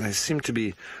they seem to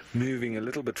be moving a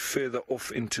little bit further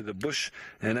off into the bush,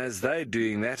 and as they're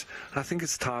doing that, I think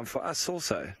it's time for us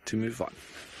also to move on.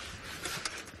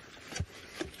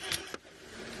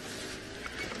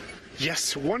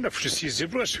 Yes, wonderful to see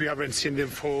zebras. We haven't seen them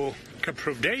for a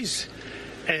couple of days,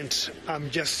 and I'm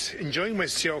just enjoying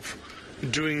myself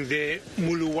doing the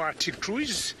Muluwati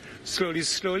cruise,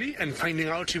 slowly, and finding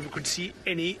out if we could see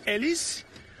any ellies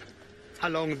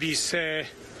along this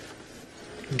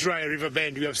dry river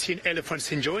bend. We have seen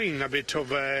elephants enjoying a bit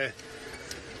of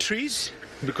trees,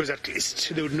 because at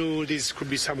least they would know this could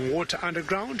be some water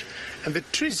underground, and the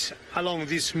trees along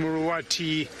this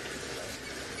Muluwati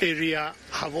area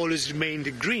have always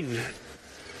remained green,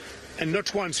 and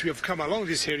not once we have come along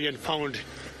this area and found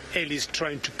ellies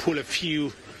trying to pull a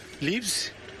few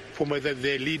leaves from either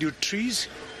the leadwood trees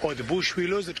or the bush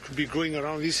willows that could be growing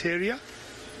around this area.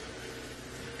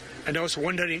 And I was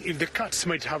wondering if the cats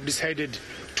might have decided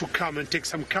to come and take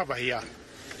some cover here.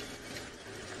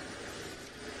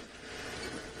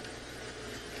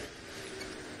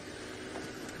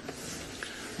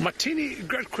 Martini,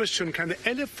 great question. Can the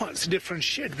elephants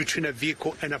differentiate between a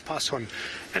vehicle and a person?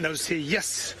 And I would say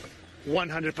yes,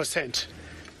 100%.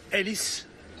 Ellies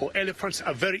or elephants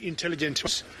are very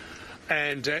intelligent.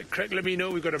 And Craig, let me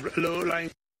know, we've got a low line.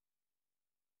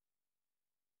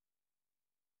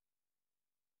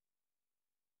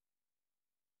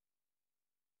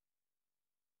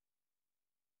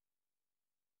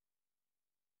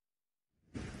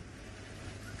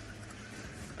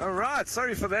 All right,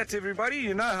 sorry for that, everybody.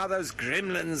 You know how those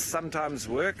gremlins sometimes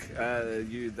work.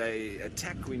 They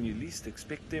attack when you least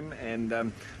expect them,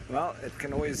 and well, it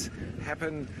can always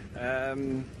happen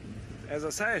as I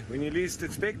say, when you least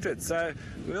expect it. So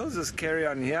we'll just carry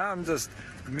on here. I'm just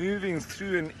moving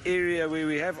through an area where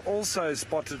we have also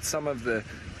spotted some of the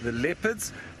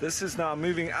leopards. This is now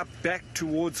moving up back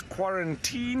towards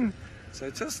Quarantine. So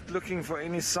just looking for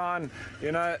any sign.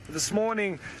 You know, this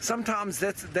morning, sometimes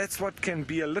that's what can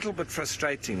be a little bit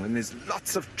frustrating, when there's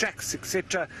lots of tracks,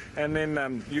 etc., and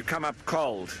then you come up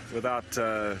cold without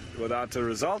a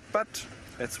result. But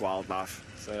that's wildlife.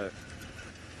 So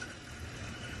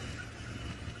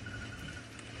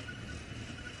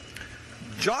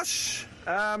Josh,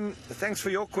 thanks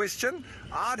for your question.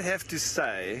 I'd have to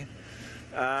say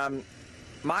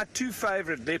my two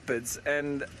favorite leopards,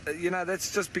 and you know,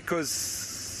 that's just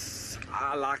because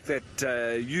I like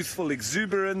that youthful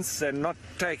exuberance and not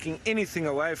taking anything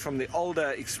away from the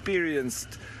older,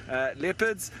 experienced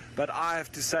leopards, but I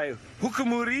have to say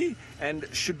Hukumuri and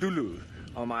Shidulu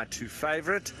are my two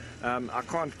favorite. I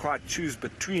can't quite choose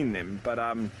between them, but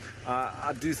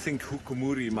I do think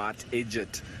Hukumuri might edge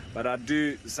it. But I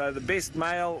do, so the best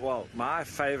male, well, my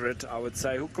favorite, I would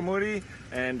say Hukumuri,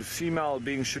 and female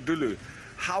being Shidulu.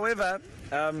 However,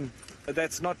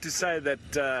 that's not to say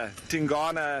that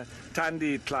Tingana,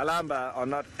 Tandi, Tlalamba are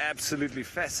not absolutely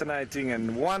fascinating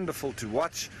and wonderful to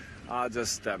watch. I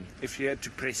just, if you had to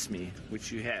press me, which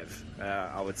you have,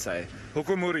 I would say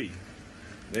Hukumuri.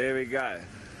 There we go.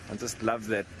 I just love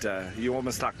that. You're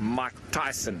almost like Mike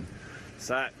Tyson.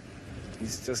 So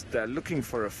he's just looking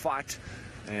for a fight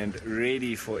and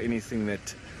ready for anything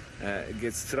that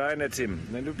gets thrown at him.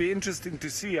 And it'll be interesting to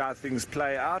see how things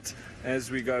play out as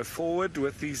we go forward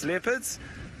with these leopards.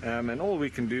 And all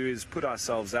we can do is put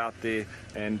ourselves out there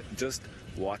and just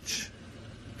watch.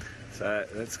 So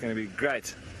that's going to be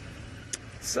great.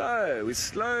 So we're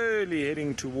slowly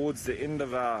heading towards the end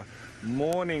of our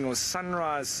morning or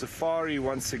sunrise safari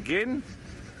once again.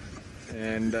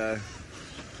 And I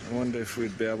wonder if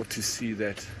we'd be able to see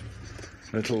that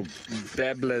little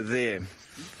babbler there.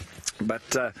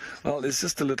 But, well, there's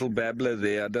just a little babbler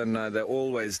there. I don't know. They're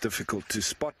always difficult to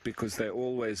spot because they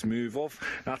always move off.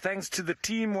 Now, thanks to the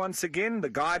team once again, the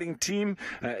guiding team,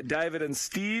 David and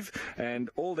Steve, and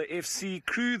all the FC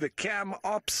crew, the cam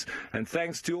ops, and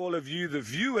thanks to all of you, the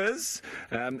viewers.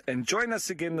 And join us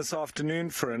again this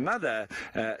afternoon for another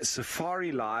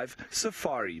safariLIVE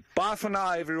Safari. Bye for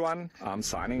now, everyone. I'm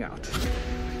signing out.